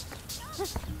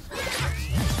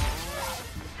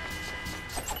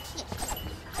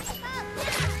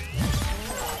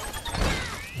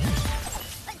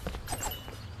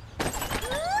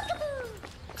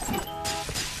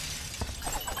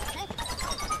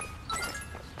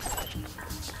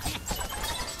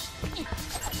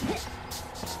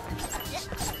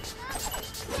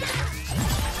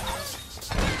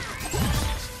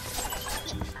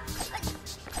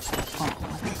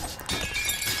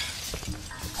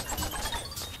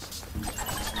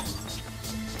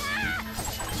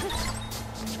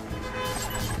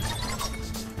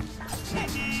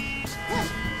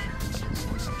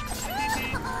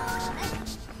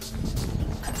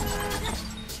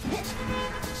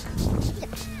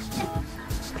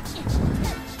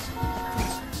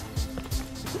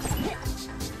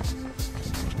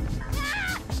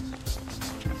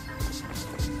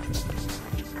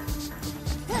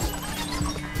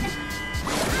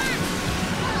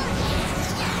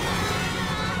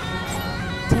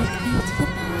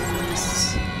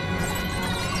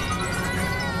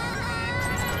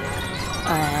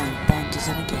 And then do it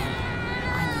again.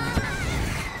 I knew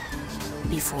it.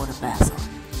 Before the battle.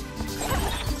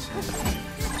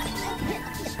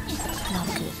 Not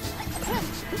good.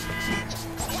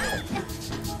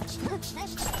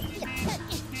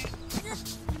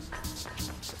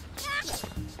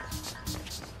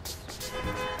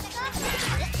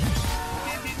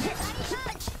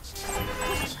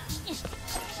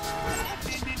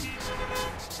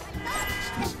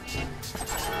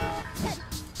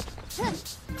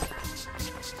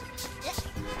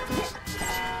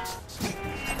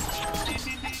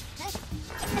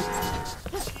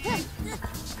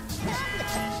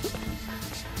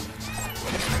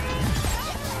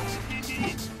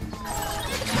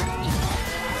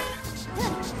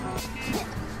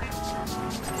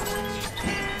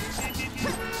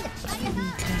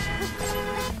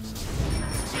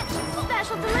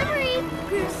 Special delivery!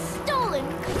 Your stolen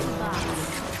cookie box.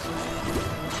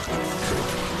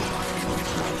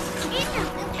 In your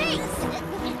face!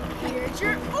 Here's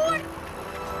your order!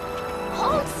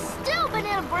 Hold still,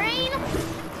 banana brain!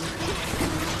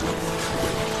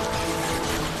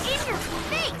 In your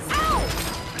face! Ow!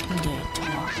 Get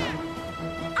more.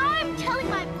 I'm telling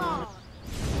my mom!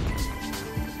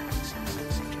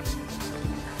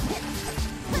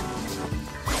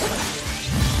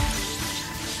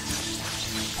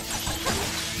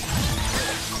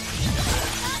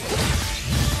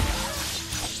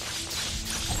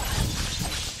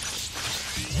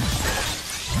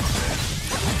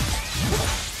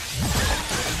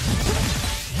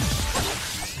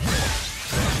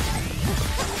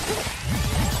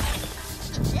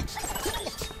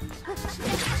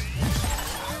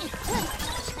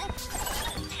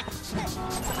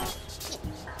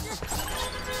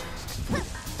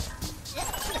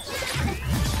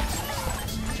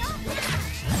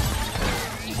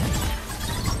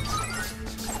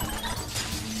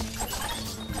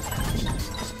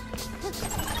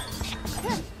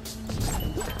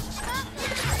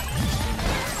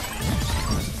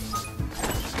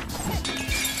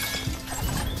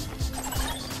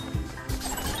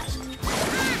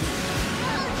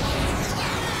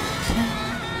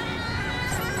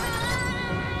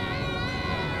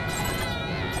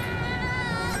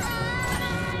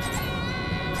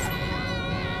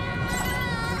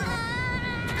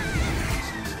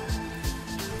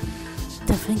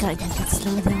 Definitely gotta get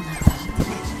slow down like that.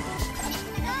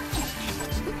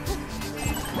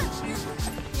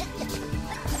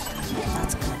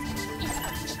 That's good.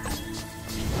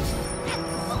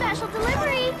 Special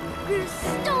delivery! Your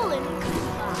stolen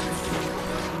cookie box.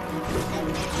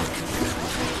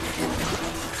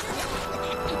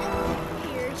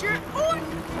 Here's your order!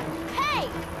 Hey!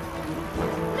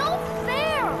 No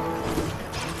fair!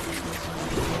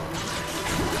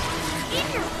 In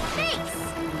your face!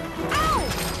 Ow!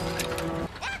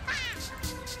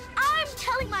 I'm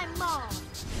telling my mom!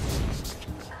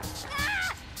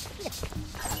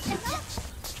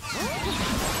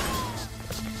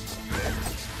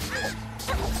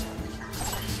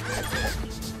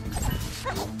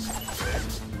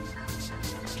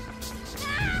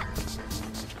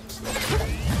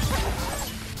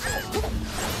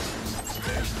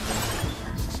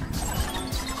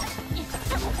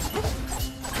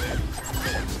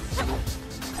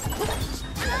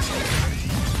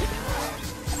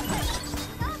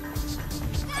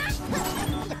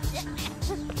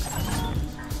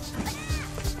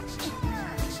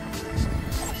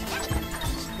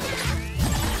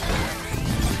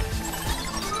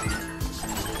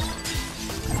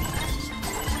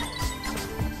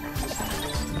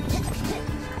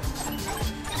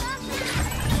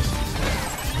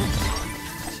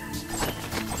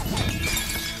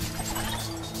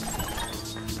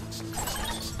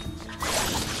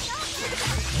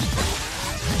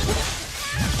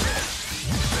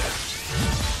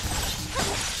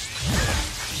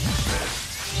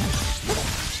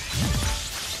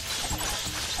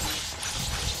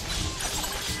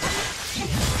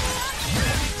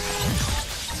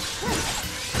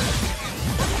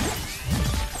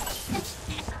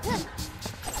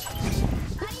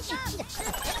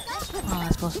 Oh,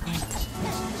 that's both point.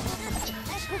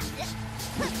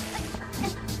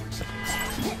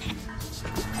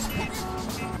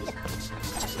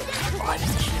 Oh, I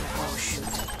missed the shoot. Oh, shoot.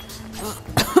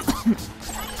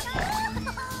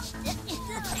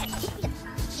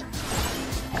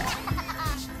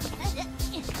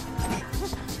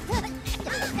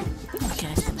 Okay,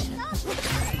 I still made it.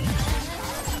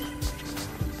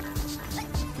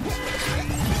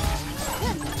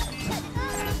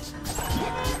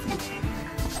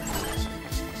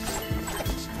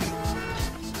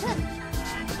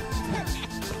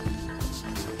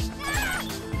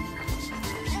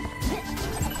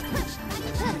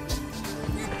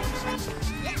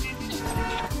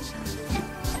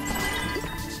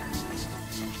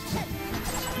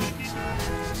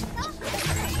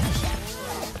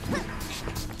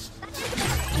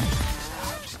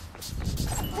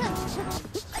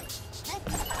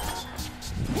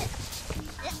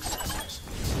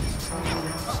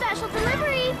 Special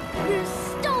delivery! Your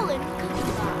stolen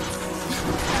cookie box.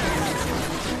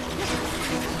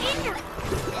 In your...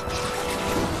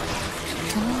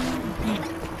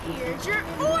 Here's your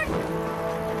order!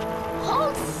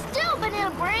 Hold still,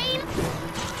 banana brain!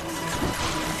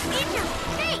 In your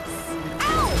face!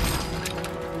 Ow!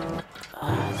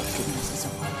 Ah, goodness, it's so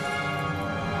hard.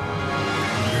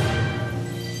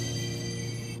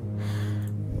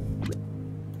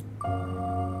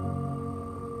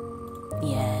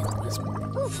 Yeah, it was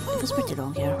it was pretty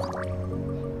long here.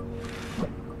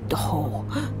 Oh.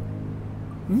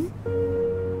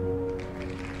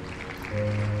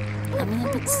 I'm in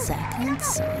a bit second,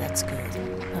 so that's good.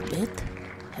 A bit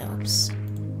helps.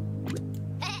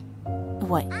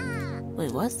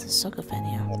 Wait, what's the soccer fan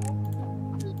here?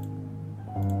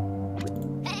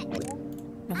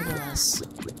 Nevertheless,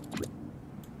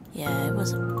 yeah, it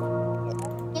was.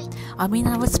 I mean,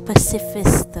 I was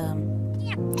pacifist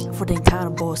for the entire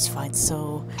boss fight,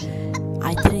 so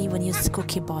I didn't even use the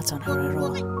cookie bots on her at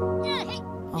all.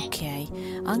 Okay,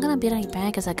 I'm gonna be right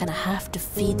back because I'm gonna have to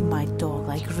feed my dog.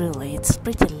 Like, really, it's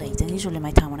pretty late, and usually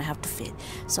my time when I have to feed.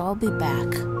 So I'll be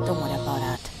back. Don't worry about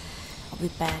that. I'll be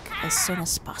back as soon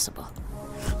as possible.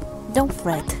 Don't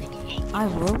fret. I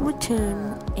will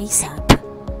return ASAP.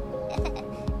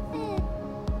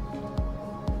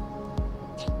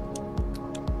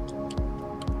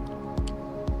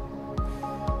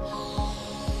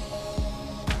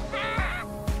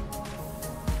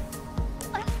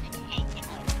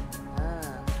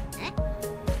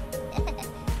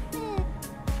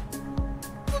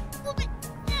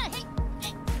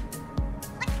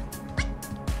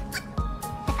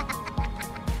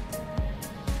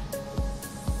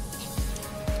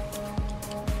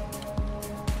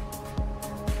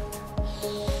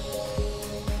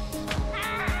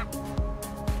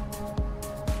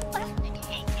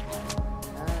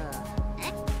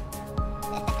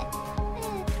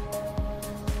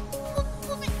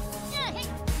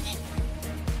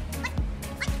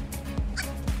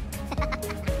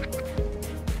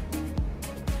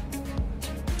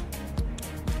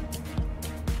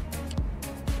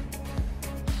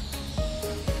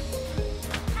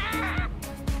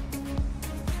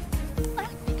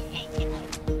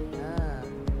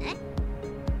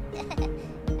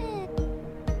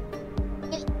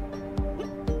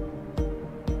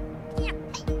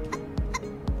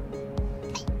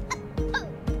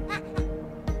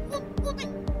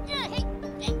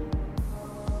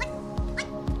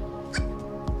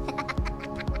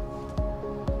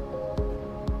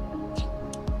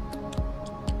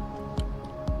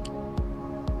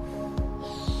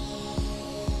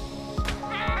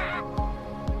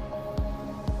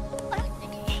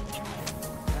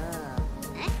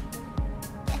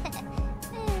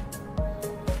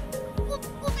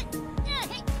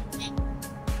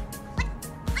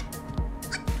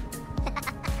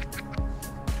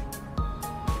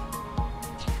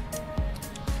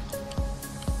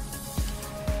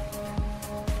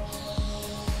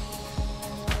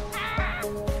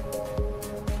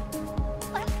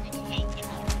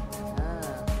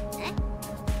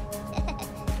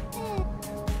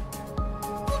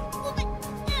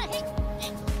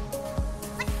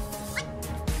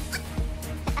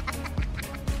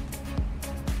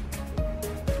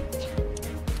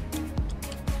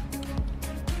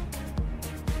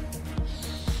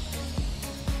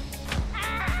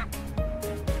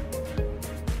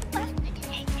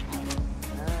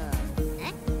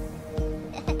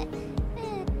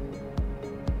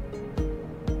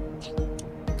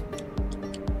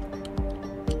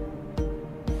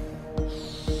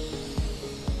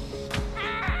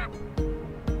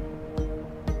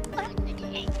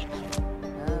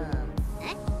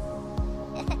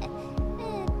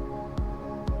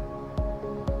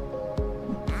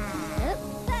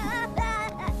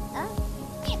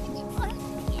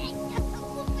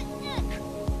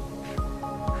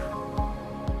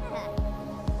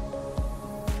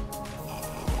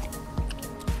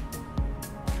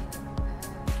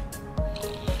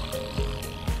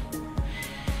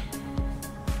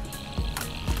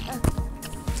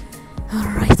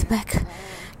 Alright, back.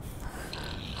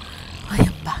 I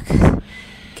am back.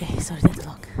 Okay, sorry that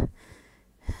long.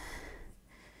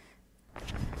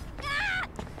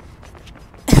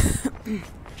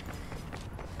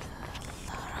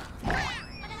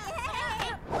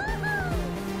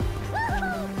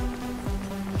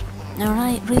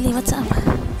 Alright, really, what's up?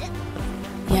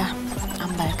 Yeah,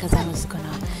 I'm back because I was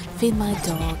gonna feed my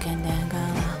dog and then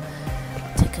gonna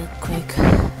take a quick...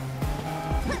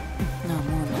 No,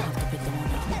 moon, I have to pick the moon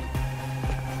up.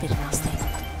 Bit nasty.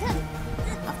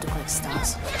 Have to collect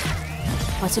stars.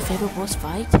 What's your favorite boss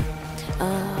fight?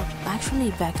 Actually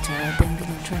Vector, then the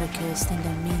Ventriloquist, and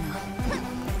then Mina.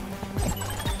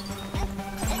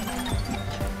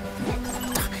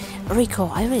 Rico,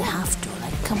 I really have to,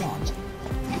 like, come on.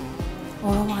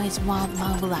 Otherwise, Mom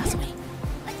will ask me.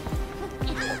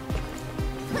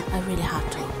 I really have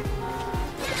to.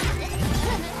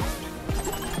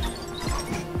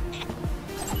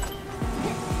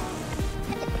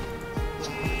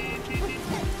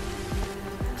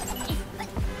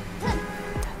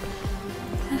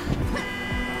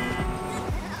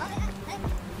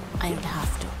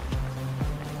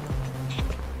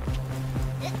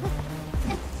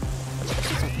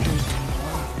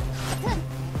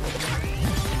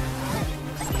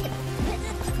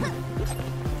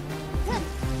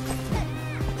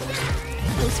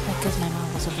 it's because my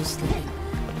mom was always sleeping.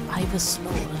 I was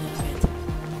slow a little bit.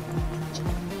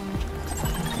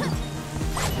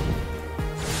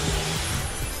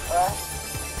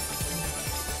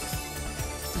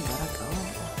 I gotta go.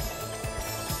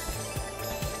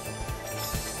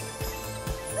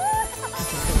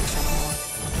 Okay, there is some more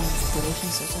installation,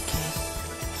 so it's okay.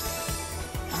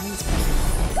 And it's better.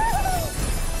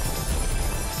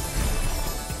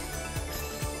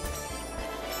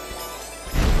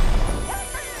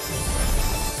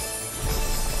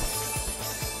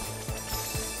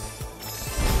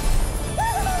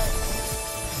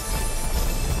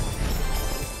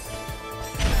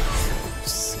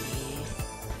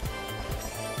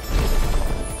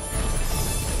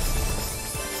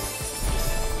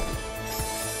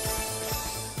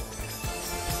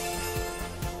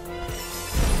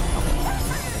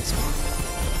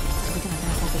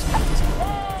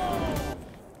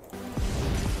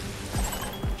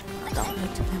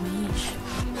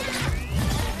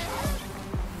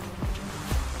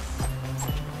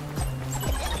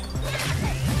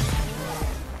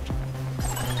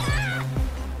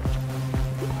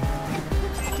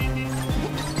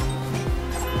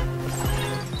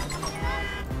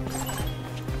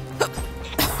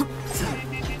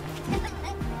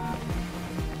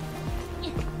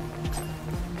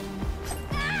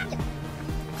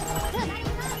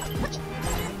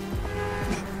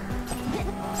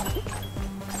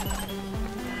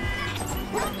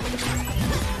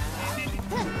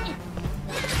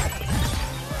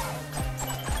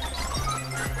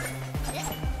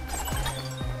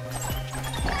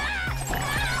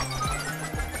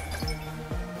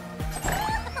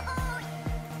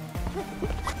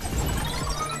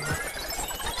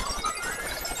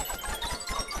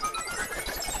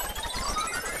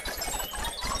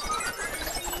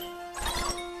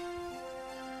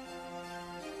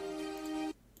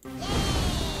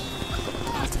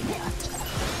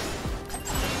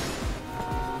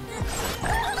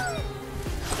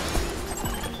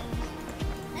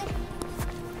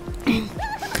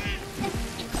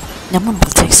 That one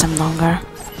will take some longer.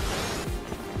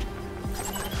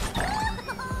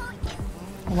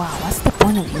 Wow, what's the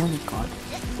point of unicorn?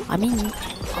 I mean,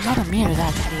 a lot of mirrors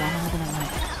actually, I'm not gonna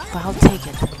lie. But I'll take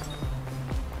it.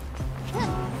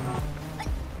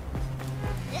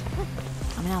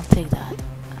 I mean, I'll take that.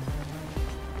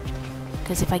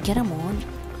 Because if I get a moon,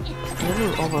 it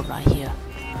will override here.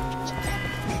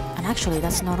 And actually,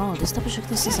 that's not all. This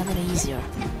objective is a little easier.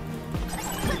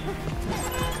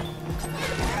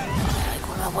 I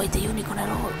couldn't avoid the unicorn at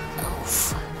all.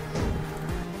 Oof.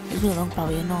 It's been a long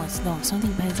probably. No, it's long.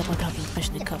 Something bad is about to happen,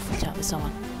 especially cuff which with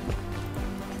someone.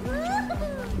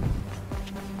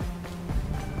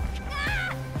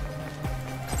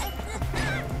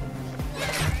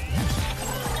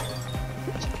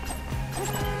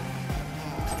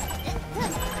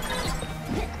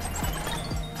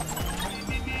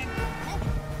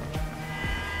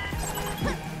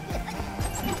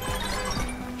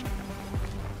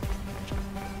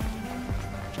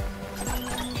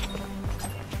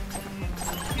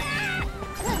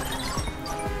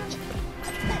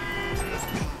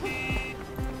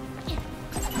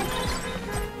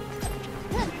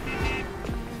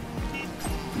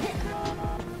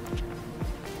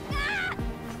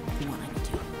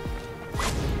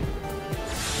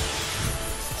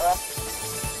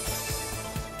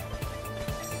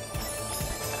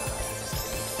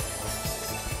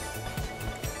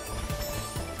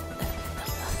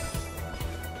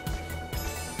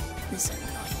 This is an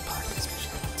annoying part,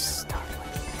 especially to start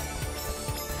with.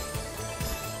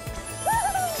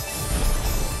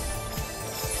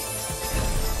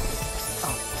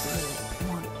 Oh, really? Come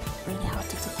on, really hard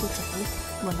to put a blue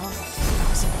one on.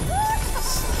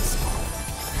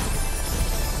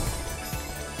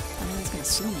 I mean, it's gonna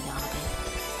slow me down a bit.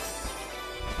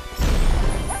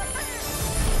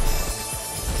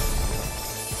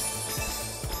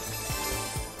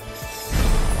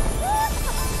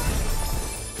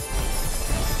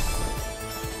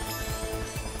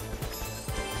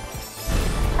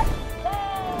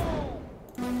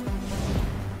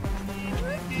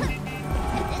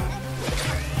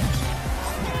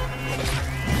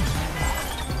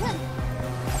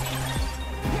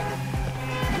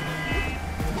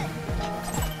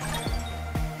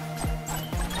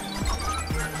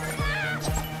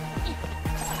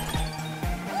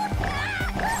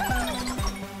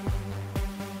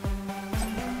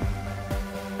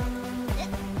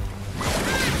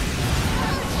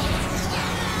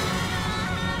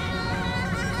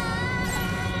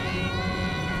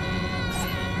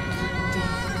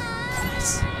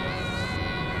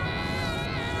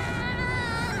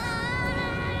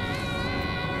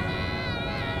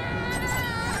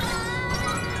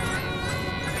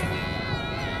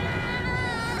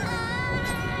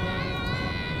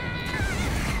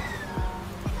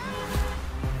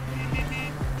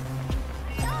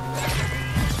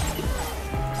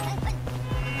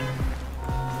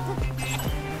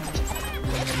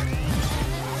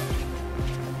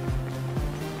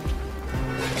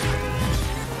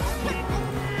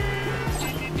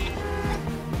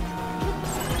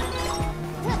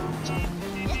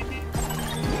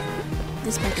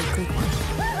 this might be a good one.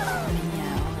 I mean,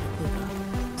 yeah, a little quicker.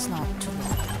 It's not too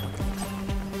long.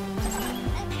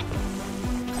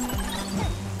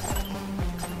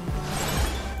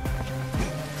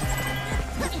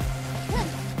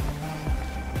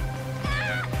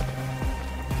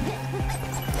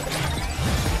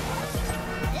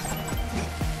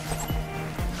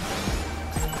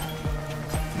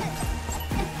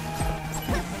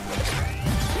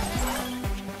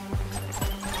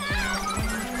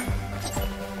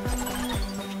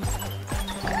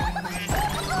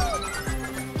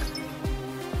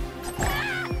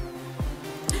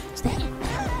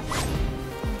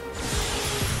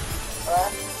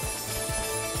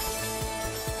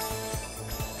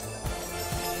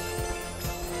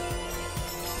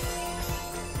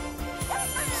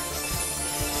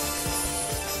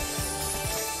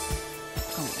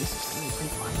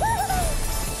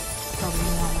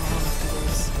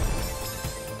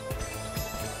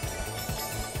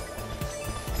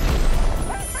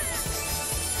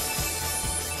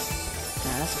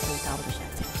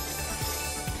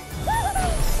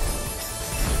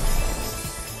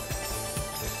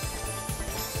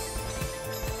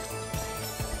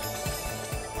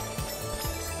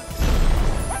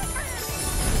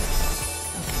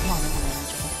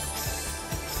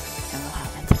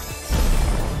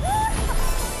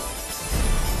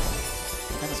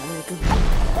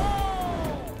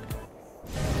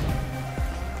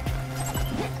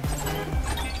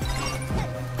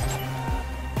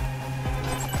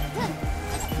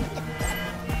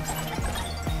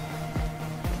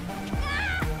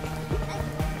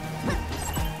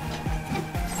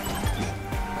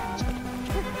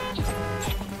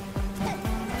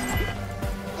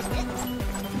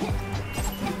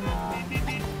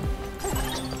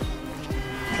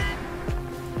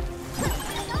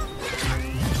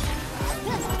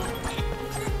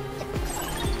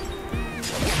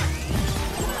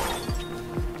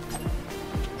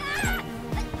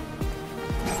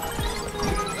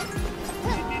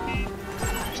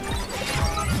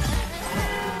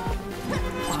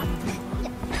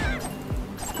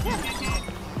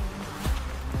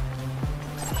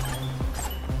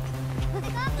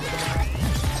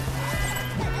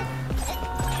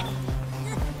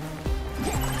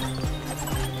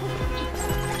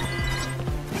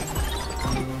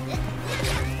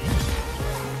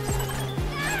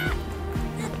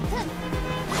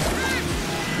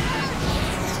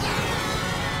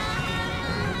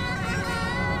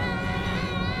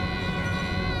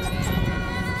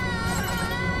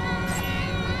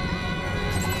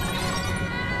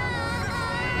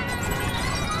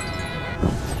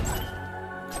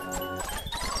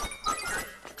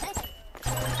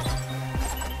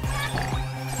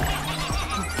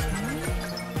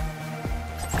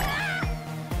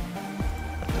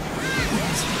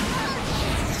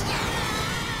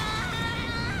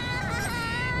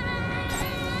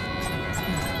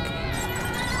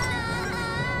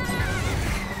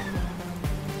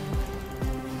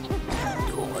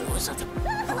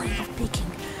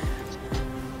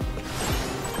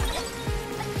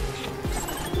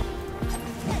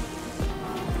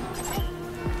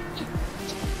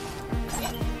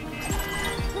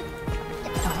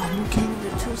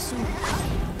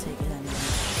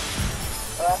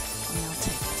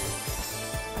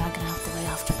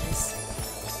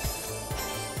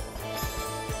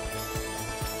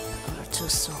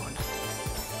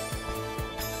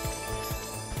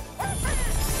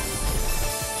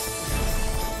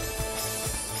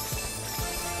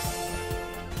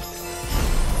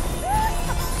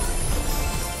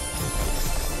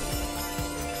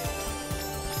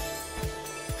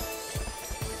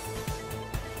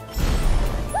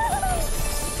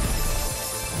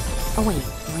 Oh wait,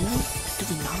 really? Did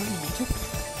he not really make it?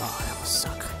 Oh, that will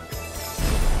suck.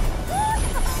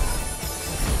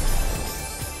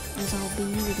 Because I'll be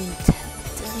needing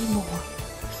 10 more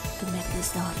to make this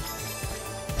done.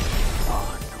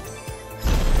 Oh no.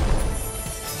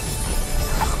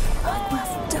 I could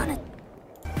have done it.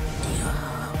 Yeah.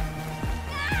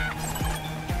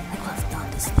 I could have done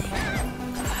this thing.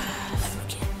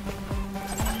 Freaking.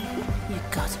 You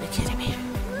got to be kidding me.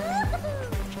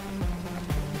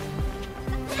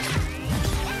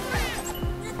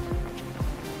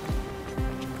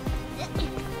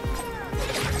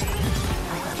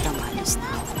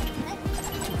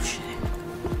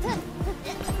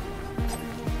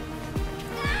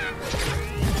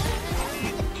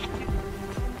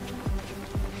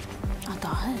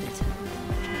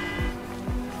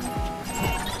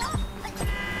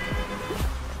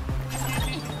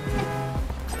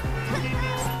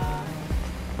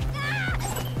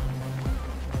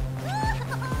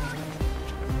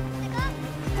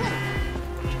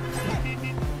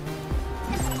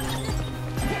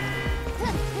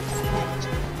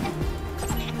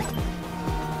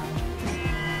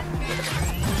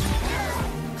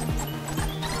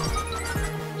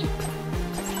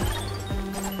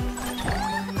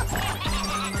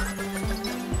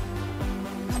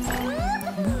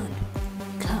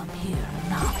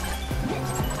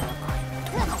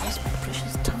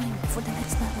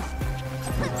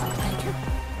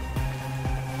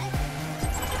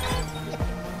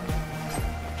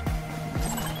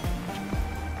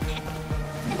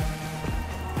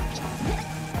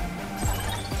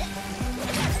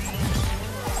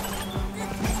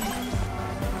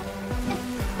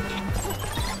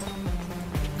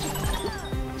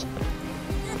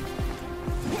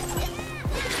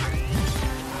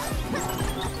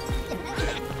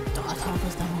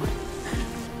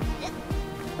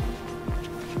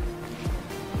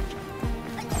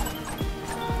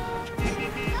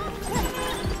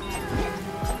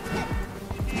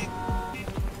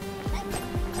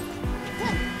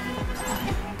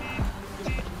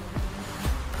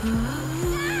 No,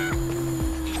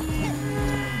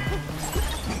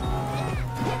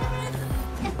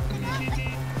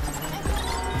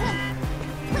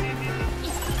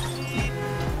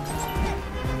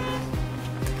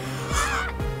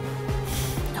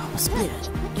 Spirit,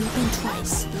 you've been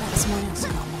twice. Let someone else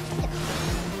come.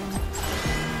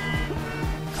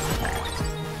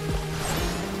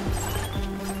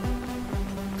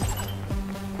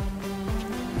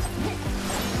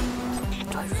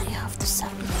 Do I really have to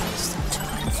sacrifice that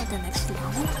turn for the next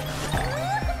level?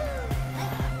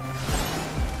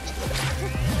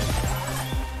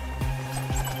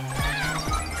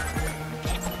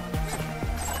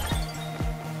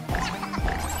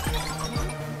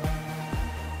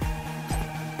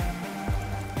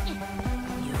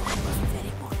 You are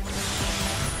very good.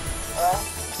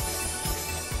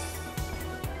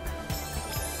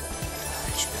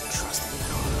 I should have trusted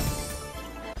you.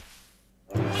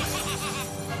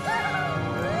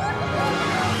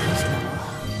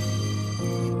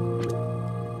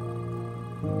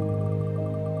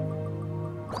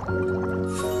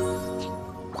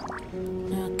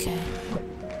 Okay.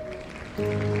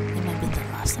 It might be the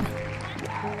last time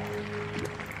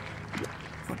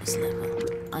for this level.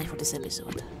 For this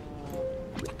episode.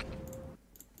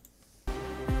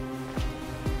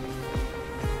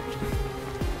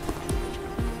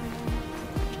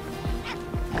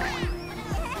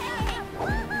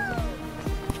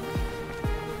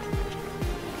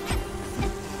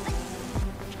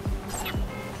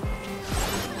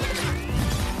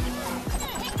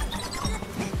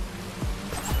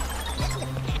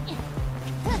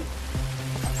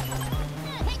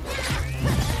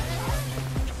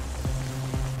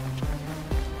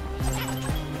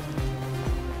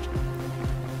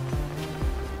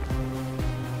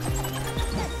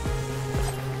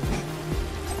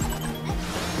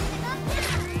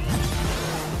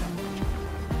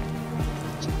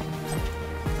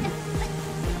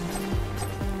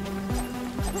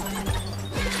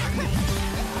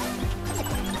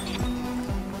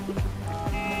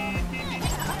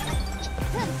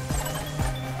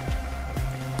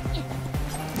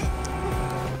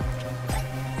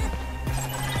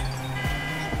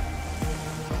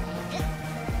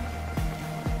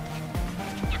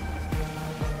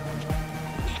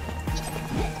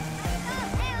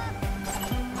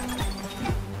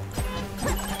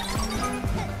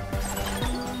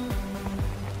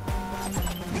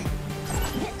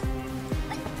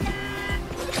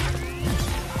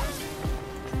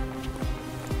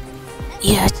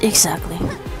 Yeah, exactly.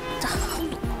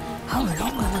 How long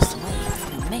I must wait for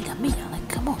the Mega Minion? Like,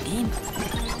 come on, game.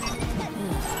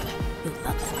 You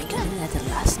let the Mega Minion at the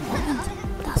last moment?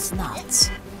 That's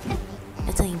nuts.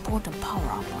 It's an important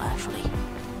power-up, actually.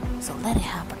 So let it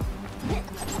happen.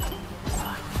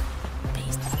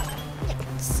 Beast.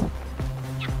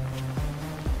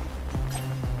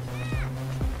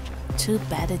 Too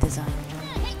bad design.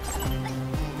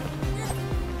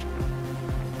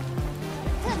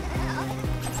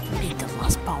 The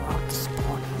last power out to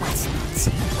spawn. That's nuts.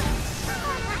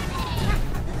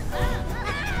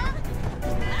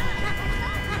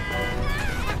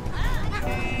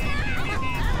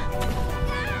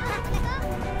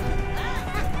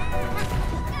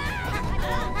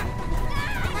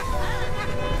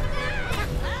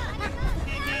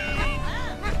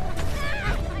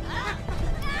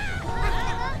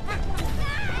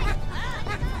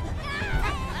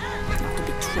 Have to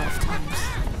be 12 times.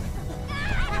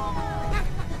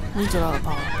 Needs a lot of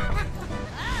power.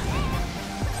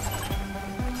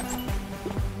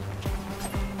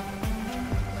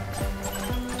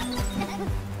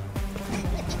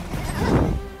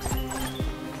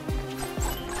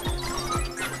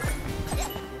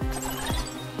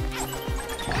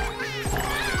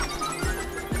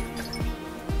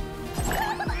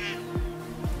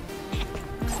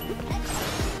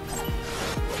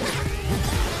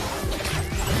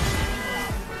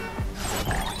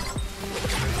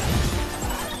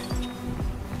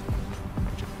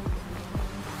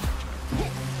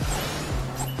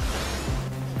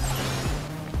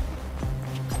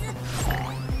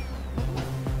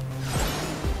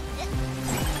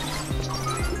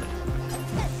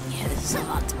 Yeah, this is a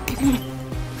lot.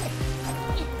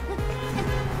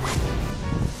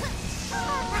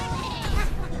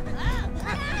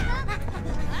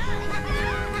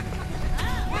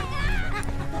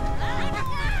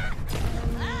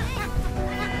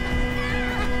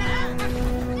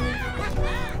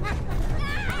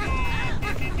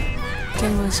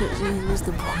 Can we use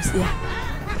the boss? Yeah.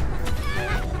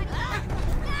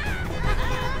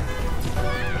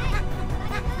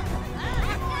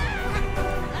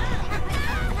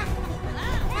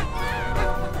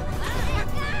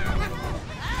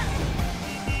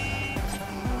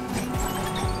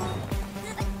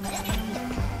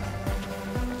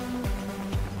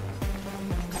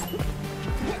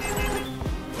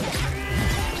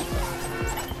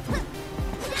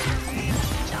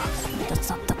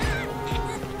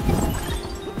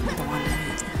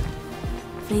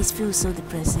 place feels so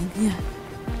depressing. Yeah.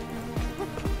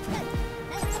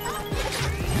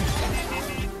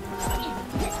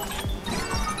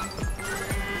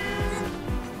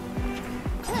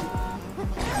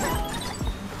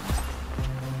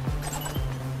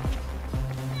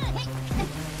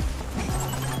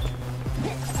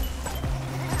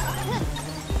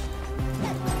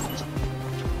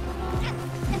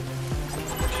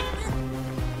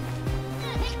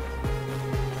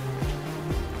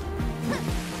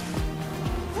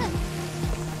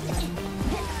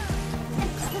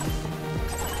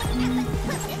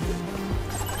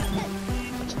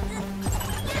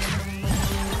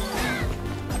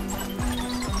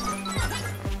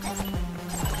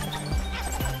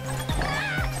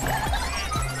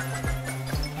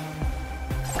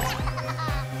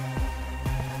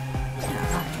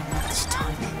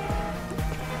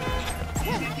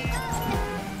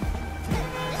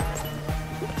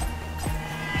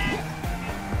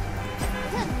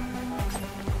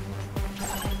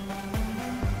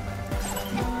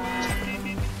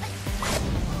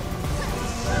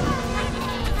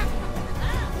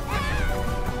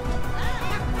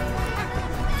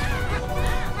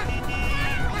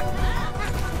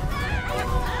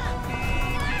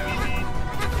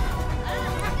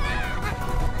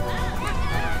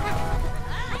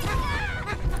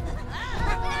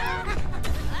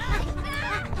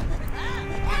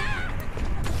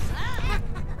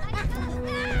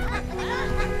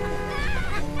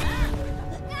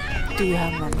 Do you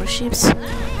have memberships?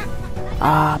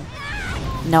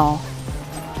 No.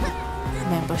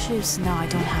 Memberships? No, I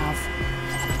don't have.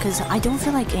 Because I don't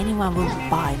feel like anyone will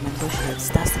buy memberships.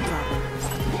 That's the problem.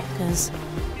 Because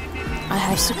I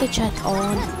have Super Chat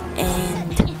on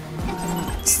and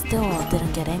still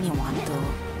didn't get anyone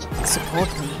to support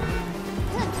me.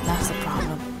 That's the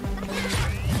problem.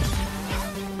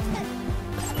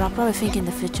 But I'll probably think in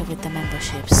the future with the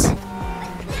memberships.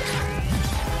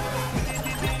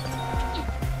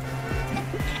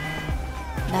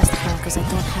 That's the problem, because I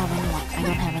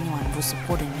don't have anyone who's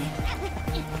supporting me.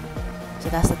 So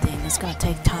that's the thing, it's gonna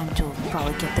take time to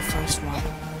probably get the first one.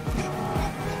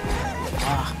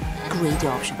 Ah, greedy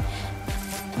option.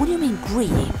 What do you mean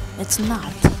greedy? It's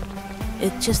not.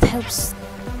 It just helps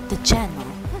the channel.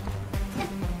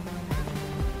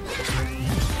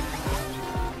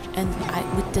 And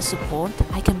with the support,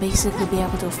 I can basically be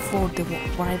able to afford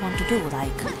what I want to do,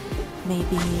 like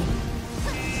maybe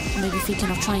thinking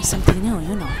of trying something new,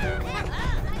 you know.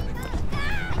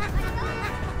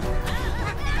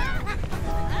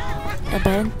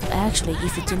 But actually,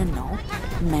 if you didn't know,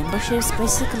 memberships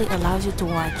basically allows you to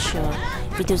watch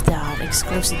videos that are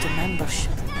exclusive to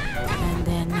membership, and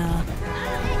then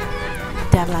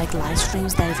there are like live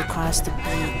streams that it requires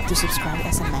to subscribe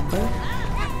as a member,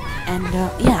 and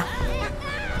yeah,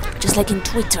 just like in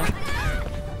Twitter,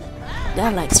 there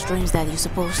are like streams that you're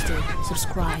supposed to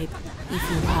subscribe if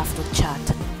you have to chat.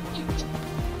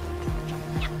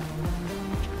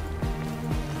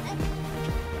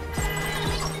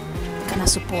 Kinda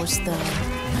supports the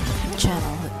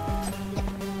channel.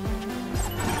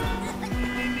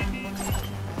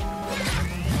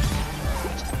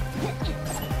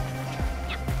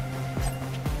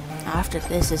 After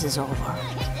this is over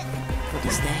for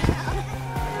this day.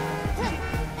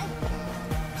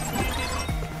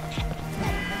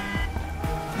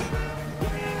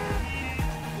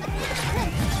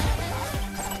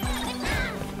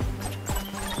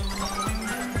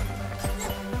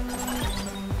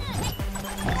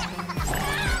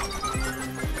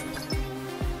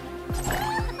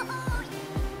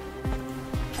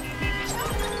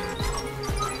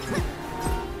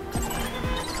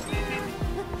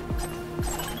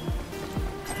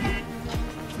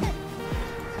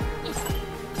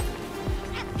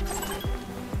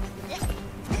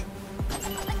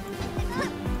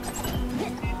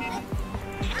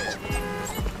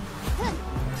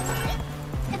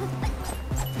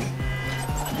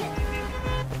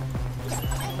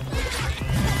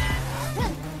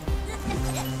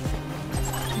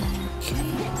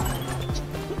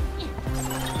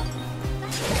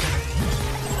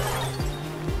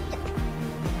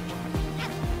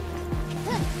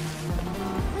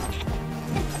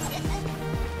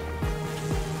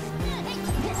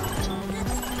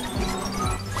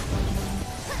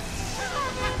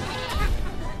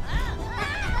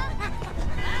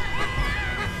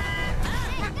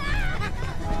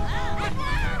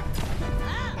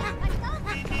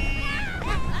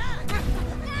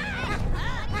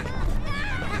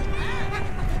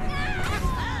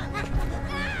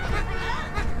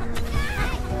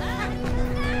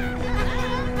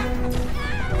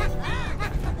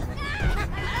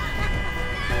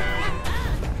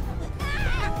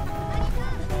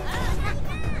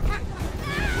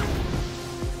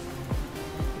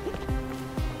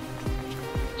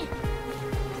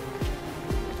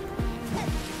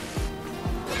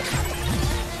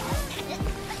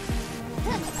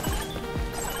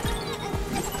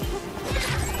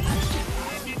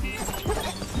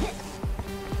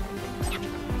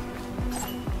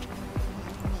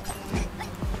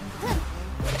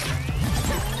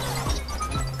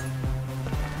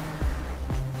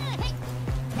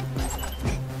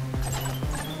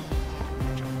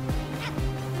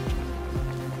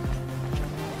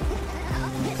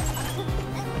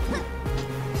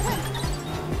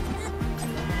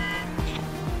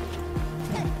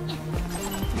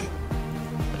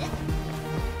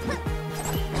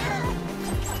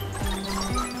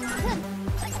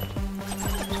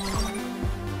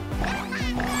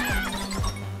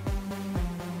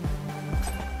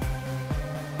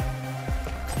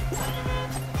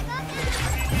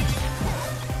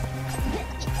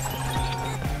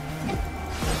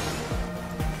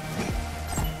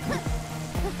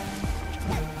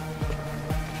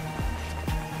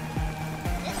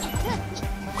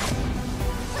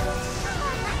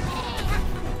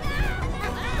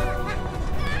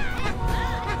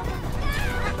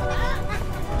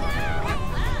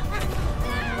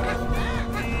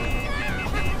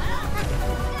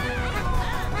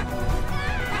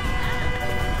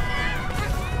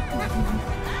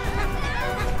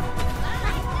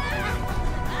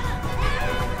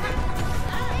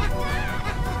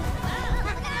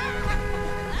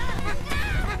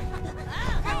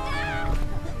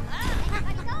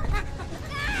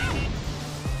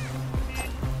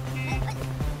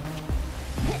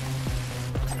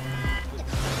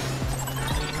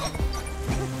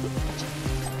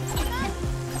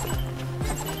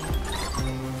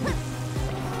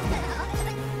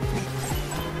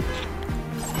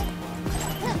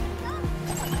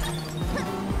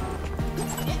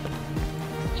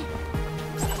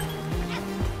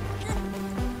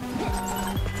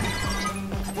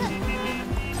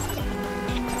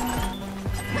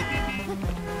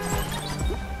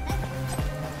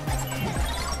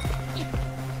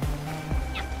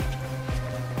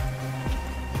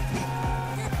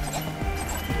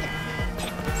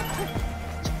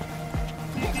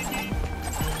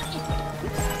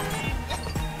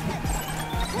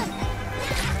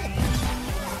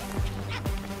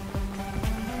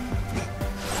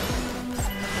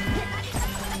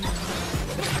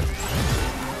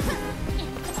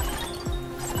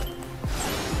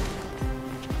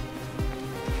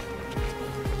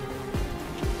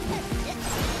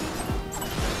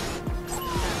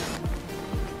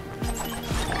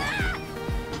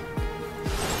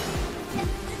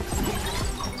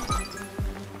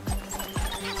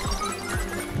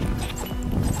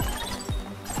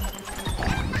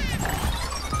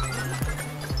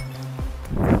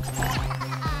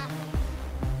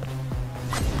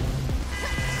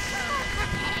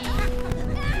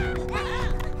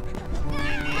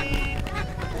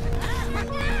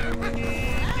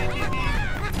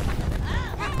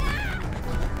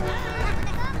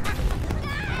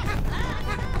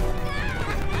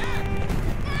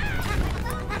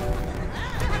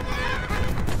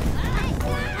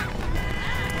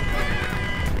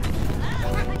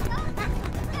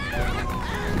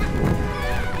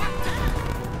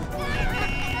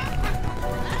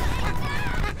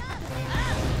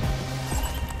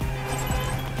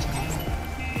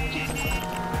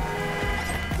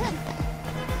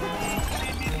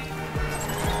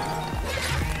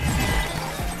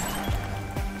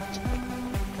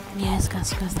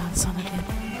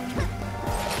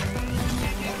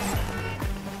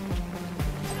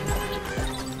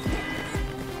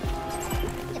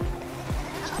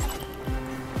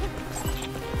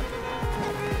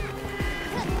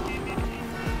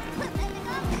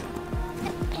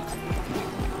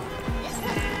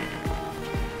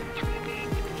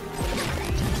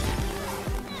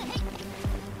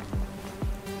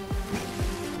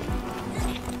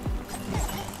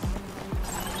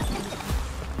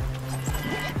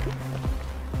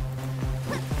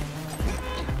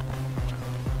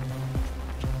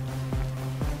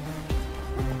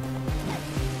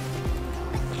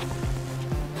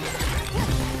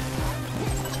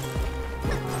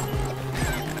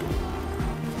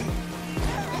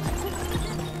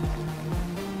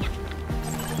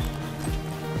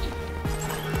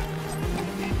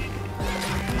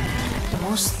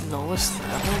 most lowest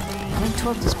level. I mean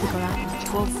 12 just people around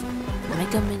 12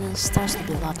 Mega Minion starts to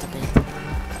be a lot of it.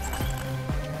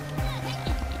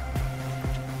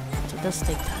 So it does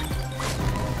take time.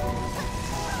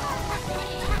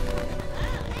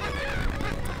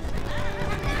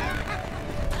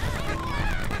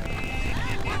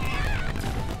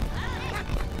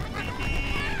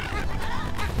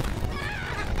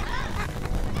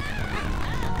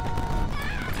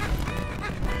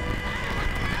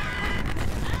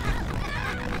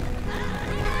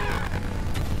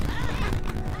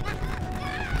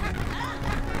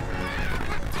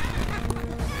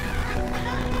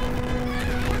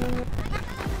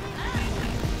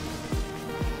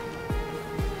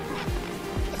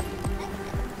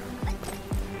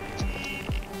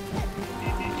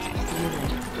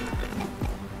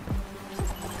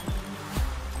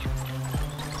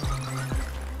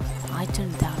 I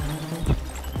turned down a little bit.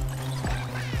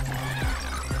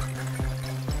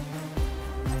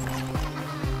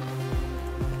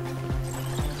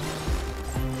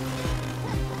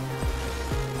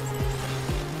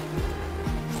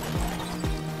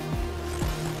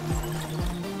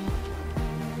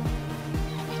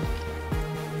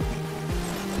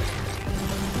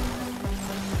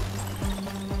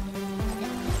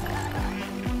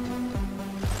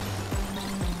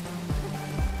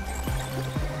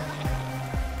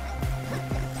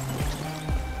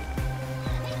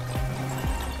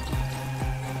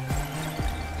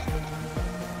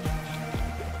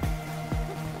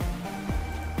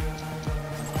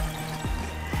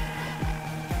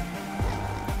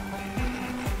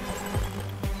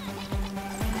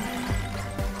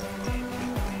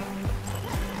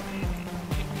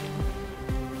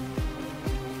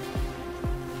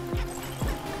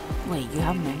 Wait, you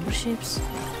have memberships?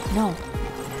 No.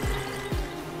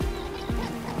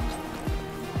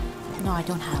 No, I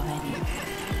don't have any.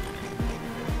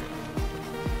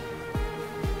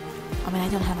 I mean, I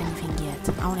don't have anything yet.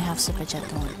 I only have Super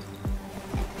Chat on.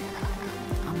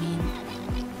 I mean...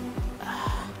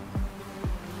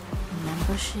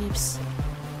 memberships?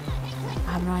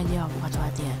 I have no idea what to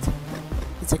add yet.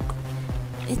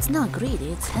 It's not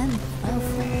greedy, it's helpful.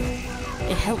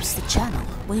 It helps the channel.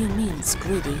 What do you mean it's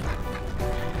greedy?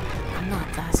 I'm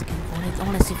not asking for it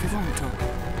unless if you want to.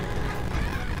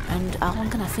 And I'm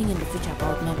gonna think in the future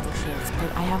about memberships,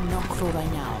 but I have no clue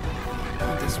right now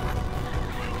on this one.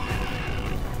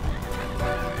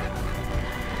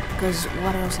 Because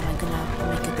what else am I gonna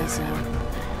make it as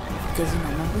because you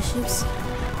know memberships,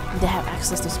 they have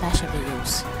access to special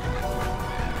videos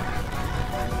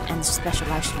and special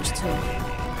live streams too.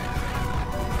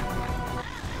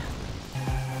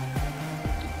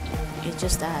 It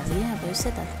just adds, yeah, but you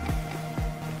said that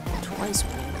twice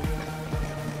already.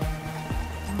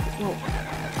 Whoa.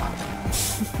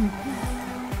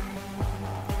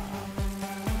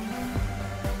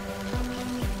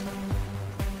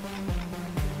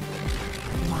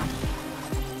 Come on.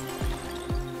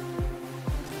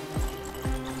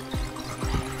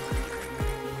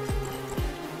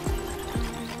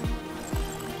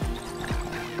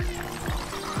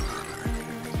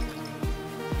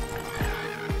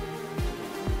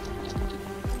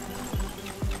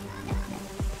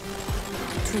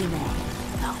 Three more.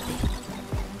 That'll be.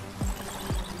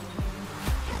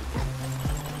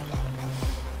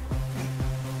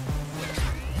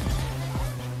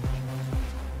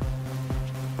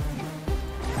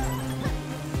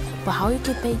 But how you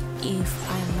get paid if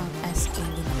I'm not asking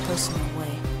in a personal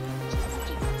way?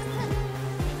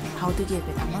 How do you get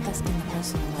paid? I'm not asking in a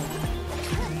personal way.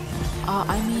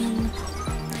 I mean,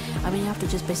 you have to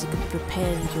just basically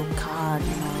prepare your card,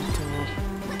 you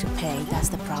know, to pay. That's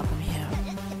the problem here.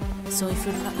 So if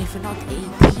you're not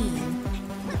 18,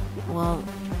 well,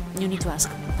 you need to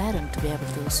ask a parent to be able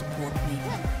to support me.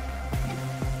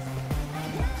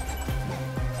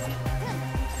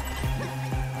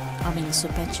 I mean,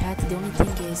 Super Chat, the only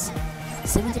thing is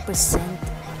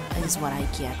 70% is what I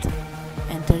get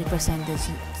and 30% is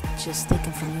just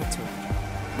taken from YouTube.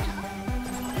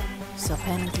 So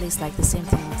apparently it's like the same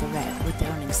thing with the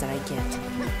earnings that I get.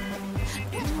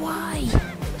 Why?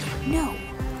 No!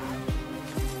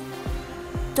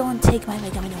 Don't take my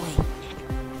Mega Man away,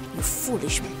 you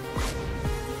foolish man.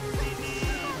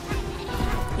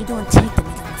 You don't take the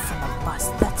Mega Man from a bus.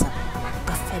 That's a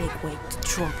pathetic way to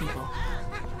troll people.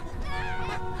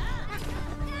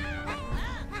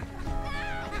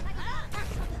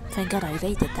 Thank God I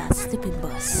raided that stupid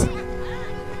bus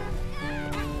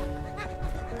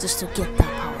just to get that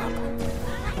power up.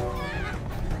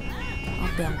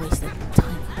 I'll be a wasted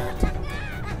time for that.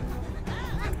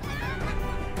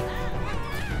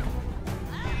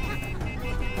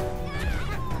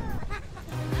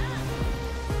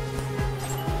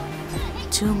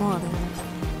 two more then.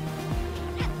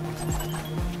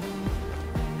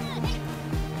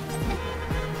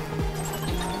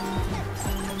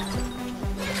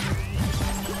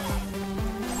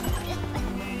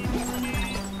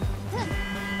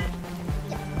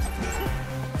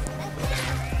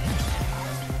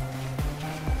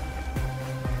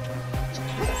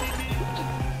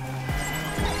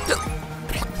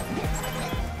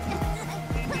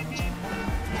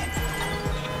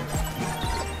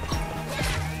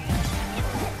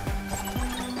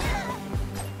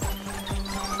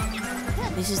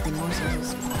 This is the most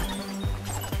easiest part.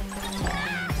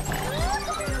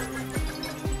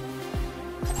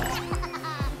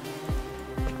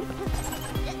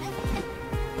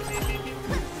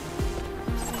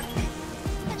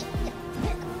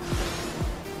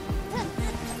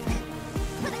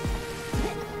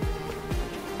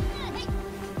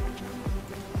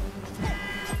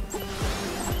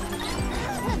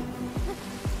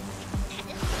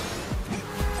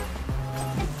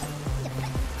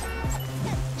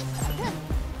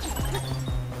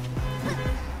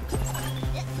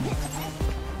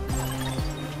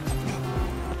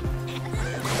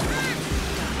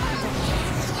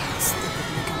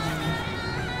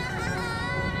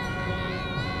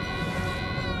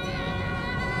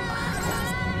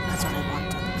 That's what I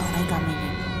wanted. Omega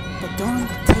Minion. But don't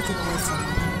take it away from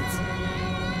my hands.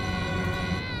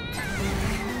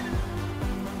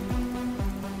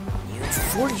 You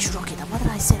foolish rocket, what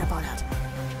did I say about that?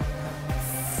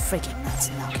 Freaking nuts,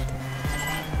 nugget.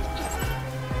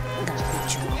 I'm gonna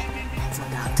beat you for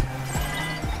that.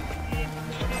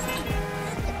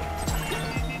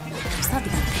 I'm starting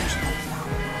to be passionate now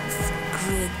for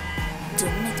Grid.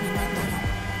 Don't make me mad, Minion,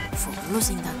 for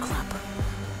losing that crap.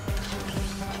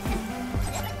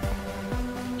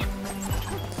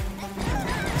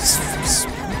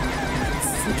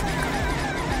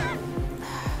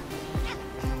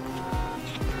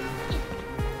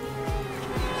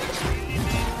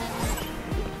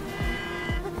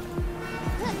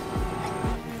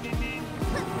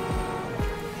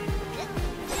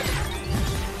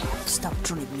 Stop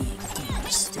drilling me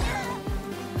games.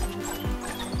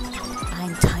 I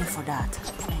ain't time for that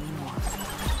anymore.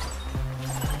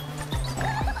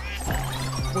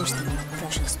 Wasting your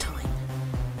precious time.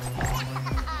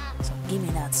 So give me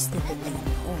that stupid thing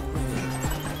already.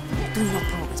 Doing no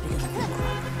progress because of your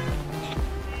crap.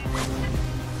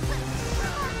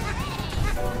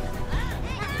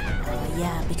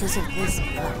 Yeah, because of this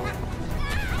level.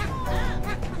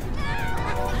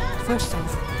 First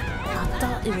off, I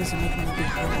thought it was making me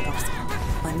behind that obstacle,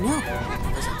 but no,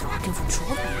 it was a dragon control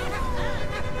me.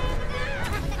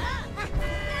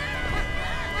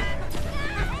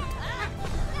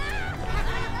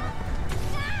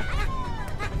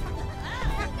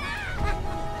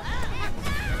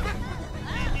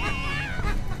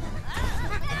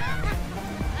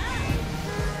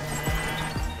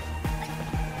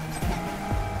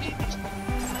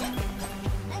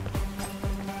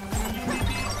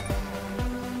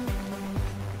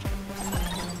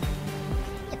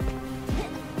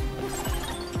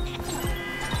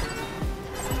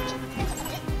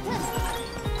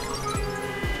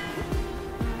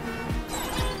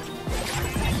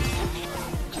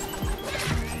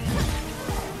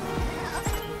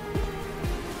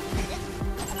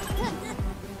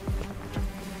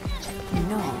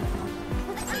 No.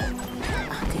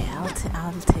 Okay,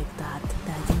 I'll take that. I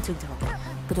didn't took the rocket.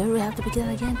 But do I really have to pick it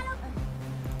again?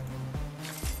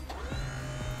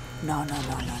 No. Not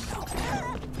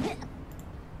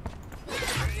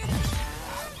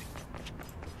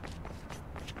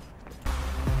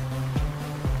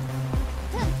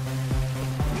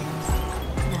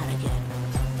again.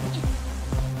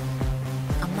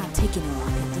 I'm not taking a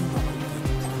rocket. You know what you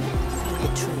did. You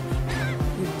betrayed me.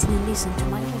 You didn't listen to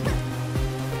my order.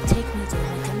 Take me to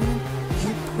the Minion.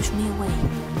 You push me away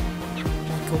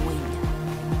like a wind.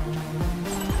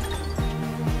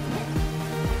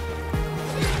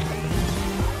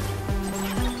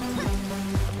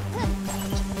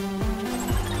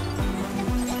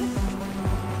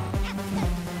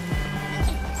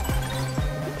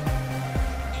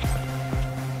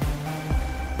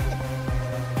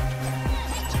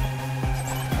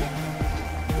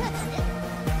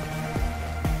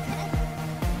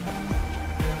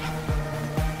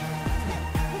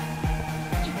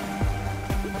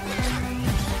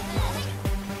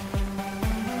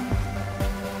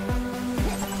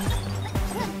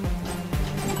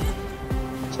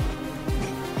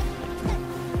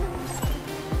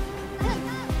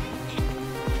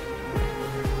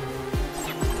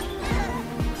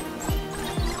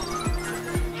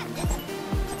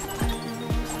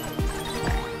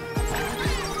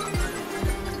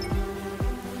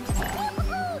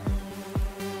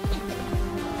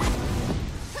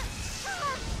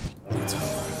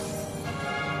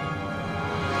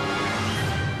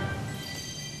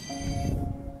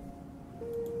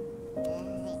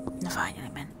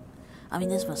 I mean,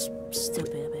 this was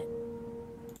stupid a bit.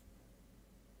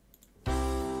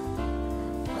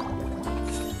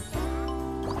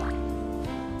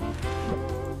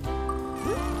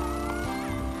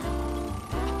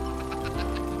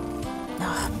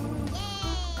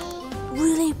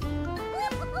 Really?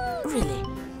 Really?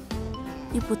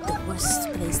 You put the worst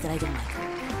place that I don't like.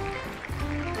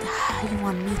 You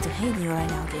want me to hate you right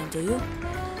now, game, do you?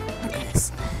 Look at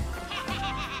this.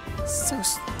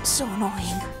 So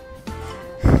annoying.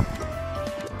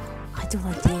 I don't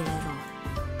like the air at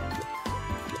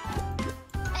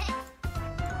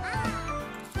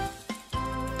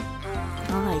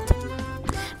all. Alright.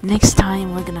 Next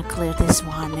time we're gonna clear this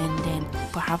one and then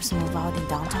perhaps move out in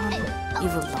downtown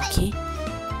if we're lucky.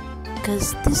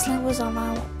 Because these levels are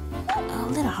now a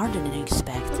little harder than I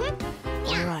expect.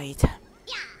 Alright.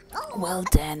 Well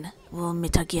then, we'll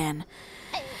meet again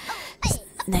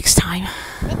next time.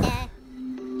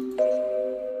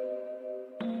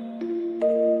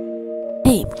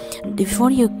 Hey, before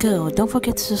you go, don't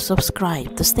forget to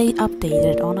subscribe to stay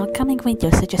updated on upcoming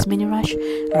videos such as Mini Rush,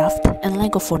 Raft, and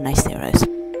Lego Fortnite series.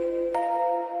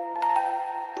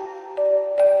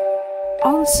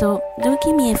 Also, do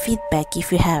give me a feedback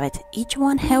if you have it. Each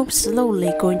one helps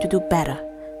slowly going to do better.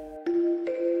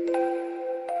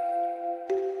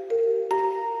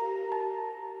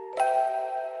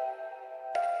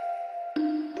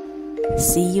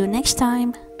 See you next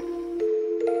time.